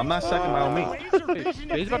guess it. I'm not sucking my own meat.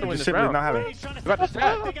 Faze about to win Just this simply round. not having. He's about to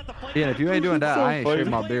stat. Ian, if you ain't doing that, I ain't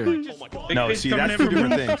shaving my beard. No, Big see, pinch that's two coming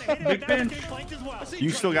different in. things. Big pinch. You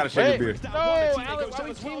still gotta shave your beard. No, Alex, why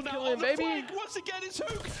we team killing, baby? Once again, it's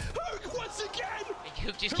Hook. Hook once again.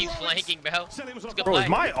 Hook just keeps flanking, bro. It's a good Bro, play. is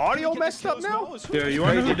my audio messed up now? Yeah, you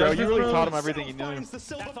want to Crazy, know bro. who You does really this, taught bro? him everything he knew. Yeah,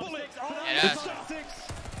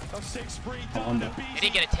 he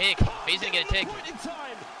didn't get a tick. Faze didn't get a tick.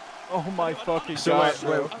 Oh my fucking So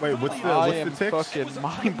god, wait, what's I the am ticks? fucking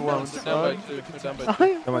mind blown, son.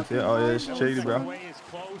 Come on, oh yeah, it's shady, bro.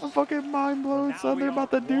 I'm fucking mind blown, son. They're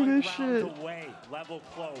about to do this shit.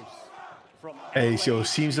 Hey, so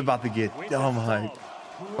seems about to get dumb hype.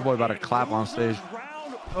 That boy about to clap on stage.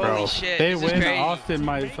 Holy shit, They this is win. crazy. Austin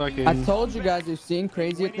might fucking. I told you guys, we've seen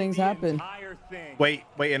crazier things happen. Wait,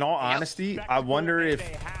 in all honesty, I wonder if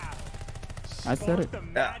I said it.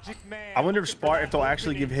 I wonder if Spart, if they'll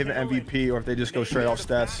actually give him an MVP or if they just go straight off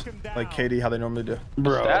stats like KD, how they normally do.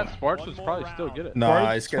 Bro. That Sparks was probably still get it.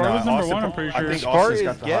 Nah, it's Spart was number Austin, one, I'm pretty I sure. think Spart Austin's is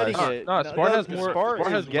got the getting highest. it. No, Spart has more. Spart Spart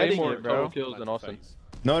is has way getting more it, bro. total kills than Austin.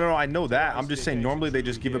 No, I know that. I'm just saying normally they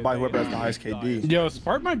just give it by whoever has the highest KD. Yo,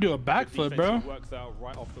 Spart might do a backflip, bro.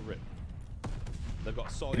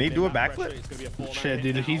 Can he do a backflip? Shit,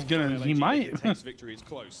 dude, he might.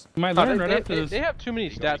 He might No, learn right after they this. have too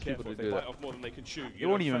many stats people to do that. It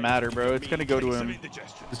won't even matter, bro. It's gonna go to him.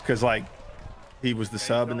 Just because like he was the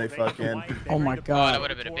sub and they fucking. Oh my Oh, that god.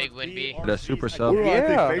 would have been a big win, B. That super sub. I think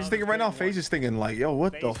Yeah. FaZe is thinking right now. FaZe is thinking like, yo,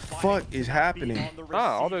 what the fuck is happening? Nah,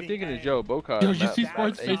 all they're thinking is Joe Boca. Yo, did you see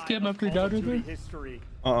Spart's face cam after he died with it?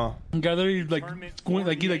 Guy there, he like squint,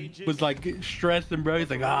 like he like was like stressed and bro,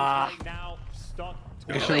 he's like ah.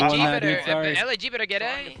 I should have won that, dude. Sorry. LAG better get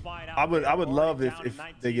A. I would love if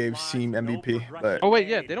they gave Seam MVP, but Oh wait,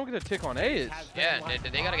 yeah, they don't get a tick on A. It's Yeah,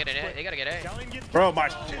 they gotta get an A. They gotta get A. bro, my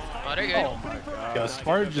Oh, they're good. Yo,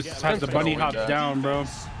 Spart just has the bunny hop down, bro.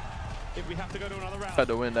 if we have to go to another round. Had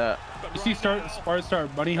to win that. You see, Sparta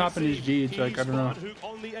start bunny hopping his G. It's like, I don't know.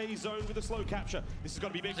 On the A zone with a slow capture. This is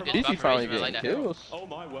going to be big for DC finally getting kills. Oh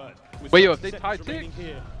my word. Wait, yo, if they tie tick.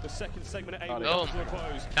 The second segment at A boom.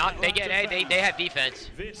 They get A. They have defense.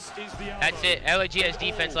 That's it. LG has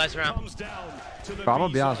defense last round. Bro, I'm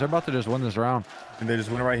gonna be honest. They're about to just win this round. And they just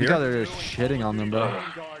win it right here. They're just shitting on them, bro.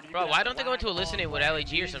 Bro, why don't they go into a listening with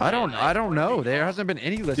LG or something? I don't know. There hasn't been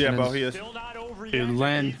any listening. Yeah, bro, he is. Dude,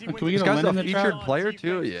 Len. Can we This get a guy's Len a in the featured chat? player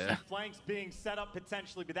too. Yeah. Flanks being set up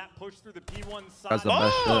potentially, but that push through the P1 side. That's the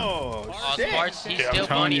best shit. Oh, Sparks, he's still I'm telling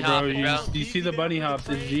bunny you, bro. hopping, bro. You see the bunny hops.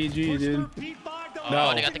 It's GG, dude.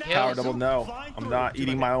 No, they got the Power kills. double, no. I'm not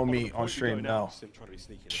eating my own meat on stream, no.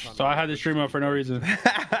 So I had to stream up for no reason. Wait,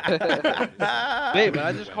 man,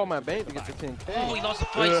 I just called my bank to get the 10K. Oh, he lost the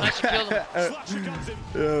fight. Slasher killed him.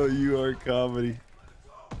 Oh, you are comedy.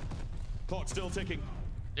 Clock still ticking.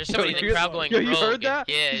 There's somebody in the crowd going Yo, rogue. you heard that?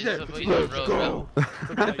 Yeah, he's going rogue, bro.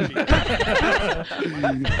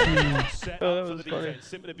 Oh, that was funny.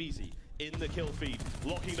 Simple easy in the kill feed,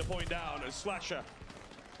 locking the point down as Slasher.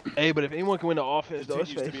 Hey, but if anyone can win the offense, though,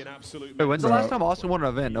 it's Faze. Wait, when's the last time Austin won an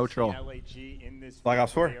event? No troll. Black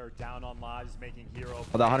Ops 4. Oh,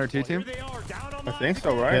 the 102 team? I think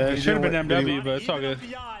so, right? Yeah, it should have been MW, but it's all good.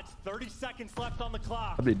 30 seconds left on the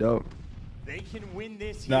clock. That'd be dope. They can win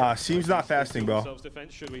this. Nah, seems not fasting, bro.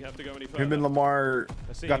 Him and Lamar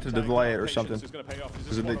got to delay it or something.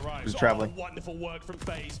 Because they was traveling. Wonderful work from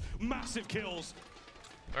Faze. Massive kills.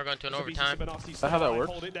 We're going to an overtime. Is that how that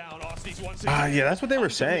works? Yeah, that's what they were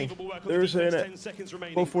saying. They were saying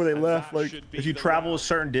it before they left. Like, if you travel a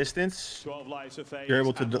certain distance, you're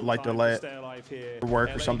able to like delay it for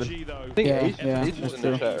work or something. I think Ace was in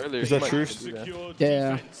the chat earlier. Is that true?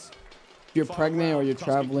 Yeah. If you're pregnant or you're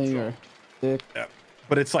traveling or sick. Yeah.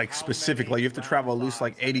 But it's like specific. Like you have to travel at least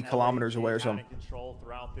like 80 kilometers away or something.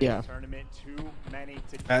 Yeah.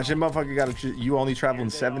 Imagine motherfucker got you only traveling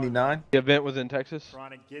 79. The event was in Texas.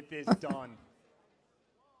 Trying to get this done.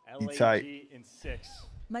 Tight. in 6.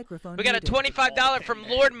 Microphone We got a muted. $25 from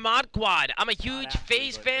Lord Modquad. I'm a huge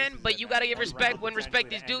Faze fan, but you gotta give respect when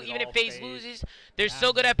respect is due. Even if Faze loses, they're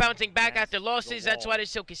so good at bouncing back after losses. That's why they're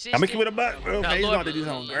so consistent. I'm gonna keep it a buck, bro. No, Faze Lord, about to do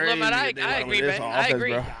something Lord crazy. Mod, I They agree, wanna man. do I some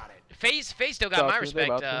agree. offense, bro. Faze still got my Talk to me respect,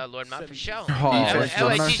 about Lord Mod, for sure. Oh,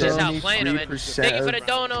 LAG's just outplaying him, man. 73% Thank you for the of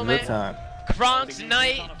dono, man. time. Kronk's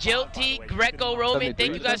Knight, Jilty, Greco-Roman,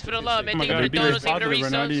 thank you guys for the love, man. Oh my Thank you God, for the he beat donos, thank you for the positive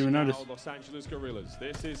right now. I didn't resubs. even notice. Los Angeles Guerrillas.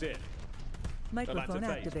 This is it. Microphone Atlanta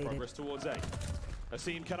Faze, activated. progress towards A.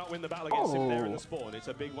 Asim cannot win the battle against him there in the spawn. It's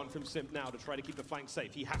a big one from Simp now to try to keep the flank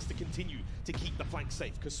safe. He has to continue to keep the flank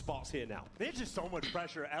safe because Spark's here now. There's just so much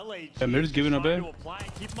pressure. LAG. And they're just giving up A.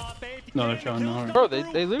 No, they're showing no. Bro, they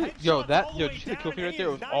literally, yo, did you see the kill feed right there?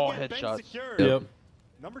 It was all headshots. Yep.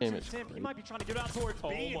 Number Damn 2 it. Simp, he might be trying to get out towards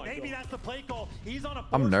B. Maybe that's the play call. He's on a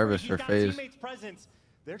I'm force nervous where for he's got Faze. teammates' presence.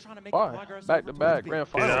 They're trying to make Why? progress Back over to towards back, B. grand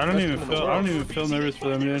final. Yeah, I don't even feel nervous for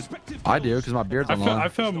them, dude. I do, because my beard's on I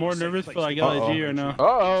feel more nervous for like LAG right now.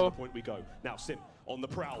 Uh-oh. Point we go. Now Simp on the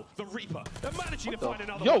prowl. The Reaper. They're managing to find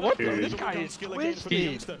another Yo, one. what the? Dude. This guy is Skill again for the twisted.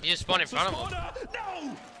 youngster. You just spawned in front of him.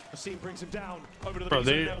 No! Asim brings him down. Over to the Bro, B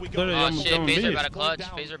zone. they There we go. literally Oh almost shit, going Phaser B. about to clutch.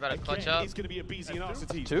 Phaser about to clutch up. It's going to be a BZ and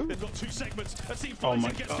RCT. Two? They've got 2 segments. Asim Oh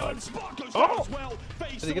my gets God. done. Spark goes Oh! down as well.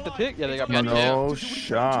 Faze Did they get the alive. pick? Yeah, they got Yeah, picked. No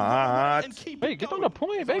shot. Hey, get on the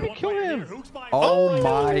point, baby. Kill him. Oh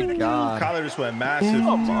my God. Kyler just went massive.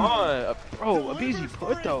 Come on. Bro, Abizi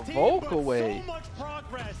put the Volk away.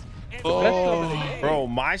 Bro,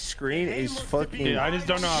 my screen is fucking. Yeah, I just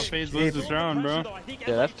don't know how Faze loses this round, bro.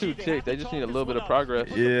 Yeah, that's 2 ticks. They just need a little bit of progress.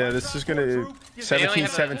 Yeah, this is gonna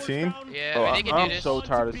 17-17. Yeah, Oh, I mean, they can I'm do this. so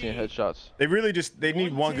tired of seeing headshots. They really they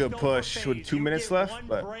need one good push with 2 minutes left.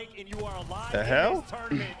 But the hell?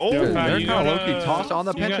 Oh, Dude, Pat, they're you kind of got, low-key tossed on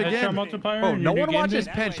the you pinch got headshot again. multiplier Bro, in no your one new game watches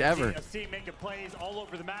day? pinch ever. Man,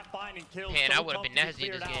 I would have been nasty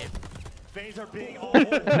in this game. No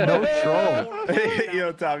troll.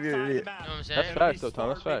 Yo, Tom, you're an idiot. You know what I'm That's saying? facts, though, Tom.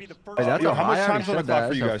 That's facts. Hey, that's Yo, a how much I time's on the said clock that.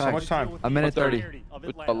 for you That's guys? How much a time? fact. A minute 30.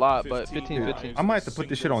 A lot, but 15-15. I might have to put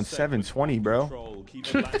this shit on 720, bro. You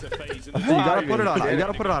gotta put it on. You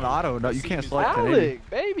gotta put it on auto. No, you can't select it. Alec,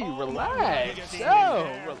 baby, relax. Yo,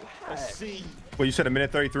 relax. Well, you said a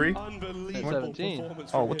minute 33? 17.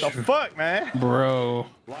 Oh, what the fuck, man? Bro.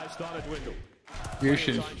 Your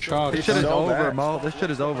shit's chalk. This shit is So over, bad. Mo. This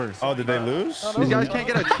shit is over. Oh, did they lose? These guys can't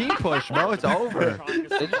get a team push, Mo. It's over.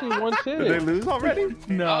 They just need one shit. Did they lose already?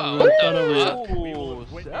 No, what it's not the over.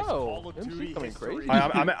 fuck? Oh, MC coming crazy.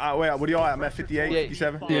 I'm at, wait, what are y'all at? I'm at 58,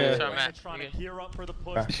 57? Yeah. Sorry, Matt. It's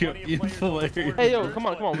hilarious. Hey yo, come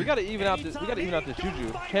on. We gotta even out this. We gotta even out this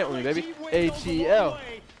juju. Chant with me, baby. ATL.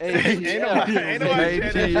 ATL.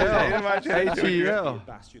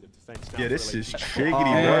 Yeah, this is chiggity,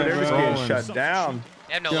 bro. They're just getting shut down.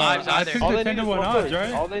 They have no lives I either. think All they they tend need to is win one odds, push.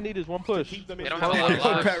 right? All they need is one push. They don't have a lot of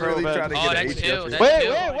lives. Pat really trying to Oh, get that's an two.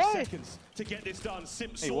 ATL. That's two. To get this done,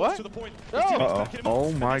 Simps Hey, what? to the point. Uh-oh.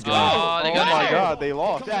 Oh my god. Oh, they Oh got my it. god, they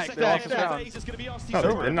lost. Stack, They lost this round.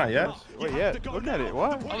 No, they're not yet. Wait, yeah. Look at it.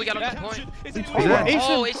 What? Oh, we got on the point. Ace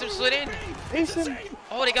Oh, Ace slid in. Ace.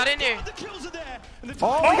 Oh, they got in there.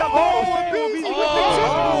 Oh, we got balls.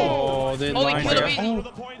 Oh, they Oh, he lined killed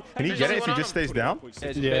up. him. Can he get it if he just stays down? Yeah,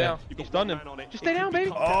 just Yeah. stay down. He stunned him. Just stay down,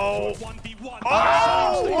 baby. Oh!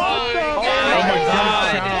 Oh, my God.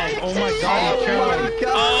 Oh my god, he chowed.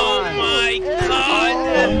 Oh, my God.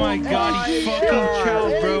 Oh my god, he fucking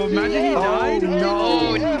chowed, bro. Imagine he died.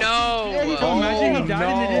 Oh, no. Oh, imagine he died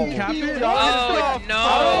and they didn't cap it. Oh, no.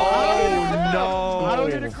 Oh no. I don't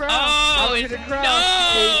hear the crowd. Oh, hear the crowd. no.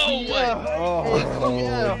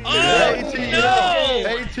 ATL. no.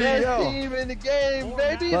 ATL. Team in the game,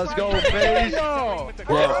 baby. Let's go, Faze. Bro,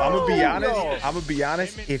 I'm gonna be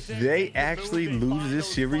honest. If they actually lose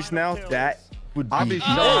this series now, that would be. I'll be so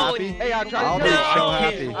No. happy. Hey, I tried I'll to be do so it.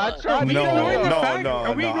 happy. I tried to No, do it.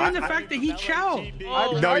 Are we no. ignoring the fact that he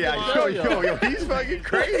chowed? No, yeah, yo, he's fucking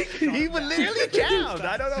crazy. He would literally chowed.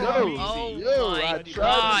 I don't know. Oh, my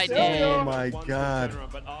God, Oh man. my god.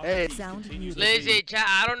 Hey, Sound muted. Listen, chat,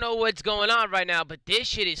 I don't know what's going on right now, but this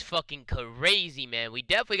shit is fucking crazy, man. We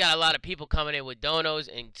definitely got a lot of people coming in with donos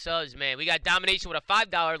and subs, man. We got Domination with a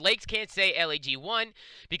 $5. Lakes can't say LAG won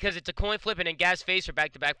because it's a coin flip and then Gas Face for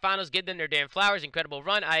back-to-back finals. Give them their damn flowers. Incredible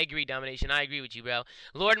run. I agree, Domination. I agree with you, bro.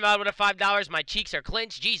 Lord Mod with a $5. My cheeks are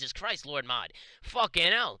clenched. Jesus Christ, Lord Mod.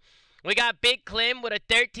 Fucking hell. We got Big Clem with a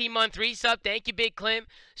 13-month resub. Thank you, Big Clem.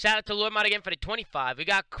 Shout out to Lord Mod again for the 25. We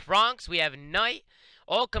got Kronks. We have Knight.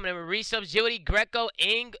 All coming in with resubs. Jody, Greco,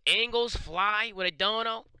 Angles, Fly with a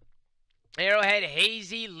dono. Arrowhead,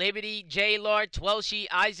 Hazy, Liberty, J-Lord, 12 Sheet,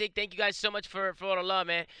 Isaac. Thank you guys so much for all the love,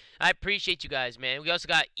 man. I appreciate you guys, man. We also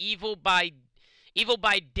got Evil by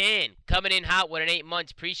Dan coming in hot with an 8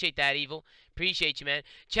 months. Appreciate that, Evil. Appreciate you, man.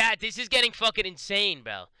 Chat, this is getting fucking insane,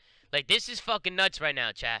 bro. Like, this is fucking nuts right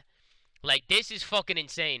now, chat. Like, this is fucking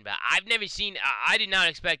insane, bro. I've never seen... I did not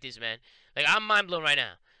expect this, man. Like, I'm mind blown right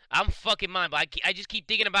now. I'm fucking mind blown. I just keep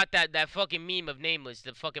thinking about that fucking meme of Nameless.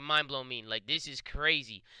 The fucking mind blown meme. Like, this is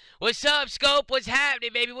crazy. What's up, Scope? What's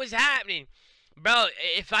happening, baby? What's happening? Bro,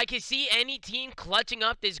 if I can see any team clutching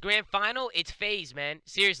up this grand final, it's FaZe, man.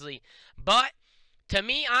 Seriously. But... to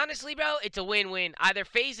me, honestly, bro, it's a win-win. Either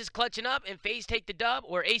FaZe is clutching up and FaZe take the dub,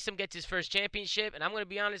 or Asem gets his first championship. And I'm going to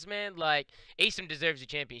be honest, man, like, Asem deserves a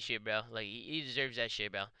championship, bro. Like, he deserves that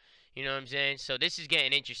shit, bro. You know what I'm saying? So this is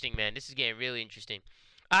getting interesting, man. This is getting really interesting.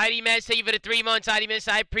 ID Mess, thank you for the 3 months, ID Mess.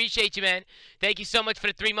 I appreciate you, man. Thank you so much for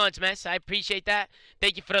the 3 months, Mess. I appreciate that.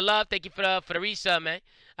 Thank you for the love. Thank you for the resub, man.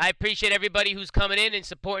 I appreciate everybody who's coming in and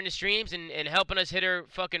supporting the streams and helping us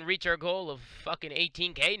reach our goal of fucking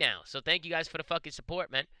 18K now. So thank you guys for the fucking support,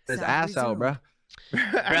 man. His ass out, bro.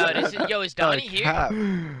 Bro, is Donnie here?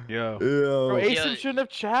 Yo. Bro, Yo. Asem shouldn't have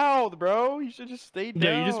chowed, bro. You should just stay down.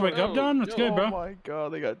 Yeah, you just wake up, Don? That's good, bro. Oh my god,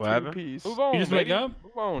 they got What 2 happened? piece. Move on, You just baby. wake up?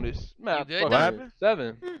 Move on. This map. good, What Don? happened?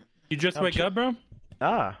 7. You just wake up, bro?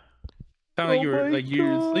 Ah. Sound like Oh you were my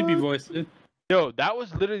your sleepy God. voice. Yo, that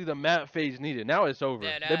was literally the map FaZe needed. Now it's over.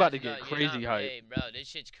 Yeah, They about to no, get you're crazy not- hype. Hey, bro, this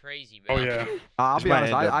shit's crazy, bro. Oh yeah. I'll This be might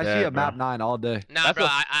honest. end up I see dead, a map bro. 9 all day. Nah, That's bro,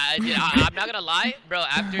 a- I'm not gonna lie, bro.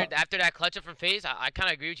 After that clutch up from FaZe, I kind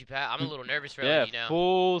of agree with you, Pat. I'm a little nervous for Yeah, LG now.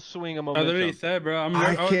 full swing of I literally momentum. said, bro.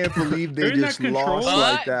 I can't believe they They're in that just control. lost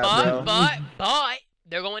like that, bro. But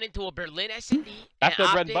they're going into a Berlin S&D. That's and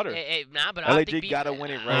their bread and Optic- butter. Nah, but LAG Optic beat, gotta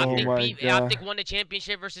win it right Oh Optic, my beat, God. Optic won the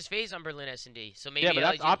championship versus FaZe on Berlin S&D. So maybe Yeah, but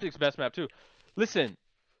that's LAG Optic's best map too. Listen,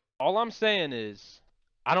 all I'm saying is,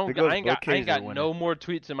 I If it goes ain't got Bocage, they win no more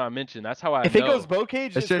tweets in my mention. That's how I If know. it goes Bocage,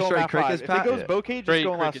 It's just just go straight map 5. crickets, If Pat? it goes Yeah. Bocage, just Straight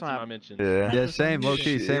go last crickets in my map. mention. Yeah, same. Low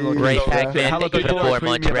key. Same low key. Ray Shit. Pac-Man, Hella thank you for people the 4 tweet me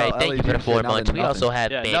months, Ray. about Thank you for the LAG 4 shit, now months. they're We also nothing.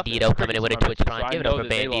 have Yeah, nothing. Bandito coming in with a Crickets Twitch in my Prime. mention, Give it so up I for know that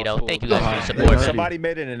they lost Bandito. full. Thank you guys for the If support, man. somebody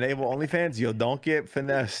made an enable OnlyFans, yo, don't get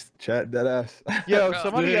finessed. Chat that ass. Yo, Bro.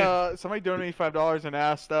 somebody donated $5 and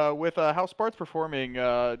asked, with how Spart's performing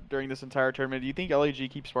during this entire tournament, do you think LAG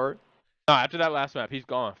keeps Spart? No, after that last map, he's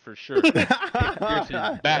gone for sure. Pierce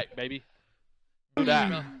is back, baby. Do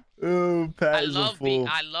that. Oh, Pat is a fool.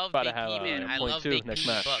 I love Big P, man. I love Big P,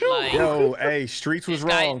 but like, yo, hey, Streets was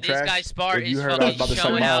wrong, this guy Spart is heard I was about to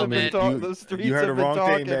showing out, man. You heard the wrong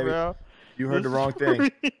thing, baby. Bro. You heard the wrong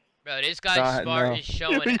thing. Bro, this guy Spart is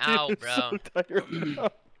showing out, bro.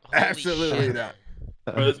 Absolutely not.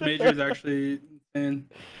 Bro, this major is actually insane.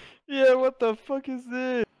 Yeah, what the fuck is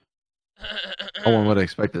this? No one would have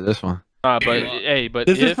expected this one. But hey, but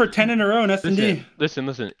this is for 10 in a row in S&D.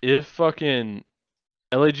 Listen. If fucking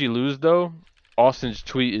LAG lose though, Austin's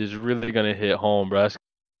tweet is really gonna hit home, bro.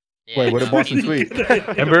 Yeah. Wait, what did Boston tweet?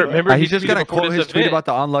 remember he's just gonna quote his tweet about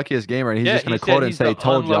the unluckiest gamer, and he's just gonna quote it and say,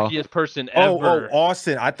 "Told y'all." Unluckiest person ever. Oh,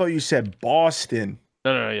 Austin. I thought you said Boston.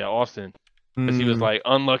 No, yeah, Austin. Because he was like,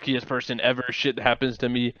 unluckiest person ever. Shit happens to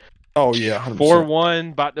me. Oh yeah,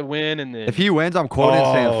 4-1, about to win, and then if he wins, I'm quoting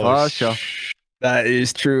saying, "Fuck yo." That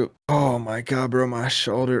is true. Oh my god, bro, my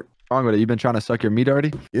shoulder. What's wrong with it? You been trying to suck your meat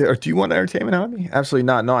already? Yeah. Or do you want entertainment on me? Absolutely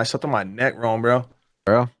not. No, I slept on my neck wrong, bro.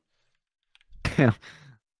 Damn.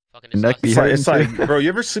 Neck it's like, bro, you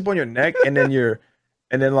ever sleep on your neck and then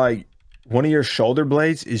like one of your shoulder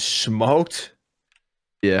blades is smoked?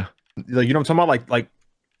 Yeah. Like, you know what I'm talking about? Like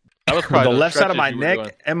that was the left side of my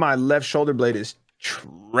neck and my left shoulder blade is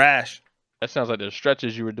trash. That sounds like the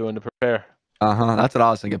stretches you were doing to prepare. That's what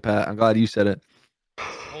I was thinking, Pat. I'm glad you said it.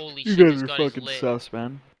 Holy you shit, guys are fucking sus,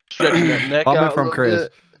 man. Stretching that neck Comment out from Chris.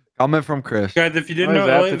 Comment from Chris. Guys, if you didn't know,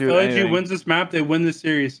 LAG wins this map, they win this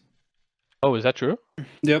series. Oh, is that true?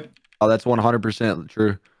 Yep. Oh, that's 100%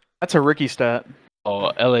 true. That's a Ricky stat.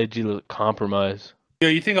 Oh, LAG look compromised. Yo,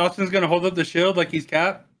 you think Austin's gonna hold up the shield like he's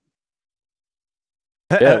Cap?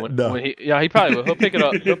 Yeah, he probably will. He'll pick it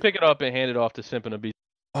up. He'll pick it up and hand it off to Simp and a beat.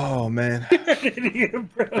 Oh man.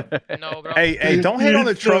 No, bro. Hey, don't hate on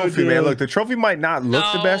the trophy, man. Look, the trophy might not look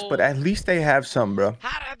the best, but at least they have some, bro.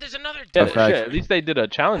 There's another. Yeah, shit, at least they did a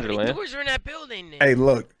challenger land. Doors are in that building. Hey,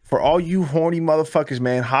 look, for all you horny motherfuckers,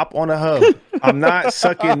 man, hop on a hub. I'm not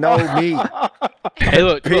sucking no meat. Hey,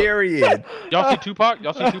 look. Period. Y'all see Tupac?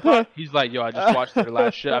 He's like, yo, I just watched their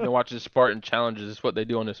last shit. I've been watching Spartan challenges. It's what they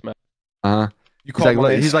do on this map. You call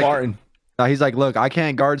him Spartan. He's like, look, I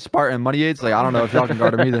can't guard Spartan money aids. Like, I don't know if y'all can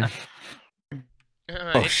guard him either.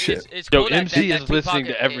 Oh shit! It's Yo, cool MC that is listening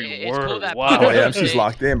to every word. Cool that wow. Oh yeah, MC's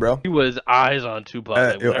locked in, bro. He was eyes on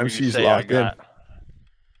Tupac. Yo, MC's locked in.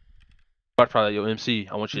 Probably, yo, MC,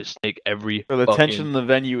 I want you to snake every. Bro, the tension in the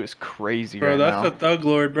venue is crazy, bro. Right that's now. a thug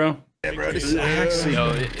lord, bro. Yeah, bro, this is actually. Yo,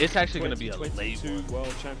 it's actually gonna be a late one.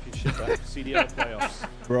 World Championship CDL playoffs.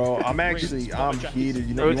 Bro, I'm heated.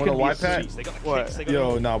 You know, you want to why, Pat? What?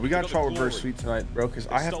 Yo, no, we got to reverse sweep tonight, bro, because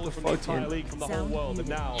I have to fucking.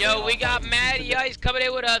 Yo, we got Matty Ice coming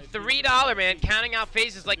in with a $3, man. Counting out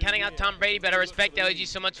Faces like counting out Tom Brady, but I respect LG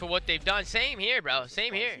so much for what they've done. Same here, bro.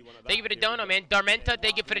 Same here. Thank you for the donut, man. Darmenta,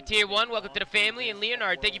 thank you for the tier 1. Welcome to the family. And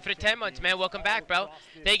Leonard, thank you for the 10 months, man. Welcome back, bro.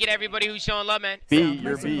 Thank you to everybody who's showing love, man.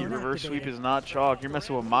 Your B. Reverse sweep is not chalk. You're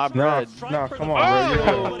messing with my bread. No, come on, bro.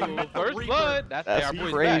 Oh, first blood. That's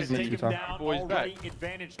crazy. Boys back.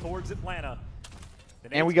 Advantage towards Atlanta.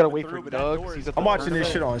 And we gotta wait for Doug. I'm watching this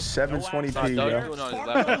shit on 720p,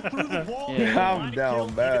 bro. Calm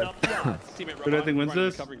down, bad. Who do I think wins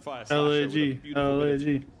this?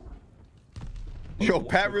 LAG. Yo,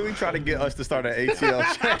 Pat really tried to get us to start an ATL.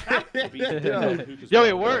 Yo,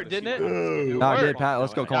 it worked, didn't it? Nah, did Pat?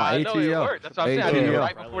 Let's go. Come on, ATL. That's what I'm saying. I did it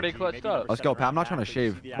right before they clutched up. Let's go, Pat. I'm not trying to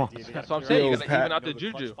shave. Come on. That's what I'm saying. You gotta even out the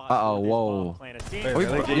juju. Whoa.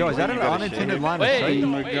 Yo, is that an unintended line of sight? Oh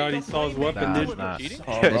my god, he saw his weapon, dude.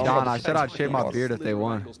 Don, I said I'd shave my beard if they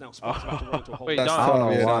won. Wait, Don, I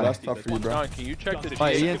don't know why. that's tough for you, bro. Don, can you check the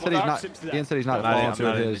Wait, Ian said he's not following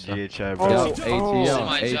through his. ATL.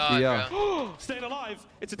 Staying alive.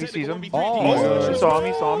 It's a sees him. Oh, saw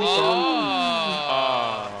me.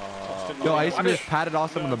 Yo, I used to just patted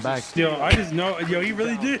Austin on the back. Yo, I just know. Yo, he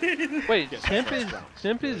really did. Wait,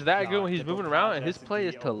 Simp is that good when he's moving around, and his play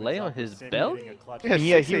is to lay on his belly?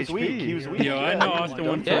 Yeah, he was weak. Yo, I know Austin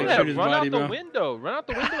won for Yeah, shoot his run body, out the bro. window. Run out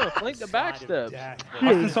the window and flank the backstep.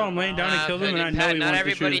 Austin saw him laying down and killed him, and I know he not wants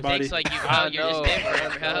to shoot everybody his body. thinks like you, bro. You're just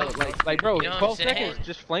different, bro. Like, bro, You know what 12 I'm saying? seconds,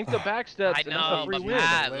 just flank the backsteps. I know, but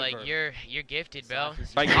Pat, like you're gifted, bro.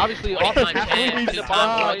 Like, obviously, One-time Austin champ,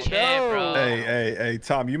 two-time champ, bro. Hey,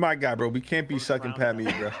 Tom, you my guy, bro. We can't be sucking Pat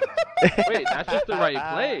meat, bro. Wait, that's just the right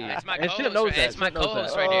play. That's my And co-host, Simp knows right? that. It's my Simp knows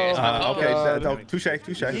co-host that. right here. It's my co-host. Okay,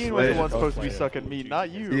 touche. Ian was the one supposed to be sucking meat, not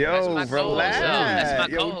you. Yo, That's my relax. co-host. That's my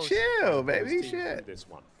Yo, co-host. chill, baby. Shit.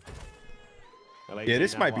 Yeah,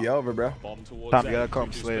 this might be over, bro. Tom, you gotta call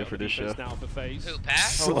him Slayer for this show. Who, Pat?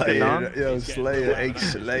 Slayer. Yo, Slayer.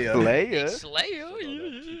 Slayer. Slayer? Slayer?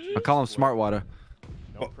 I call him Smart Water.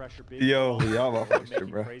 Yo, y'all off extra,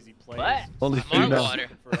 bro. What? Only Smart water.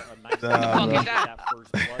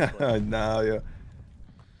 Nah, yeah.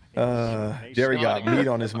 Jerry got meat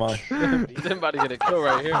on his mind. He's about to get a kill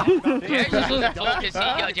right here. Jerry's just looking focused.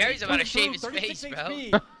 Yo, Jerry's about to shave his face, bro.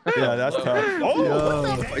 Yeah, that's tough.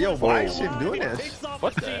 Oh, yo, why is she doing this?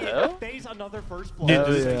 What the hell?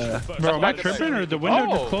 Bro, am I tripping or the window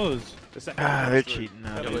just closed? They're cheating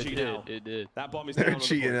now. It did. They're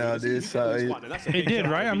cheating out, dude. It did,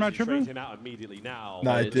 right? I'm not tripping? Nah,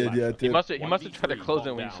 it did, yeah, it did. He must have tried to close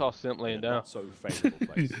it when he saw Simp laying down.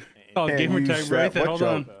 Oh, gamer tag, right? Hold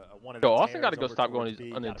on. Yo, Austin got to go stop going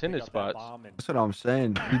these unintended spots. That's what I'm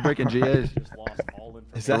saying. He's breaking GAs.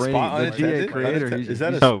 Is that spot the GA creator? Is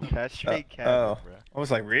that a... That's straight cap. Oh. I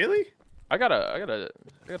was like, really? I gotta.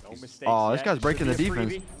 Oh, this guy's breaking the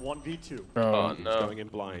defense. Oh no.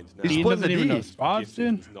 He's splitting the D.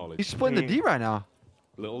 He's splitting the D right now.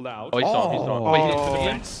 Little loud. Oh, he's on. He's on.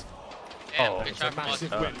 Wait, he's Damn, good shot from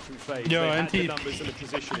Austin. Yo, NT. He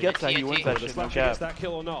gets that. He wins that shit. No cap. That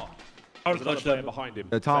kill or not? I would clutch that. Behind him.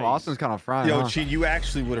 Yeah, Tom Austin's kind of frying. Yo, huh? Chi, you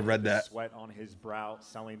actually would have read that. Sweat on his brow,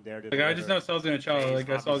 selling there. Like, I just know Sal's gonna chow. Like,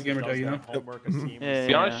 I saw his gamer tag, you know? To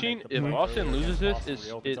be honest, Sheen, if Austin loses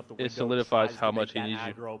this, it solidifies how much he needs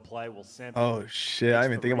you. Oh, shit. I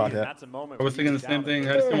didn't even think about that. I was thinking the same thing.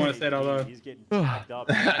 I just didn't want to say it out loud.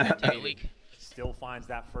 Still finds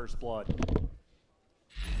that first blood.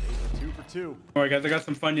 2 for 2. All right, guys, I got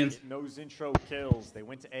some Funyuns. Nose intro kills. They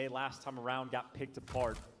went to A last time around, got picked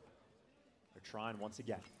apart. They're trying once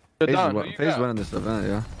again. Faze winning this event,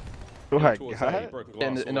 yeah. Oh my god.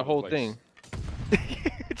 And the whole thing.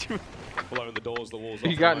 Blowing the doors, the walls.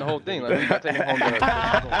 He got in the whole thing. Like, who you got taking home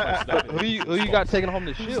the who you got taking home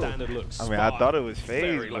the shield? I mean, I thought it was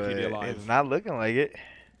Faze, but it's not looking like it.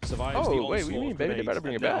 Oh, wait, what do you mean, baby? They better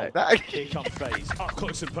bring it back. Here comes Faze, up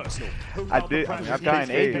close and personal. I did. I mean, I'm dying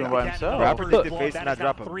A doing by himself. I predicted Faze not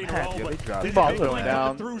drop a map. Yo, they dropped. This ball's going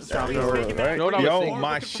down. Yo,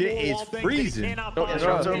 my shit is freezing.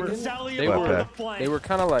 They were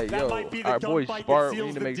kind of like, yo, our boy Spark, we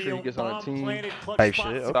need to make sure he gets on our team. Type shit.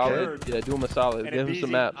 Okay. Solid. Yeah, do him a solid. Give him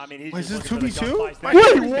some maps. Wait, is this 2v2?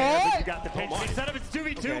 Wait, what? Instead of it's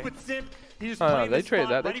 2v2, but Simp. They traded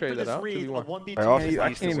that. They traded that out. 2v1.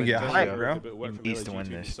 I can't even get hype, bro. He needs to win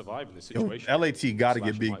this. Yo, LAT got to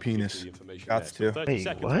get big penis. Got to. Hey,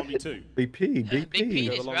 what? Big P. Big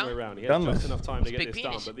penis, bro.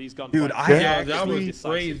 Dude, that was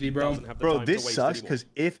crazy, bro. Bro, this sucks because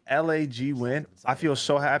if LAG win, I feel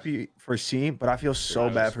so happy for Seam, but I feel so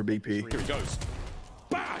bad for Big P. Here it goes.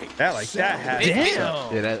 Bang! That had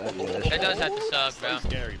Damn. Yeah, That does have to suck, bro.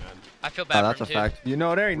 Scary, man. I feel bad that's for a him, fact. You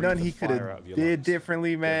know, there ain't nothing he could have did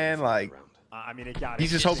differently, man. Like, I mean, he's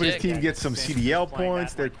just hoping his team gets some CDL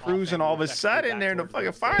points. They're cruising all of a sudden. They're in the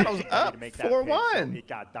fucking finals up 4-1.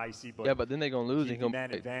 Yeah, but then they're going to lose.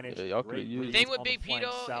 Y'all could have used The thing with Big P,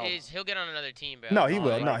 though, is he'll get on another team, bro. No, he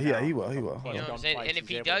will. No, he will. You know what I'm saying? And if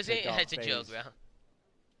he doesn't, it's a joke, bro.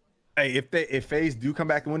 Hey, if FaZe do come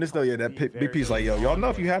back and win this, though, yeah, that Big P's like, yo, y'all know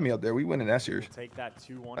if you have me up there, we winning that series.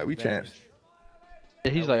 Like, we champs.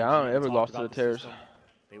 Yeah, he's like, I don't ever lost to the Terrors.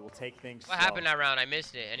 They will take things. What happened that round? I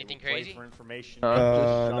missed it. Anything crazy?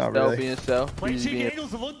 Not really. Being Cell.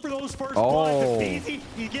 Look for those first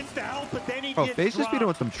he gets the help, but then he gets Faze is beating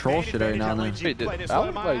with some troll shit every now and then. Wait, that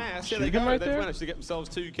was like Shigan right there? Managed to get themselves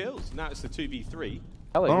 2 kills. Now it's the 2v3.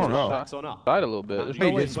 I like oh, no. Died a little bit.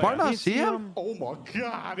 Hey, did Smart not see him? Oh my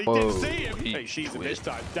god, he didn't see him. Hey, she's this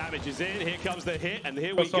time. Damage is in. Here comes the hit, and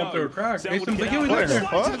here we go. Through a crack. Oh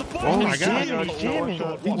my god.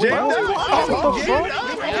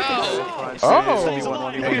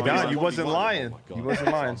 Hey, Don, you wasn't lying. You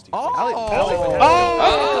wasn't lying.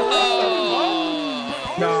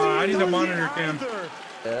 No, I need a monitor cam. Yeah,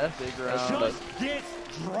 that's big round. Just gets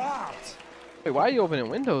dropped. Wait, why are you opening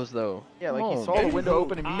windows though? Yeah, like he saw the window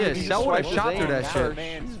open immediately. Yeah, Cell would have shot through that shit.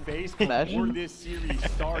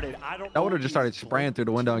 That would have just started spraying through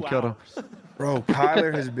the window and killed him. Bro,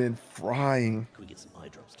 Kyler has been frying. Can we get some eye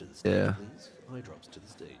drops to the stage, please? Eye drops to the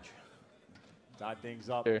stage. Dive things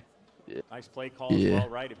up. Here. Yeah. Nice play call as well,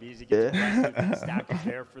 right? If Easy gets aggressive, stack up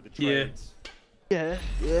there for the trades. Yeah.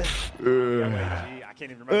 I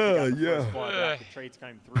can't even remember. The trades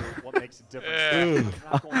came through. What makes it different?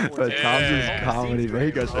 But Tom's just comedy, man.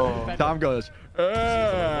 He goes, Tom goes,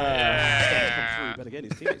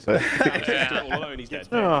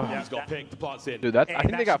 Dude, I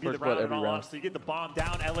think they got first blood every round. So you get the bomb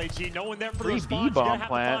down, LAG. No one there for 3B bomb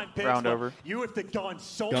plant round over. You have the gun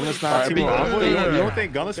so Gunless not team Envoy? You don't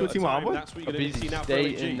think Gunless with team Envoy?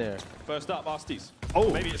 Stay in there. First up, Astis.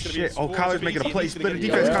 Oh, shit. Oh, Kyler's making a play. Split a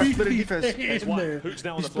defense. Kyler split a defense. He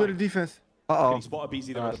split a defense.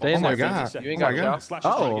 Uh-oh. Stay in there, God. you ain't got shot.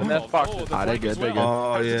 Oh. And that's Fox. They good, they good.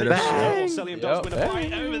 Oh, yeah. That's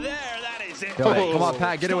Yo, come on,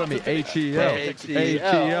 Pat, get it with me. ATL.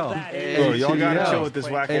 ATL. Bro, y'all gotta chill with this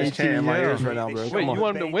whack ass chant in my ears right now, bro. Wait, you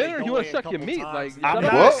want him to win or you want to suck your meat? Like, I'm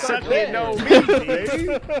not sucking no meat,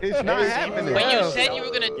 baby. It's not happening. But you said you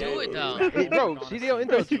were gonna do it though. Hey, bro, CDL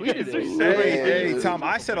Indo tweeted it. Hey, Tom,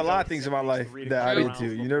 I said a lot of things in my life that I did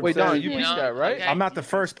too. You know what I'm saying? Wait, Don, you beat that, right? Okay. I'm not the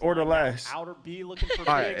first or the last.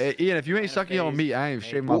 Alright, Ian, if you ain't sucking your meat, I ain't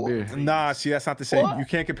shaving my beard. Nah, see, that's not the same. You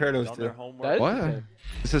can't compare those two. What?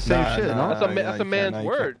 It's the same shit, no? That's a man's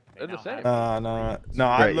word. They're the same. No,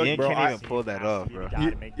 I look, Ian bro. can't even pull that off, bro.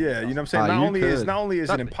 Yeah, you know what I'm saying? Not only is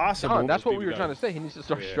it impossible. Don, that's what we were trying to say. He needs to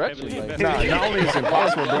start stretching. Like. Nah, not only is it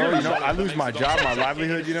impossible, bro. You know, I lose my job, my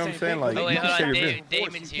livelihood. You know what I'm saying? Like, Oh wait, you can hold shave on, your beard.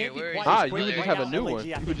 Damon's here. Where is he? Ah, you would just have a new one.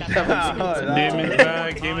 You would just have a Damon's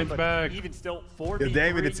back. Damon's back. Even still, 4v3, Yeah,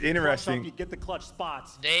 David, it's interesting. You get the clutch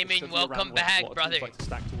spots. Damon, welcome back, brother.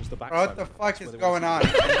 What the fuck is going on?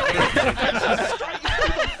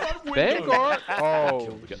 Vanguard?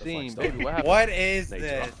 Oh, scene, baby. What happened? What is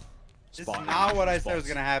this? This is not what I said was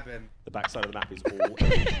gonna happen. The backside of the map is all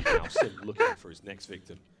LAG now. Sim looking for his next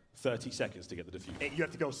victim. 30 seconds to get the defuse. You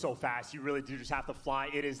have to go so fast. You really do just have to fly.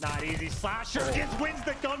 It is not easy. Slasher wins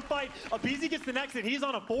the gunfight. Abizi gets the next, and he's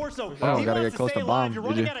on a 4, so he gotta wants get to close stay to alive. bomb. You're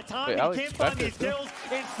running out of time. Wait, He Alex can't find back these there, kills,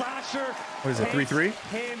 and Slasher What is it, 3-3?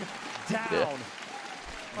 him down. Yeah.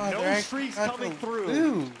 No streaks coming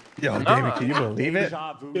through. Yo, Damon, can you believe it?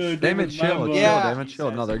 Damon, chill. Damon,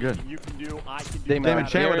 chill. No, they're good. You can do, I can do. Damon,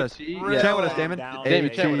 chant with us. Chant with us, Damon.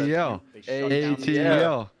 Damon, chant with us.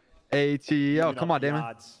 ATL. ATL. Come on, Damon.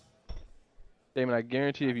 Damon, I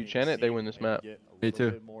guarantee if you chant it, they win this map. Me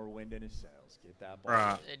too.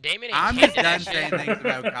 Bruh. Damon ain't I'm chanting just that done saying shit. things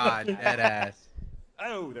about God, dead ass.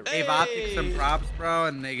 Oh, Gave Optic some props, bro,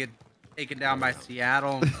 and they get taken down by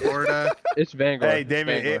Seattle and Florida. It's Vanguard. Hey,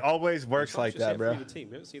 Damon, it always works like that, bro.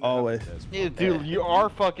 Always. Yeah, dude, you are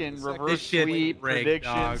fucking reverse shit sweep, rigged,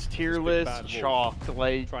 predictions, dog. tier list, chalked.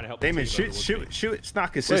 Like, Damon, shoot. It's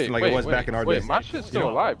not consistent like it was back in our Wait, days. my shit's still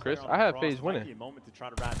alive, Chris. I have Faze winning.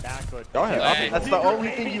 Y'all have Optic. that's the only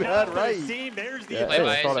thing you had right. Yeah, hey,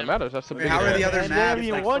 that's all that matters. That's the Wait, how are the other They maps? haven't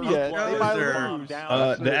even Like, won yet. Pros They might or- lose.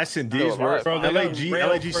 The S&Ds were. Bro, they got rail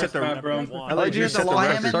LAG set first the map, bro. LAG You have set to the lie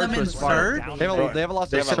record. in them in third? They haven't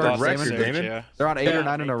lost They their set the record, record, Damon. They're on 8 or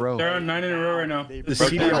 9 in a row. They're on 9 in a row right now. The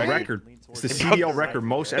CDL record. It's the CDL record.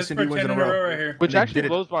 Most That's for S&D 10 wins in in a a row row. right here. Which They actually did it.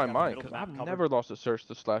 blows my mind because I've never lost a search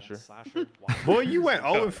to Slasher. Boy, you went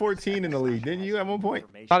 0-14 in the league, didn't you, at one point?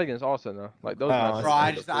 Not against Austin though. Like those.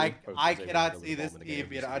 matches. Bro, I cannot see this team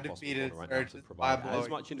being undefeated search by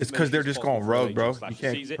blowing. It's because they're just going rogue, bro. You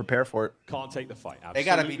can't prepare for it. Can't take the fight. They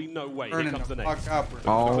gotta Absolutely be no way. Here burning comes the the fuck next. up.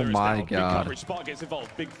 Oh my Big god. coverage. Spark gets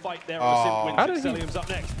involved. Big fight there. Oh. How did he- Sellium's up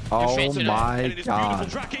next. Oh Straight to the- my And it is beautiful god.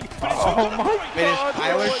 tracking. Oh my Wait, is god.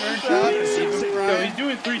 Tyler turned up? Is he even Yo, fried? he's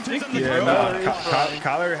doing 360. Yeah, bro. no,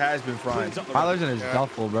 Kyler has been frying. Tyler's in his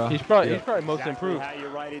duffel, bro. He's probably most improved.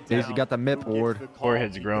 He's got the MIP award.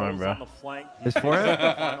 Forehead's growing, bro. His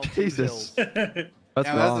forehead? Jesus. That's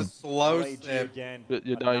Yeah, wrong. that's a slow sip.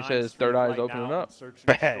 Your Donnie said his third eye is opening up.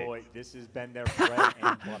 This has been their bread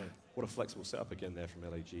and butter. What a flexible setup again there from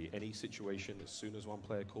LAG. Any situation, as soon as one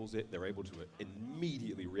player calls it, they're able to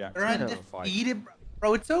immediately react They're to the fight. undefeated,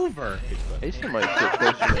 bro. It's over. Ace might sit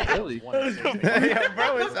closer to Philly. Yeah,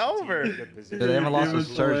 bro, it's over. They haven't lost a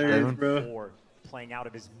search, Damon. bro. Playing out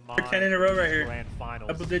of his mind. 10 in a row right here. Grand finals.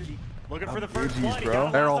 Double digit. Looking for the first Jeez, blood.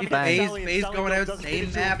 bro. Barrel bang. Faze going out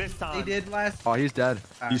same map they did last. Oh, he's dead.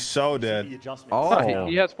 He's so dead. Oh.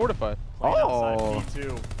 He has fortified. Oh.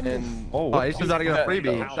 And Oh, Ace is about to get a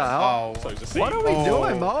freebie. What the hell? What are we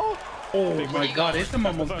doing, Mo? Oh my god, Ace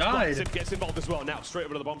almost died. Sim gets involved as well. Now straight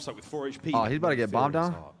over to the bomb site with 4 HP. Oh, he's about to get bombed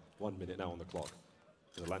down? 1 minute now on the clock.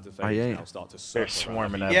 The Atlanta Oh, he Faze ain't. now start to They're circle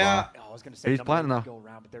swarming around. that Yeah. He's planting now.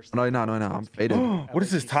 No, he's not. No, I'm faded. What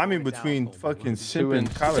is this timing between fucking Simp 2 and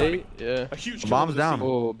and Kyler? 8. Yeah. A huge The bomb's kill on down. the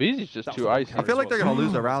scene. Oh, Beezy's just too icy. I feel like they're gonna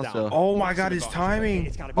lose the round still. Oh my god, his timing.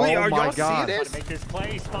 Wait, Oh are my y'all God. see this?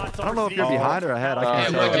 I don't know if you're behind or ahead. I Yeah,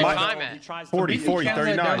 can't what's tell. your My- time at? 40, 40, You can't let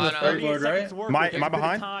 39. down the third board, right? Am I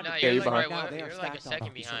behind? No, Yeah, you're you're like, behind. you're like a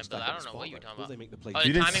second behind, but I don't know what you're talking Will about. they make the play? Oh,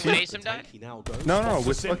 You the didn't timing see when it? Asim died? No,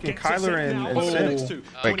 with fucking Kyler and Sim. do.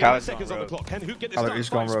 Wait, 21 seconds on the clock. Can Hook get this done? He's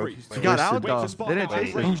going rogue. He got out though. They didn't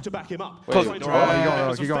chase him. To back him up. He's going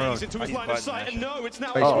rogue. He's going rogue. Into his line of sight, and no, it's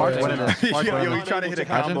now. Wait, Spark's winning this. Yo, he trying to hit a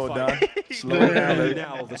combo, done. Slow down.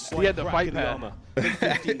 He had the fight pad.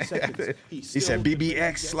 He said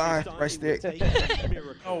BBX slide right stick.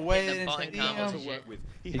 Oh wait,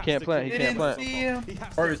 He can't plant. He can't plant.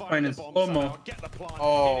 Or he's playing in slow-mo.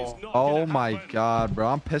 Oh my god, bro.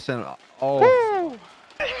 I'm pissing. Oh.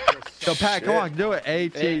 Yo, Pat, come on, do it.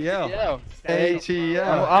 ATL.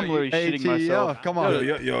 ATL. I'm literally shitting myself. Come on.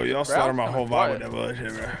 Yo, y'all started my whole vibe with that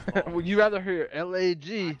bullshit, bro. Would you rather hear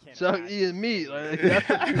LAG suck eating meat? Like, that's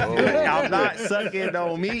what you do. I'm not sucking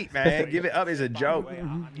no meat, man. Give it up. It's a joke.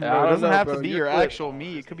 It doesn't have to be your actual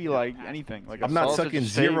meat. It could be like anything. Like I'm not sucking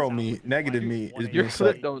zero meat, negative meat. You're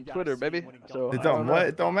clipped on Twitter, baby. So it don't what?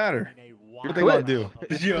 It don't matter. What they gonna do? What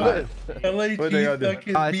they gonna do?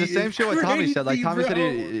 It's the same shit what Tommy said. Like Tommy said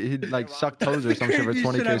he like sucked toes or some shit for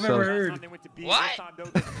 20K subs.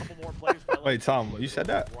 What? Wait, Tom, you said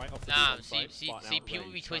that? Nah, see, people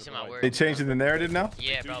be twisting my words. They changed the narrative now?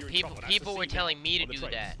 Yeah, bro. People were telling me to do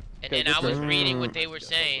that. And then I was reading what they were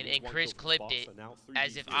saying, and Chris clipped it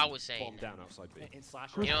as if I was saying that.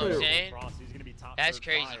 You know what I'm saying? That's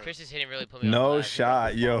crazy. Chris is hitting really put me on. No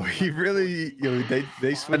shot, yo. He really, yo.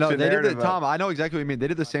 They switched No, the they did narrative it, Tom. I know exactly what you mean. They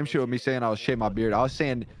did the same shit with me saying I was shaving my beard. I was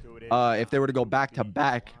saying, if they were to go back to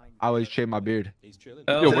back, I would shave my beard.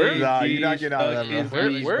 Yo, where? Nah, you're not getting out of that,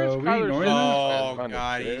 bro. Where's Kyler? Oh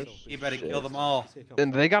god, he better kill them all.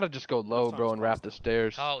 And they gotta just go low, bro, and wrap the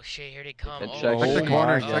stairs. Oh shit, here they come. And check Check the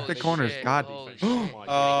corners. Check the shit. corners. God.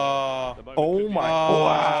 Oh my.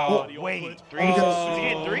 Wow. Wait, 3? Is he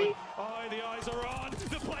getting 3?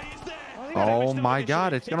 Oh my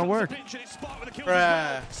god, it's gonna work.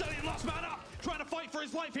 Bruh. Trying to fight for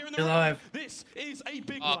his life here in You're alive. This is a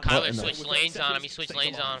big Oh, Kyler switched lanes on him. He switched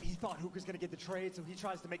lanes on him. He thought Hook was gonna get the trade, so he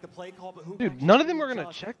tries to make the play call, but Hook. Dude, none of them were gonna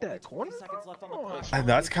check that corner.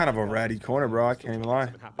 That's kind of a ratty corner, bro. I can't even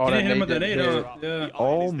lie. Oh, Hit him with an 8, yeah.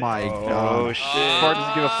 Oh my god. Oh shit. Bart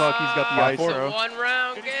doesn't give a fuck. He's got the ice, bro. One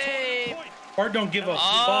round game. Bart don't give a fuck.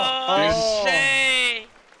 Oh shit.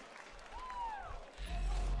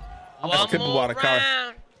 I'm tip about a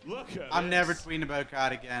car. I'm never tweeting about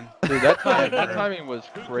COD again. Dude, that timing was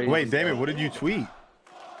crazy. Wait, Damon, what did you tweet?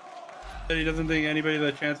 That he doesn't think anybody had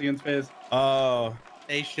a chance against Faze. Oh.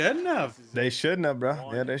 They shouldn't have. They shouldn't have,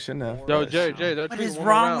 bro. Yeah, they shouldn't have. Yo, Jay, what is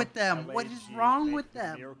wrong with them? What is wrong with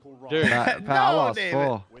them? Dude, Pat, I lost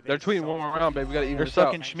full. they're tweeting one more round, baby. We gotta even this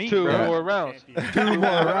sucking out. Schmeat, 2 bro. more rounds. 2 more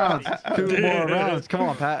rounds. 2 more rounds. Come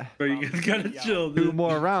on, Pat. Bro, you guys gotta chill, dude. 2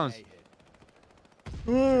 more rounds.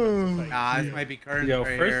 Nah, this might be current. Yo,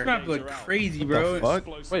 right first here. map looked crazy, bro. Fuck?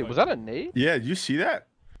 Wait, was that a nade? Yeah, you see that?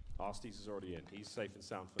 Arstes is already in. He's safe and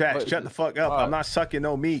sound. Pat, shut the fuck up. I'm not sucking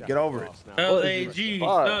no meat. Get over it. LAG,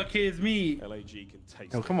 suck his meat. LAG can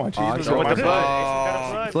taste. Yo, come on, Oh, Jesus.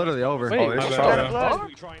 it's literally over. Wait, Oh, it's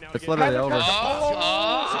It's literally over.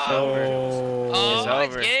 Oh,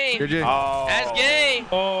 it's game. GG. That's game.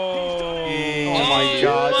 Oh my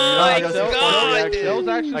God. My God. That was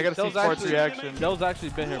actually, I gotta see Spart's reaction. That was actually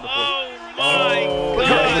been here before. Oh my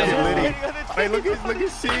God. Hey, look at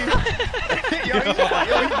C. Yo, he's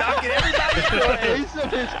knocking everybody.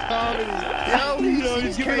 Asim is comedy.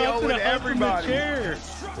 He's KOing everybody. Yo,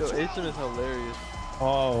 Asim is hilarious.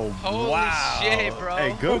 Oh, Holy wow. shit, bro.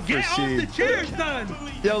 Hey, good for Get off C. the chair, son.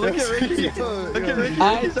 Yo, look at Ricky. Look at Ricky.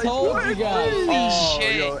 I told you guys. Oh,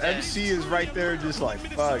 shit. yo, MC is right there just like,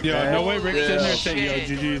 fuck, Yo, man. no way Rick's in there saying, yo,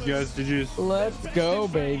 Shit. GG's, guys, GG's. Let's go,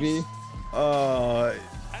 baby.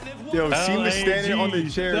 Yo, C was standing on the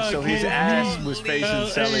chair, so his ass was facing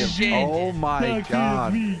selling. Shit. Oh my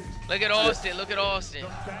god. Look at Austin. Look at Austin.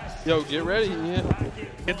 Yo, get ready. Yeah.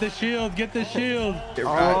 Get the shield. Get the shield. Good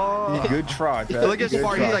try, Pat. Look at Good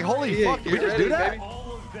Spark. try. He's like, holy fuck, did we just do that?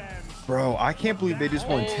 Bro, I can't believe they just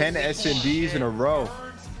won 10 SMBs in a row.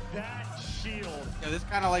 Yeah, this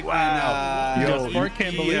kind of like Yo, Spark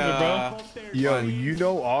can't believe it, bro. Yo, you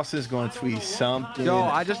know Austin's gonna tweet something. Yo,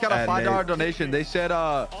 I just got a at $5 Nate. donation. They said,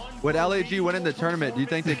 would LAG win in the tournament? Do you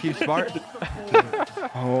think they keep Smart?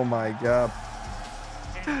 Oh my god.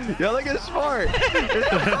 Yo, look at Smart.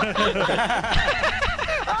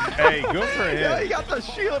 Hey, good for him. Yo, he got the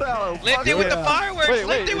shield out. Lift it with the fireworks.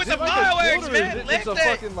 Lift it with the fireworks, man. Lift It's a it.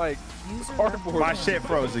 fucking like cardboard. My shit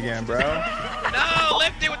froze again, bro. No,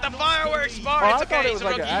 lift it with the fireworks, Oh, Smart. I It's thought okay. it It's was a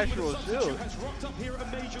like rookie. an actual shield. Has rocked up here at a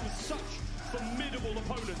major with such formidable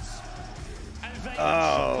opponents. And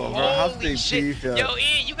Oh, bro, how's Holy big shit. beef? Yo,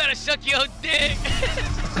 Ian, you gotta suck your dick.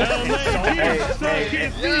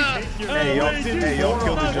 Hey, y'all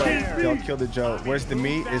killed the joke. Y'all killed the joke. Where's the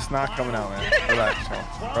meat? It's not coming out, man. Relax,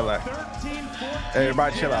 y'all. Relax. Hey,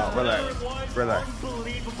 everybody chill out. Relax. Relax.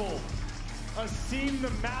 Unbelievable. A team, the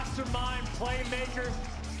mastermind playmaker.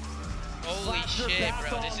 Holy shit,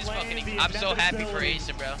 bro. This is fucking. I'm so happy for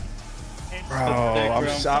Asa, bro. Bro,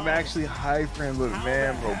 I'm actually hyped for him, but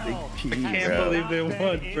man, bro, big P, I can't believe they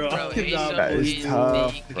won, bro. That is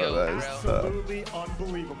tough, bro. That is tough.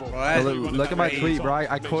 Unbelievable. Look at my tweet, bro.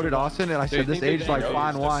 I quoted Austin and I said this age is like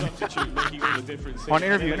fine wine. On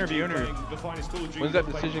interview. When's that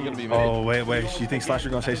decision gonna be made? Oh, wait. You think Slasher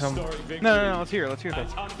gonna say something? No. Let's hear that.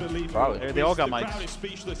 Probably. They all got mics.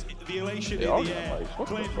 They all got mics. What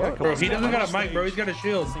the fuck? Bro, he doesn't got a mic, bro. He's got a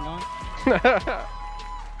shield.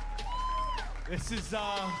 This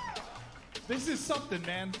is something,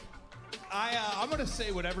 man. I'm gonna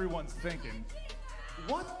say what everyone's thinking.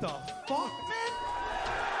 What the fuck,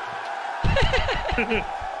 man?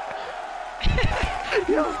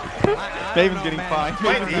 David's getting fined.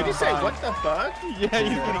 Wait, did you say what the fuck? Yeah, he's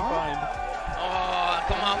getting fined. Oh,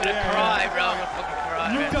 come on, I'm gonna cry, bro. I'm gonna fucking cry.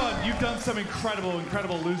 You've done some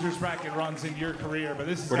incredible losers bracket runs in your career, but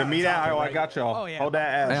this is Where the meat at? I got y'all. Oh, yeah. Hold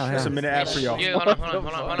that ass. That's a minute ad for y'all. Yeah, hold on.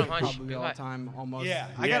 Probably all time, almost. Yeah.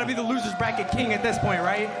 I gotta be the losers bracket king at this point,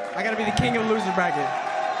 right? I gotta be the king of the losers bracket.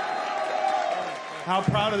 How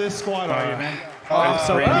proud of this squad are you, man? I'm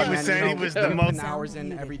so proud, He was man. saying he was the most. Hours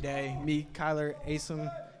in every day. Me, Kyler,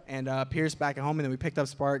 Asim, and Pierce back at home, and then we picked up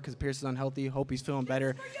Spark because Pierce is unhealthy. Hope he's feeling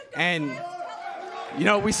better, and you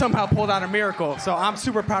know we somehow pulled out a miracle. So I'm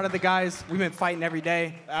super proud of the guys. We've been fighting every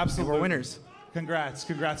day. Absolutely. We're winners. Congrats,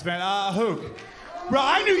 man. Hook. Bro,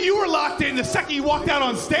 I knew you were locked in the second you walked out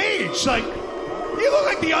on stage. Like, you look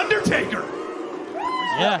like the Undertaker.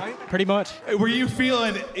 Yeah, pretty much. Were you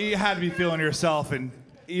feeling? You had to be feeling yourself, and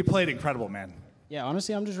you played incredible, man. Yeah,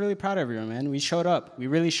 honestly, I'm just really proud of everyone, man. We showed up. We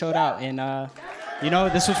really showed out. And, you know,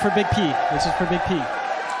 this was for Big P. This is for Big P.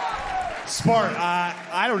 Spart,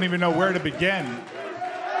 I don't even know where to begin.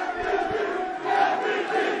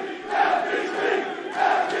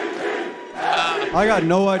 I got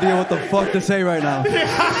no idea what the fuck to say right now.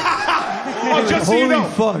 Oh, just so you know,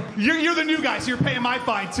 fuck. You're the new guy, so you're paying my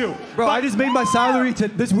fine too. Bro, I just made my salary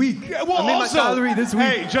this week. Well, I made my also, salary this week.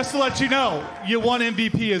 Hey, just to let you know, you won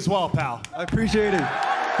MVP as well, pal. I appreciate it.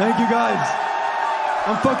 Thank you, guys.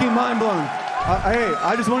 I'm fucking mind blown. Hey,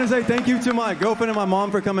 I just want to say thank you to my girlfriend and my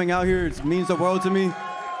mom for coming out here. It means the world to me.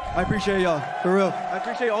 I appreciate y'all, for real. I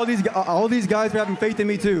appreciate all these guys for having faith in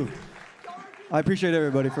me too. I appreciate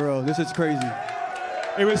everybody, for real. This is crazy.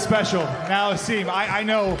 It was special. Now, Asim, I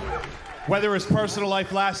know whether it was personal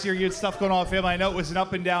life last year, you had stuff going on with family. I know it was an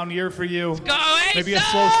up and down year for you. Maybe a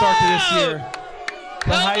slow start to this year.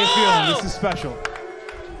 But how you feeling? This is special.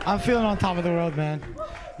 I'm feeling on top of the world, man.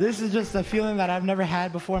 This is just a feeling that I've never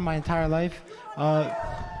had before in my entire life.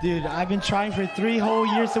 Dude, I've been trying for 3 whole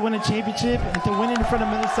years to win a championship, and to win it in front of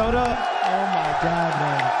Minnesota, oh my God,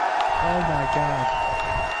 man. Oh my God.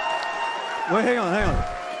 Wait, hang on.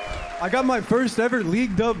 I got my first ever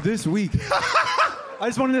league dub this week. I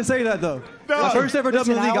just wanted to say that, though. No. My first ever dub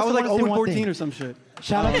in the league. I was like also wanna say 0-14 one or some shit.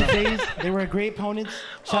 Shout out to Faze. They were great opponents.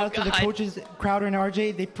 Shout out to the coaches, Crowder and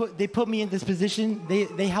RJ. They put me in this position.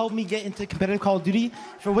 They helped me get into competitive Call of Duty.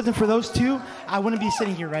 If it wasn't for those two, I wouldn't be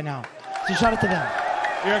sitting here right now. So shout out to them.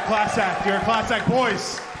 You're a class act. You're a class act.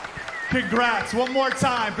 Boys, congrats. One more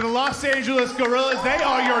time for the Los Angeles Gorillas. They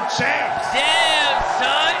are your champs. Damn,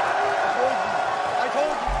 son.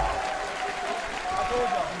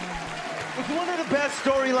 It's one of the best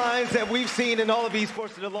storylines that we've seen in all of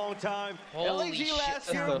esports in a long time. Holy LAG last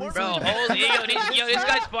shit. year, Bro, this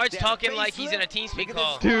guy Spart's talking like he's in a TeamSpeak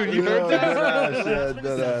call. Dude, you heard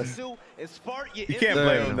that? You can't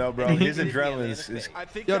blame him though, bro. His adrenaline is.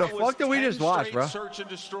 Yo, the fuck did we just watch, bro? Search and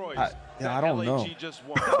destroys. I don't know. LAG just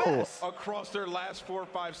won across their last 4 or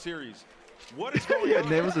 5 series. What is going on?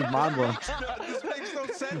 Davis is mind blown. This makes no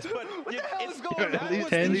sense, but it's going At least was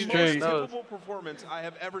 10 the straight. most capable performance I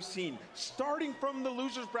have ever seen. Starting from the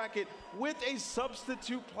losers bracket with a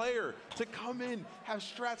substitute player to come in, have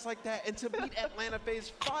strats like that, and to beat Atlanta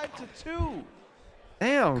Faze 5-2.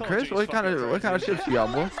 Damn, Chris, what kind of ships you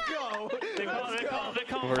got, boy? Let's go. They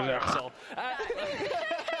call fire assault. I'm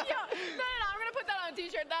gonna put that on a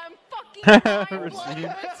t-shirt. That I'm fucking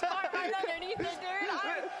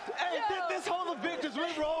This whole event is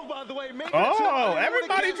really wrong, by the way. Oh,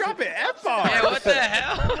 everybody dropping F-bombs. Yeah, what the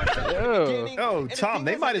hell? Yo, Tom,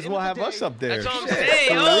 they might as well have us up there. That's what I'm saying.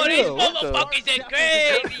 Oh, these motherfuckers are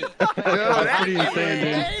crazy. That's pretty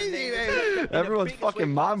insane, dude. Everyone's fucking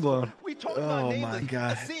mind blown. Oh my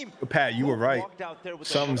God, Pat, you were right.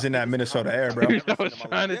 Something's in that Minnesota air, bro. I was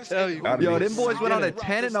trying to tell you. Yo, them boys went on a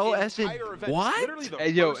 10-0 What? Hey,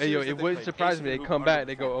 yo, it wouldn't surprise me. They come back,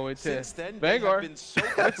 they go 0-10. Vanguard.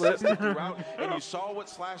 And you saw what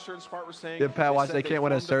Slasher and Spart were saying. Yeah, Pat, watch. They can't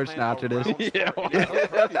win a search now after this. Yeah,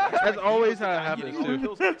 that's always how it happens,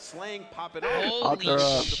 too. Holy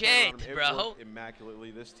shit, bro.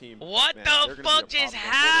 Immaculately, this team. What the fuck just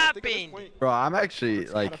happened? Bro, I'm actually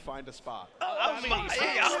like. Find a spot. I'm mind-blown.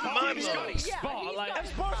 I'm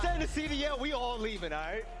starting to see the we all leaving, all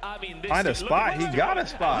right? I mean, Find a spot. He got a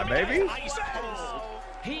spot, baby.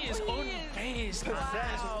 He is unfazed.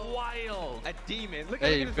 That's wild. A demon. Look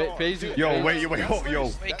Hey, at Faze. Yo, wait,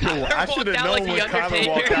 I should have known when Kyler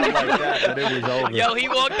walked out like that it was over. Yo, he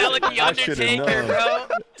walked out like the Undertaker, bro.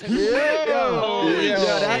 Yeah,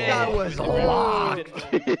 that guy was locked.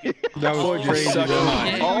 That was crazy.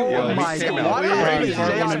 Oh my God! Why did I even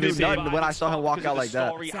say I knew nothing when I saw him walk out like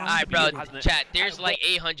that? Alright, bro, chat, there's like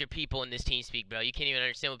 800 people in this team speak, bro. You can't even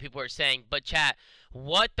understand what people are saying. But chat,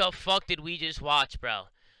 what the fuck did we just watch, bro?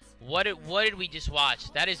 What did we just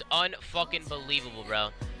watch? That is unfucking believable, bro.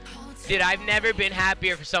 Dude, I've never been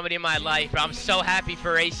happier for somebody in my life, bro. I'm so happy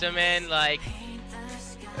for Asa, man. Like,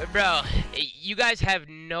 bro, you guys have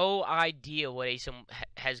no idea what Asa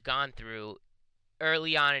has gone through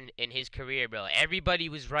early on in his career, bro. Everybody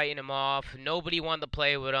was writing him off. Nobody wanted to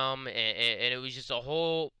play with him, and it was just a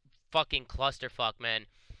whole fucking clusterfuck, man.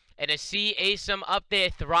 And to see Asum up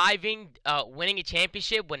there thriving, winning a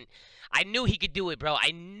championship when I knew he could do it, bro.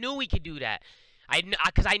 I knew he could do that.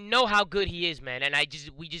 Because I know how good he is, man. And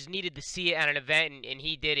we just needed to see it at an event, and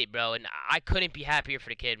he did it, bro. And I couldn't be happier for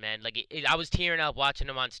the kid, man. Like, I was tearing up watching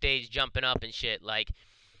him on stage, jumping up and shit. Like,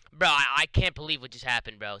 bro, I can't believe what just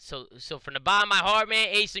happened, bro. So from the bottom of my heart,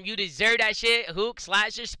 man, Asum, you deserve that shit. Hook,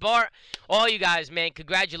 Slasher, Spart, all you guys, man.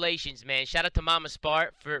 Congratulations, man. Shout out to Mama Spart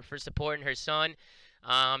for supporting her son.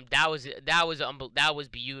 That was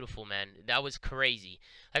beautiful, man. That was crazy.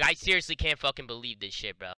 Like, I seriously can't fucking believe this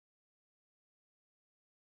shit, bro.